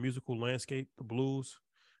in the musical landscape, the blues.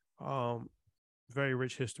 Very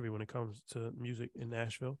rich history when it comes to music in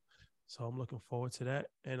Nashville. So I'm looking forward to that.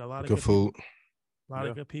 And a lot of good food. A lot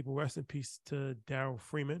of good people. Rest in peace to Daryl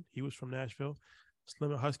Freeman. He was from Nashville.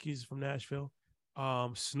 Slim and Huskies from Nashville.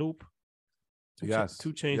 Snoop. Two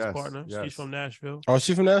Chainz partner. Yes. She's from Nashville. Oh,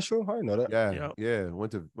 she's from Nashville? I didn't know that. Yeah.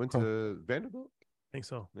 Went to Vanderbilt. I think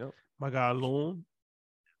so. Yep. My guy Loon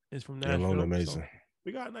is from Nashville. Yeah, Loon amazing. So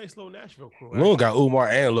we got a nice little Nashville crew. Loon got Umar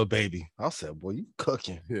and Lil Baby. I said, boy, you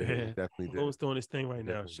cooking. Yeah, definitely. Loon's doing his thing right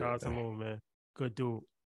now. Shout out to Loon, man. Good dude.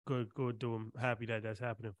 Good dude. I'm happy that's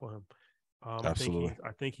happening for him. Absolutely.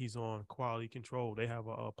 I think he's on Quality Control. They have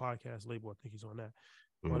a podcast label. I think he's on that.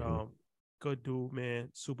 But good dude, man.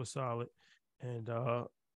 Super solid. And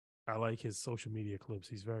I like his social media clips.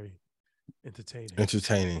 He's very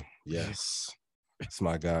entertaining. Yes. It's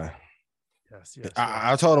my guy. Yes.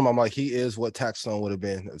 I told him, I'm like, he is what Taxstone would have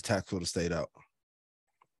been if Tax would have stayed out.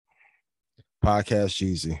 Podcast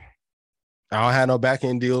Jeezy. I don't have no back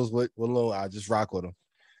end deals with Lil. I just rock with him.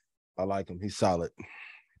 I like him. He's solid.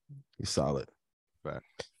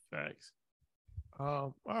 Facts.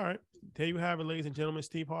 All right. There you have it, ladies and gentlemen.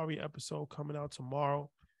 Steve Harvey episode coming out tomorrow.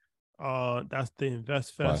 That's the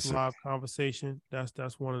Invest Fest live conversation.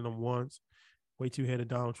 That's one of them ones. Wait till you hear the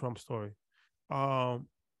Donald Trump story.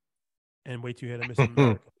 And wait till you hear the Miss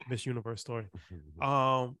America, Miss Universe story.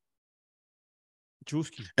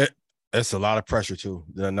 Drewski. It's a lot of pressure too.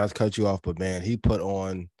 Not to cut you off, but man, he put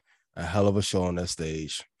on a hell of a show on that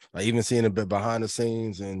stage. Like even seeing a bit behind the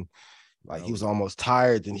scenes, and like he was almost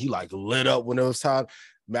tired, and he like lit up when it was time.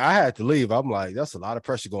 Man, I had to leave. I'm like, that's a lot of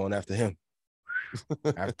pressure going after him.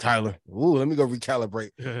 After Tyler. Ooh, let me go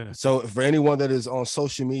recalibrate. Yeah. So for anyone that is on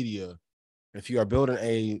social media, if you are building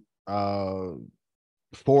a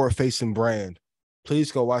forward-facing brand,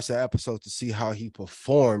 please go watch that episode to see how he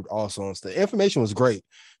performed also on stage. The information was great,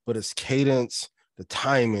 but his cadence, the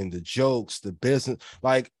timing, the jokes, the business,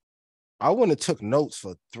 like I wouldn't have took notes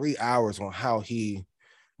for 3 hours on how he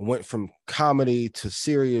went from comedy to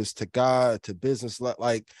serious to God to business,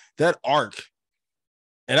 like that arc.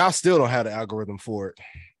 And I still don't have the algorithm for it.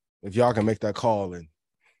 If y'all can make that call and,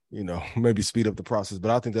 you know, maybe speed up the process.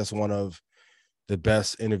 But I think that's one of the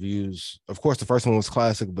best interviews. Of course, the first one was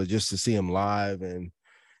classic, but just to see him live, and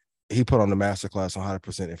he put on the masterclass on how to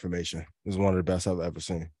present information. It was one of the best I've ever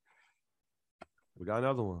seen. We got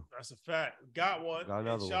another one. That's a fact. Got one. Got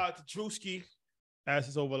another Shout out to Drewski.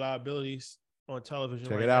 Assets Over Liabilities on television.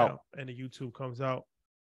 Check right it out. now. And the YouTube comes out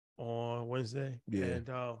on Wednesday. Yeah. And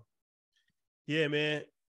yeah, man,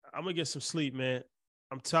 I'm gonna get some sleep, man.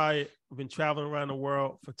 I'm tired. We've been traveling around the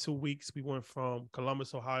world for 2 weeks. We went from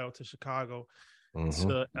Columbus, Ohio to Chicago,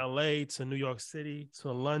 to LA, to New York City,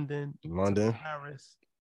 to London, to Paris,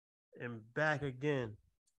 and back again.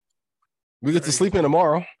 We get to sleep in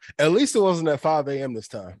tomorrow. At least it wasn't at 5 a.m. this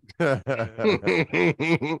time. That's a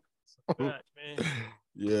fact, man.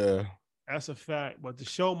 Yeah. That's a fact. But the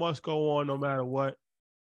show must go on no matter what.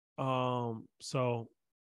 So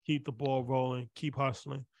keep the ball rolling, keep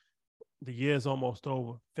hustling. The year's almost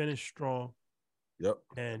over. Finish strong. Yep.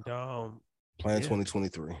 And plan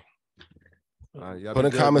 2023. Put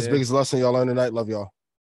in comments, biggest lesson y'all learned tonight. Love y'all.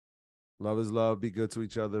 Love is love. Be good to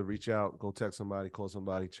each other. Reach out. Go text somebody. Call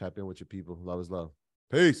somebody. Tap in with your people. Love is love.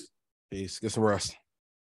 Peace. Peace. Get some rest.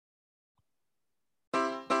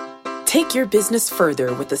 Take your business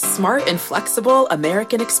further with the smart and flexible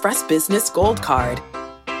American Express Business Gold Card.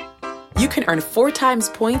 You can earn 4 times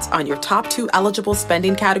points on your top 2 eligible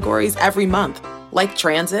spending categories every month, like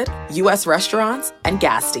transit, U.S. restaurants, and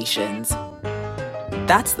gas stations.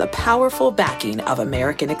 That's the powerful backing of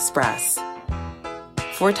American Express.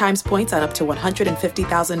 4 times points on up to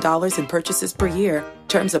 $150,000 in purchases per year.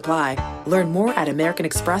 Terms apply. Learn more at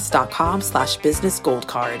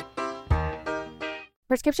americanexpress.com/businessgoldcard.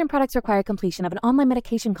 Prescription products require completion of an online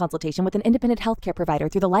medication consultation with an independent healthcare provider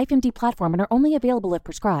through the LifeMD platform and are only available if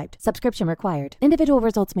prescribed. Subscription required. Individual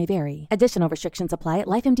results may vary. Additional restrictions apply at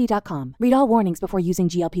lifemd.com. Read all warnings before using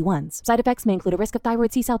GLP-1s. Side effects may include a risk of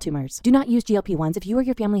thyroid C-cell tumors. Do not use GLP-1s if you or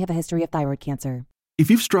your family have a history of thyroid cancer. If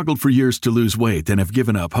you've struggled for years to lose weight and have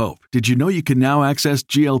given up hope, did you know you can now access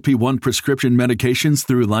GLP-1 prescription medications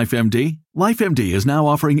through LifeMD? LifeMD is now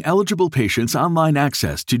offering eligible patients online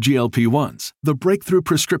access to GLP-1s, the breakthrough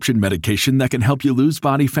prescription medication that can help you lose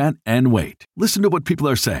body fat and weight. Listen to what people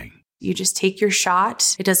are saying. You just take your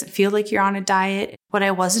shot. It doesn't feel like you're on a diet. What I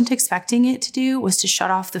wasn't expecting it to do was to shut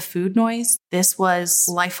off the food noise. This was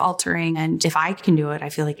life-altering, and if I can do it, I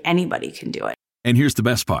feel like anybody can do it. And here's the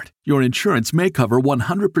best part. Your insurance may cover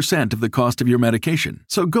 100% of the cost of your medication.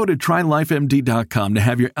 So go to TryLifeMD.com to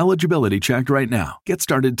have your eligibility checked right now. Get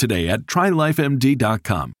started today at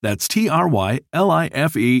TryLifeMD.com. That's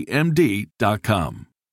TryLifeMD.com.